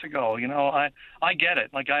couple of days ago. I get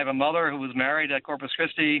it. Like, I have a mother who was married at Corpus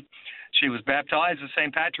Christi. She was baptized at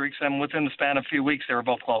St. Patrick's, and within the span of a few weeks, they were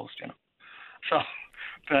both closed. So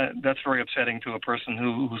that's very upsetting to a person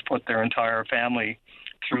who's put their entire family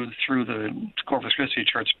through the Corpus Christi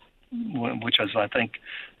Church, which is, I think,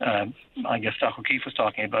 I guess Doc O'Keefe was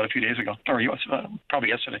talking about a few days ago, or probably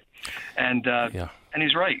yesterday. And and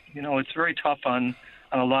he's right. It's very tough on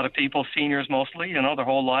a lot of people, seniors mostly. Their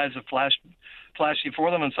whole lives have flashed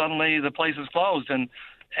before them, and suddenly the place is closed. And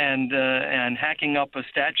hacking up a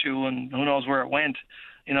statue, and who knows where it went.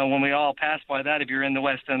 When we all pass by that, if you're in the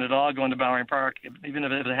West End at all, going to Bowring Park, even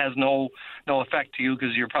if it has no effect to you,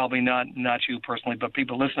 because you're probably not you personally, but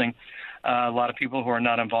people listening, a lot of people who are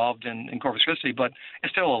not involved in Corpus Christi, but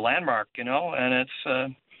it's still a landmark, and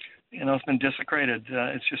it's it's been desecrated.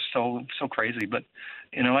 It's just so crazy. But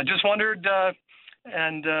I just wondered.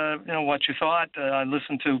 What you thought. I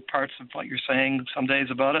listened to parts of what you're saying some days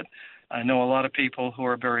about it. I know a lot of people who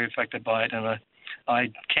are very affected by it, and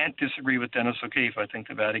I can't disagree with Dennis O'Keefe. I think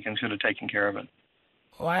the Vatican should have taken care of it.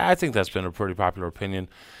 Well, I think that's been a pretty popular opinion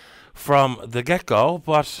from the get-go,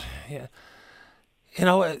 but,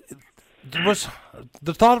 there was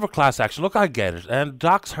the thought of a class action. Look, I get it, and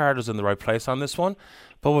Doc's heart is in the right place on this one,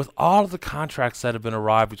 but with all of the contracts that have been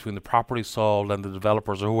arrived between the property sold and the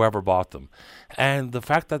developers or whoever bought them, and the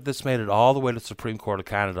fact that this made it all the way to the Supreme Court of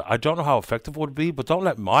Canada, I don't know how effective it would be, but don't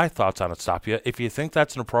let my thoughts on it stop you. If you think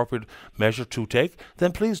that's an appropriate measure to take,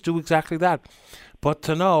 then please do exactly that. But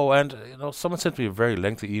to know, and someone sent me a very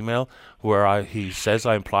lengthy email where he says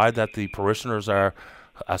I implied that the parishioners are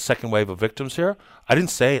a second wave of victims here. I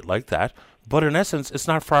didn't say it like that. But in essence, it's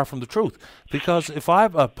not far from the truth. Because if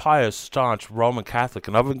I'm a pious, staunch Roman Catholic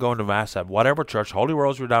and I've been going to Mass at whatever church, Holy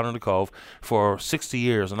Rosary down in the Cove, for 60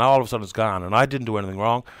 years, and now all of a sudden it's gone and I didn't do anything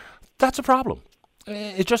wrong, that's a problem.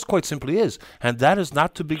 It just quite simply is. And that is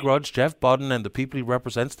not to begrudge Jeff Budden and the people he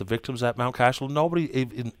represents, the victims at Mount Cashel.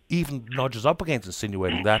 Nobody even nudges up against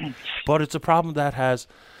insinuating that. But it's a problem that has,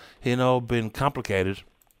 been complicated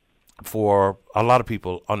for a lot of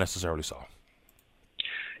people, unnecessarily so.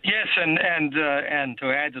 Yes, and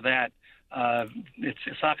to add to that,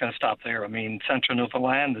 it's not going to stop there. I mean, Central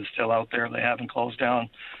Newfoundland is still out there. They haven't closed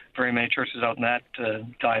down very many churches out in that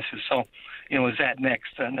diocese. So, is that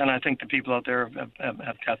next? And I think the people out there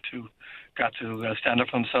have got to stand up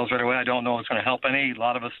for themselves right away. I don't know if it's going to help any. A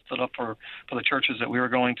lot of us stood up for the churches that we were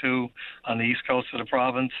going to on the east coast of the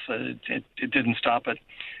province. It didn't stop it.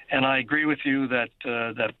 And I agree with you that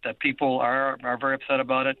people are very upset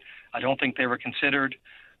about it. I don't think they were considered.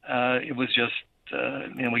 It was just,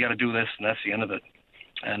 we got to do this, and that's the end of it.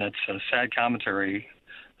 And it's a sad commentary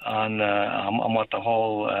on what the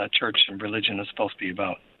whole church and religion is supposed to be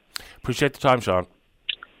about. Appreciate the time, Sean.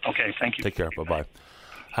 Okay, thank you. Take care. Bye-bye.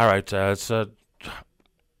 All right, there's a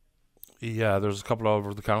couple of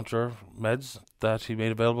over-the-counter meds that he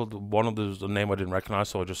made available. One of them is a name I didn't recognize,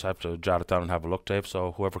 so I just have to jot it down and have a look, Dave.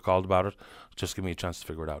 So whoever called about it, just give me a chance to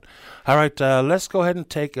figure it out. All right, let's go ahead and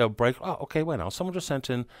take a break. Oh, okay, wait now. Someone just sent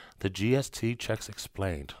in the GST checks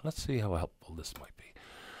explained. Let's see how helpful this might be.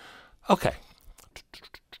 Okay.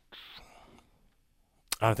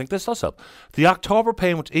 I think this does help. The October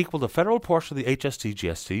payment equal the federal portion of the HST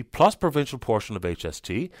GST plus provincial portion of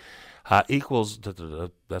HST equals... That's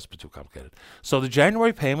a bit too complicated. So the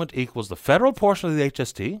January payment equals the federal portion of the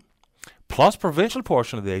HST plus provincial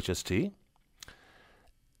portion of the HST.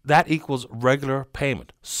 That equals regular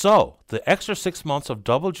payment. So the extra 6 months of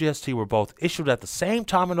double GST were both issued at the same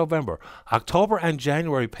time in November. October and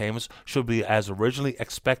January payments should be as originally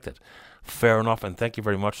expected. Fair enough, and thank you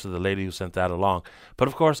very much to the lady who sent that along. But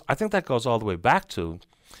of course, I think that goes all the way back to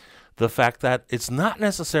the fact that it's not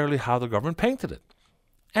necessarily how the government painted it.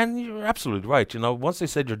 And you're absolutely right. Once they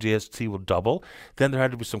said your GST will double, then there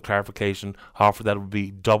had to be some clarification offered that it would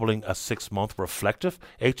be doubling a 6-month reflective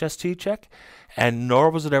HST check. And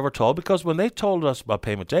nor was it ever told, because when they told us about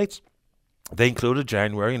payment dates, they included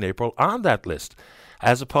January and April on that list,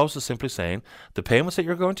 as opposed to simply saying the payments that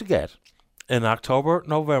you're going to get in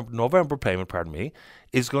November payment,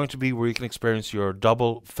 is going to be where you can experience your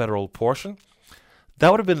double federal portion.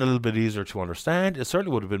 That would have been a little bit easier to understand. It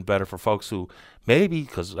certainly would have been better for folks who maybe,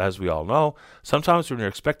 because as we all know, sometimes when you're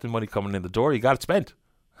expecting money coming in the door, you got it spent.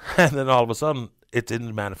 And then all of a sudden, it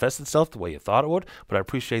didn't manifest itself the way you thought it would. But I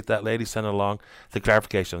appreciate that lady sending along the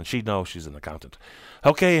clarification. She knows she's an accountant.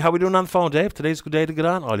 Okay, how we doing on the phone, Dave? Today's a good day to get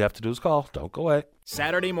on. All you have to do is call. Don't go away.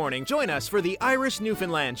 Saturday morning, join us for the Irish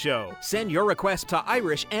Newfoundland Show. Send your request to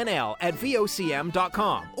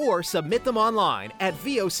irishnl@vocm.com or submit them online at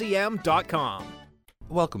vocm.com.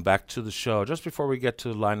 Welcome back to the show. Just before we get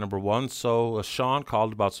to line number one, so Sean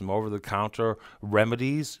called about some over-the-counter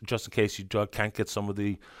remedies, just in case you can't get some of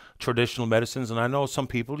the traditional medicines. And I know some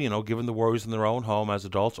people, given the worries in their own home as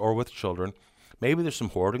adults or with children, maybe there's some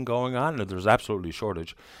hoarding going on, and there's absolutely a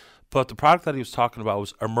shortage. But the product that he was talking about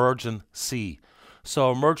was Emergen-C.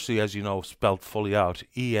 So Emergen-C, as you know, spelled fully out,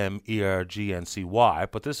 EMERGNCY,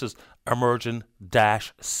 but this is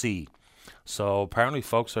Emergen-C. So apparently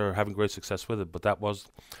folks are having great success with it, but that was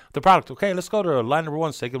the product. Okay, let's go to line number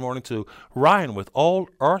one. Say good morning to Ryan with Old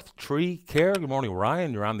Earth Tree Care. Good morning,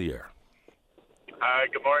 Ryan. You're on the air.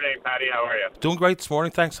 Good morning, Patty. How are you? Doing great this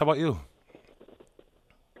morning. Thanks. How about you?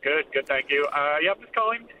 Good, thank you. I'm just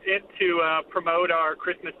calling in to promote our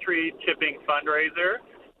Christmas tree chipping fundraiser.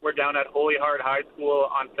 We're down at Holy Heart High School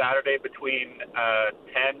on Saturday between 10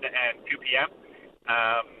 and 2 p.m.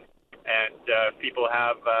 And people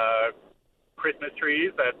have Christmas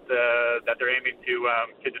trees that they're aiming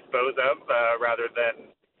to dispose of rather than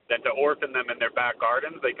to orphan them in their back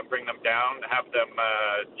gardens. They can bring them down, have them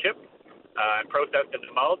chipped and processed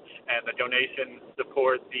into mulch, and the donation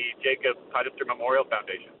supports the Jacob Puttister Memorial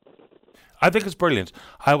Foundation. I think it's brilliant.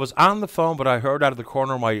 I was on the phone, but I heard out of the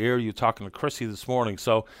corner of my ear you talking to Chrissy this morning.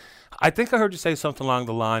 So I think I heard you say something along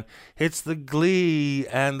the line. It's the glee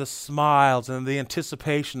and the smiles and the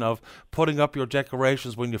anticipation of putting up your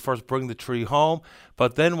decorations when you first bring the tree home.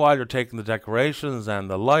 But then while you're taking the decorations and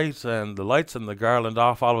the lights and the garland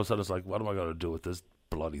off, all of a sudden it's like, what am I going to do with this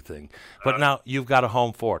bloody thing? But now you've got a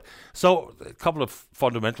home for it. So a couple of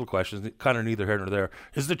fundamental questions, kind of neither here nor there.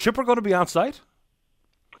 Is the chipper going to be on site?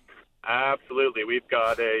 Absolutely. We've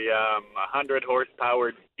got a 100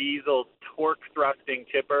 horsepower diesel torque thrusting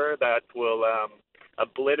chipper that will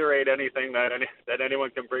obliterate anything that anyone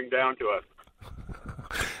can bring down to us.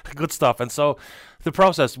 Good stuff. And so the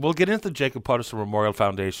process, we'll get into the Jacob Puttister Memorial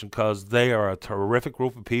Foundation because they are a terrific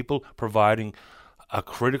group of people providing a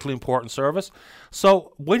critically important service.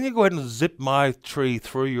 So when you go ahead and zip my tree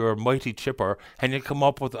through your mighty chipper and you come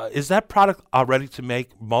up with, is that product ready to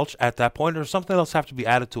make mulch at that point, or does something else have to be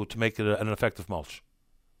added to it to make it an effective mulch?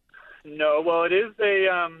 No, well, it is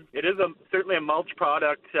certainly a mulch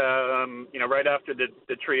product. Right after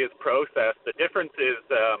the tree is processed. The difference is,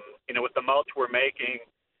 with the mulch we're making,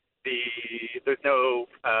 there's no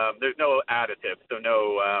additives, so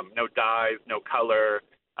no dyes, no color,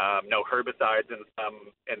 no herbicides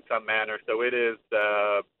in some manner. So it is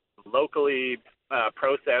locally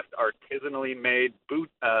processed, artisanally made,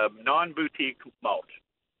 non-boutique mulch.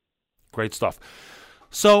 Great stuff.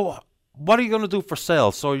 So what are you going to do for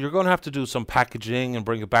sales? So you're going to have to do some packaging and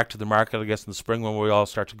bring it back to the market, I guess, in the spring when we all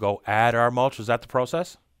start to go add our mulch. Is that the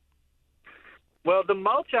process? Well, the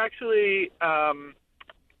mulch actually,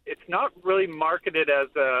 it's not really marketed as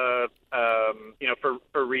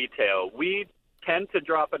for retail. We tend to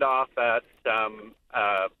drop it off at,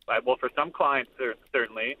 for some clients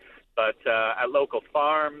certainly, but at local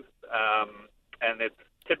farms, and it's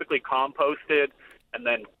typically composted and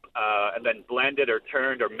then blended or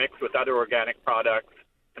turned or mixed with other organic products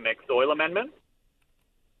to make soil amendments.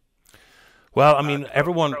 Well, I mean,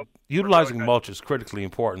 everyone utilizing mulch is critically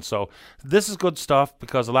important. So this is good stuff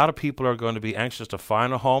because a lot of people are going to be anxious to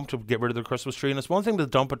find a home to get rid of their Christmas tree. And it's one thing to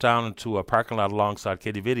dump it down into a parking lot alongside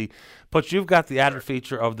Kitty Vitty, but you've got the added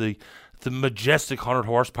feature of the majestic 100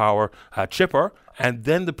 horsepower chipper, and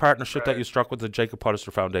then the partnership that you struck with the Jacob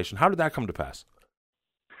Puttister Foundation. How did that come to pass?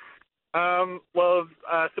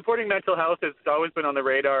 Supporting mental health has always been on the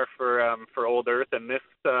radar for Old Earth, and this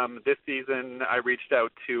season I reached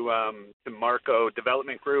out to Marco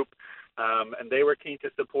Development Group, and they were keen to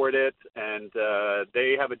support it, and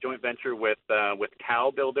they have a joint venture with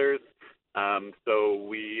Cal Builders, so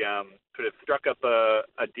we sort of struck up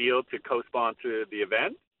a deal to co-sponsor the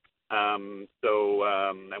event. And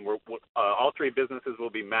we're all three businesses will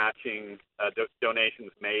be matching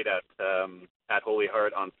donations made at Holy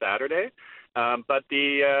Heart on Saturday. But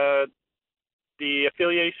the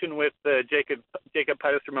affiliation with the Jacob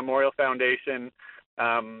Puttister Memorial Foundation,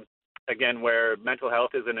 again, where mental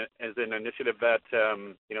health is an initiative that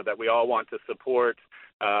that we all want to support.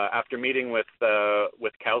 After meeting with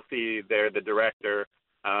Kelsey, there, the director,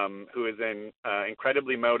 who is an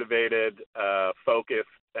incredibly motivated, focused,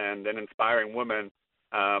 and an inspiring woman,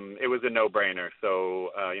 it was a no-brainer.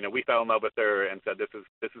 So we fell in love with her and said this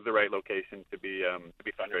is the right location to be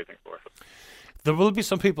fundraising for. There will be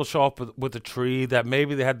some people show up with a tree that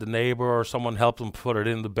maybe they had the neighbor or someone help them put it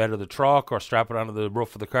in the bed of the truck or strap it onto the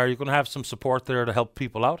roof of the car. You're going to have some support there to help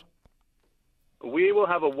people out? We will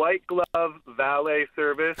have a white glove valet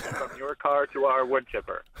service from your car to our wood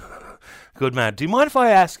chipper. Good man. Do you mind if I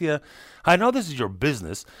ask you, I know this is your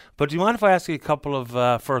business, but do you mind if I ask you a couple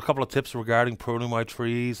of tips regarding pruning my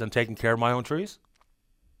trees and taking care of my own trees?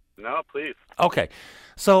 No, please. Okay.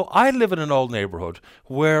 So I live in an old neighborhood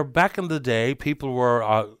where back in the day people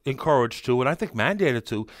were encouraged to, and I think mandated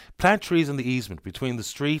to, plant trees in the easement between the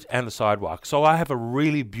street and the sidewalk. So I have a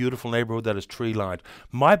really beautiful neighborhood that is tree lined.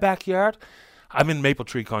 My backyard, I'm in maple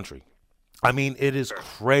tree country. I mean, it is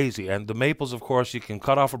crazy. And the maples, of course, you can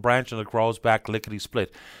cut off a branch and it grows back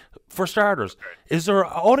lickety-split. For starters, is there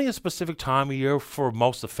only a specific time of year for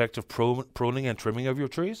most effective pruning and trimming of your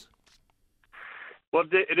trees? Well,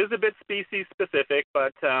 it is a bit species specific,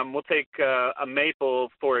 but we'll take a maple,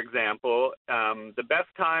 for example. The best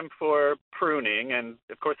time for pruning, and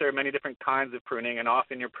of course there are many different kinds of pruning, and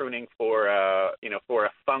often you're pruning for a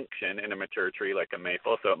function in a mature tree like a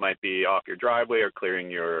maple. So it might be off your driveway or clearing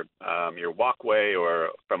your walkway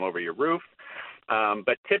or from over your roof.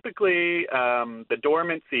 But typically the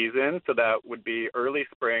dormant season, so that would be early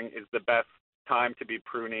spring, is the best time to be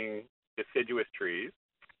pruning deciduous trees.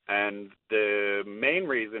 And the main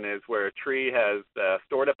reason is where a tree has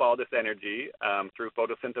stored up all this energy through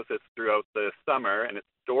photosynthesis throughout the summer, and it's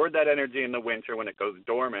stored that energy in the winter when it goes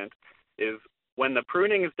dormant, is when the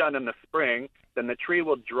pruning is done in the spring, then the tree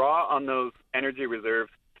will draw on those energy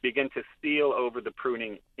reserves to begin to seal over the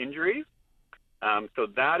pruning injuries. So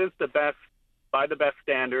that is by the best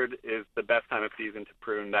standard, is the best time of season to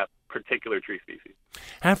prune that particular tree species.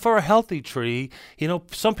 And for a healthy tree,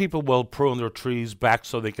 some people will prune their trees back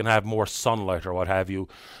so they can have more sunlight or what have you,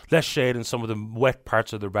 less shade in some of the wet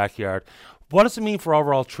parts of their backyard. What does it mean for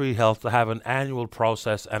overall tree health to have an annual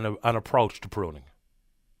process and an approach to pruning?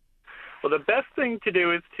 Well, the best thing to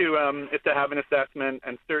do is to have an assessment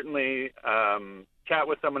and certainly chat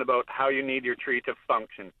with someone about how you need your tree to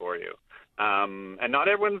function for you. And not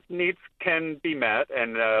everyone's needs can be met.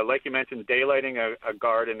 And like you mentioned, daylighting a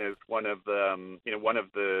garden is one of the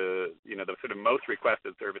the sort of most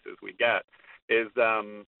requested services we get. is,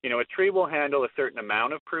 a tree will handle a certain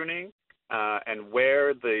amount of pruning, and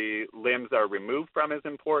where the limbs are removed from is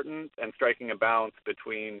important, and striking a balance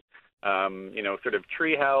between, sort of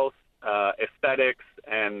tree health, aesthetics,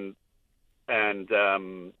 and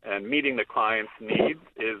meeting the client's needs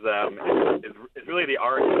is really the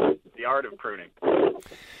art of pruning.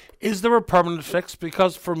 Is there a permanent fix?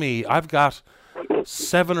 Because for me, I've got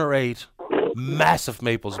 7 or 8 massive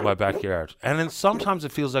maples in my backyard, and then sometimes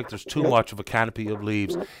it feels like there's too much of a canopy of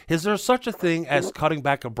leaves. Is there such a thing as cutting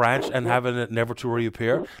back a branch and having it never to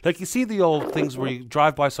reappear? Like you see the old things where you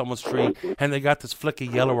drive by someone's tree and they got this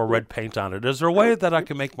flicky yellow or red paint on it. Is there a way that I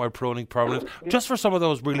can make my pruning permanent, just for some of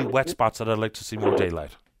those really wet spots that I'd like to see more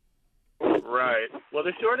daylight? Right. Well,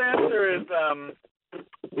 the short answer is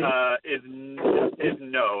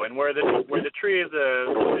no. And where the tree is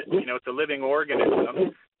it's a living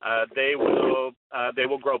organism, they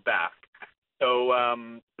will grow back. So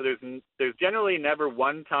there's generally never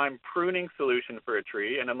one-time pruning solution for a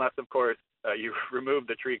tree, and unless of course you remove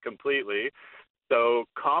the tree completely. So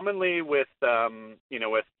commonly with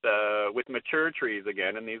mature trees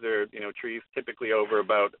again, and these are trees typically over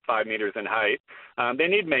about 5 meters in height, they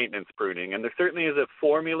need maintenance pruning, and there certainly is a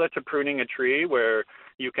formula to pruning a tree where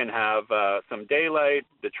you can have some daylight.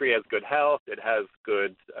 The tree has good health. It has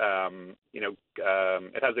good,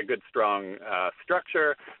 it has a good strong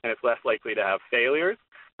structure, and it's less likely to have failures.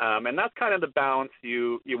 And that's kind of the balance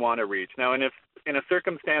you want to reach. Now, and if in a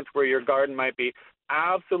circumstance where your garden might be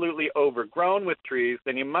absolutely overgrown with trees,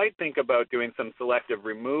 then you might think about doing some selective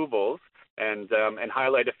removals and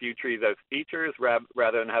highlight a few trees as features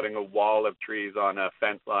rather than having a wall of trees on a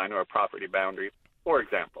fence line or a property boundary, for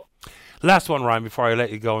example. Last one, Ryan, before I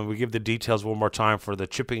let you go, and we give the details one more time for the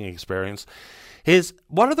chipping experience, is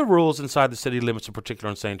what are the rules inside the city limits, in particular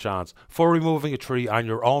in St. John's, for removing a tree on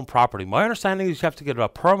your own property? My understanding is you have to get a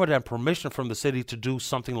permit and permission from the city to do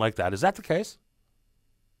something like that. Is that the case?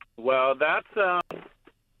 Well, that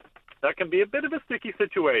can be a bit of a sticky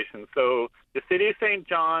situation. So the city of St.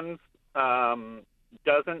 John's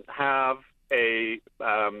doesn't have a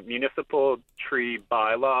municipal tree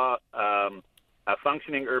bylaw, a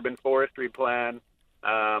functioning urban forestry plan,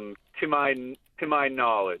 to my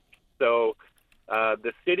knowledge. So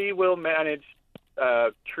the city will manage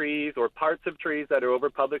trees or parts of trees that are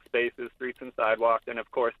over public spaces, streets and sidewalks, and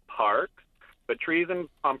of course parks. But trees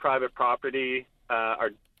on private property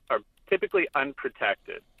are typically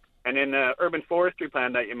unprotected. And in an urban forestry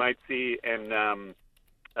plan that you might see in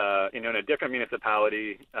a different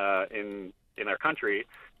municipality in our country,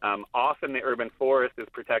 often the urban forest is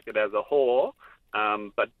protected as a whole,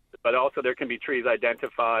 but also there can be trees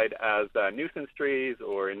identified as nuisance trees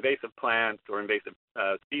or invasive plants or invasive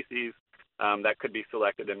species that could be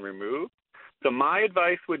selected and removed. So my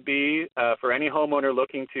advice would be for any homeowner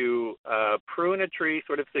looking to prune a tree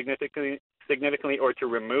sort of significantly or to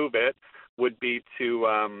remove it would be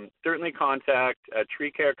to certainly contact a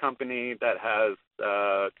tree care company that has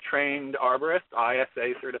trained arborists,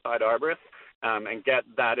 ISA certified arborists, and get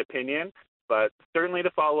that opinion. But certainly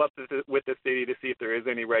to follow up with the city to see if there is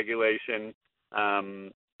any regulation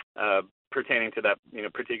pertaining to that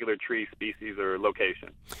particular tree species or location.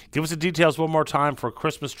 Give us the details one more time for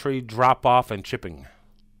Christmas tree drop-off and chipping.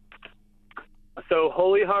 So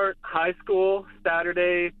Holy Heart High School,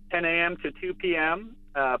 Saturday, 10 a.m. to 2 p.m.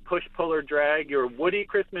 Push, pull, or drag your woody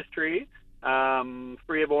Christmas tree,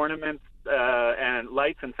 free of ornaments and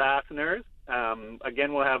lights and fasteners.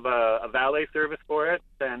 Again, we'll have a valet service for it,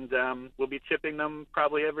 and we'll be chipping them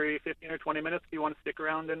probably every 15 or 20 minutes if you want to stick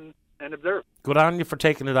around and observe. Good on you for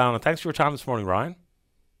taking it on, and thanks for your time this morning, Ryan.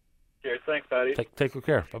 Cheers. Thanks, Patty. Take good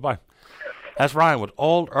care. Bye-bye. That's Ryan with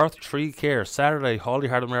Old Earth Tree Care, Saturday, Holy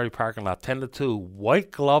Heart of Mary parking lot, 10 to 2,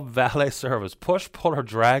 white glove valet service. Push, pull, or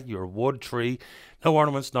drag your wood tree. No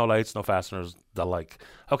ornaments, no lights, no fasteners, the like.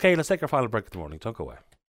 Okay, let's take our final break of the morning. Don't go away.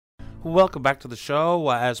 Welcome back to the show.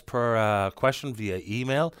 As per question via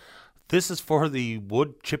email, this is for the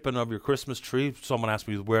wood chipping of your Christmas tree. Someone asked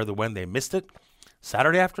me where when they missed it.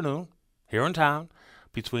 Saturday afternoon, here in town,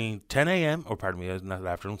 between 10 a.m., or pardon me, not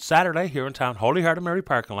afternoon, Saturday here in town, Holy Heart of Mary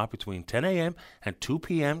parking lot, between 10 a.m. and 2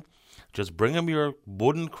 p.m. Just bring them your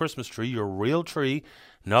wooden Christmas tree, your real tree,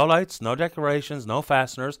 no lights, no decorations, no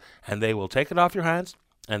fasteners, and they will take it off your hands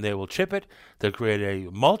and they will chip it. They'll create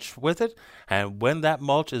a mulch with it, and when that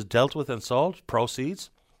mulch is dealt with and sold, proceeds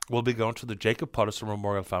will be going to the Jacob Puddiston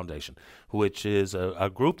Memorial Foundation, which is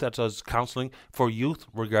a group that does counseling for youth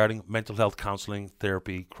regarding mental health counseling,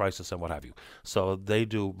 therapy, crisis, and what have you. So they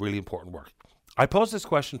do really important work. I posed this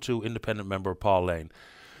question to independent member Paul Lane.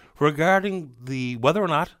 regarding whether or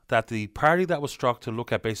not that the party that was struck to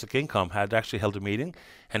look at basic income had actually held a meeting.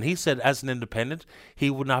 And he said as an independent, he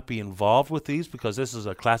would not be involved with these because this is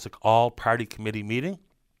a classic all-party committee meeting.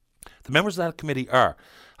 The members of that committee are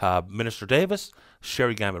Minister Davis,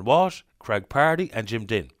 Sherry Gambin-Walsh, Craig Pardee and Jim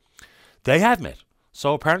Dinn. They have met.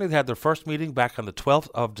 So apparently they had their first meeting back on the 12th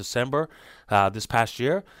of December this past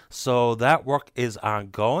year. So that work is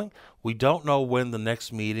ongoing. We don't know when the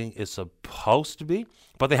next meeting is supposed to be,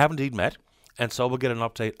 but they have indeed met. And so we'll get an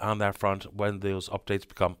update on that front when those updates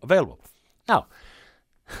become available. Now,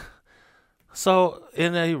 so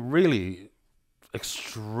in a really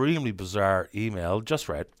extremely bizarre email just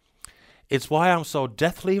read, it's why I'm so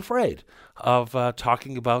deathly afraid of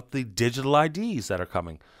talking about the digital IDs that are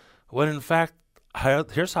coming. When in fact,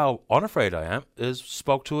 here's how unafraid I am, is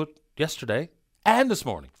spoke to it yesterday and this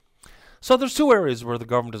morning. So there's two areas where the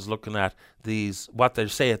government is looking at these, what they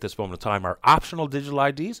say at this moment in time are optional digital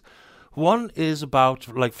IDs. One is about,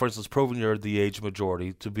 like for instance, proving you're the age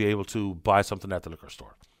majority to be able to buy something at the liquor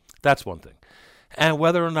store. That's one thing. And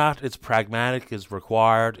whether or not it's pragmatic, is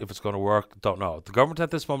required, if it's going to work, don't know. The government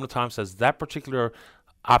at this moment in time says that particular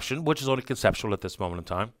option, which is only conceptual at this moment in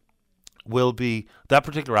time, that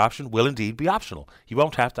particular option will indeed be optional. You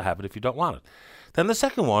won't have to have it if you don't want it. Then the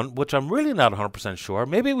second one, which I'm really not 100% sure,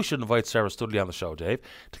 maybe we should invite Sarah Studley on the show, Dave,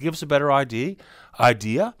 to give us a better idea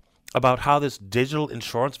about how this digital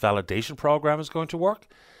insurance validation program is going to work.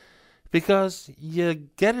 Because you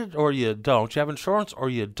get it or you don't. You have insurance or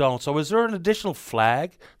you don't. So is there an additional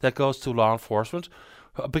flag that goes to law enforcement?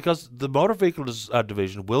 Because the motor vehicle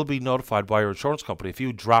division will be notified by your insurance company if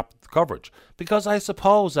you drop the coverage. Because I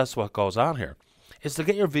suppose that's what goes on here. Is to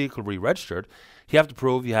get your vehicle re-registered, you have to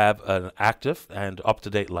prove you have an active and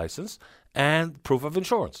up-to-date license and proof of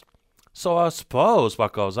insurance. So I suppose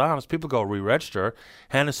what goes on is people go re-register,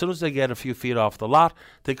 and as soon as they get a few feet off the lot,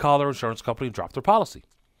 they call their insurance company and drop their policy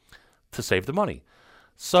to save the money.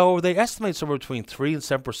 So they estimate somewhere between 3 and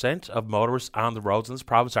 7% of motorists on the roads in this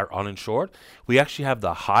province are uninsured. We actually have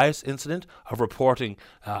the highest incident of reporting,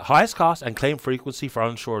 highest cost and claim frequency for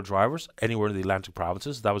uninsured drivers anywhere in the Atlantic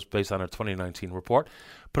provinces. That was based on our 2019 report.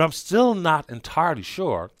 But I'm still not entirely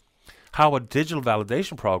sure how a digital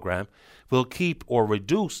validation program will keep or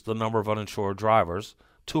reduce the number of uninsured drivers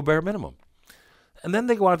to a bare minimum. And then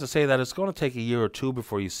they go on to say that it's going to take a year or two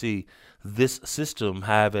before you see this system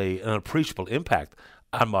have an appreciable impact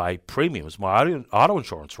on my premiums, my auto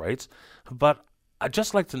insurance rates. But I need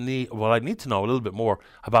to know a little bit more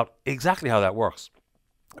about exactly how that works.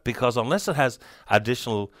 Because unless it has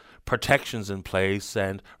additional protections in place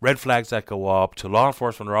and red flags that go up to law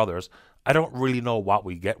enforcement or others, I don't really know what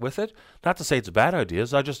we get with it. Not to say it's a bad idea,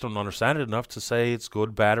 I just don't understand it enough to say it's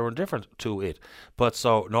good, bad, or indifferent to it. But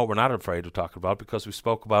so, no, we're not afraid to talk about it because we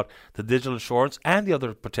spoke about the digital insurance and the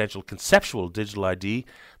other potential conceptual digital ID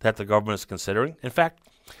that the government is considering. In fact,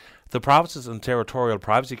 the provinces and territorial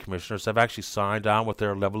privacy commissioners have actually signed on with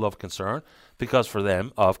their level of concern because for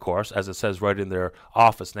them, of course, as it says right in their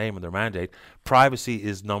office name and their mandate, privacy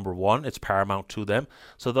is number one. It's paramount to them.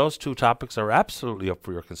 So those two topics are absolutely up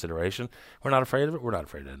for your consideration. We're not afraid of it. We're not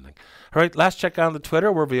afraid of anything. All right, last check on the Twitter.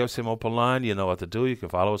 We're VOCM Open Line. You know what to do. You can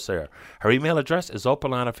follow us there. Our email address is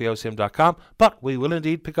openline@vocm.com, but we will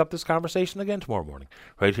indeed pick up this conversation again tomorrow morning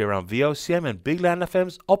right here on VOCM and Big Land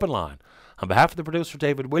FM's Open Line. On behalf of the producer,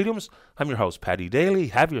 David Williams, I'm your host, Paddy Daly.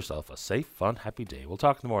 Have yourself a safe, fun, happy day. We'll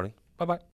talk in the morning. Bye-bye.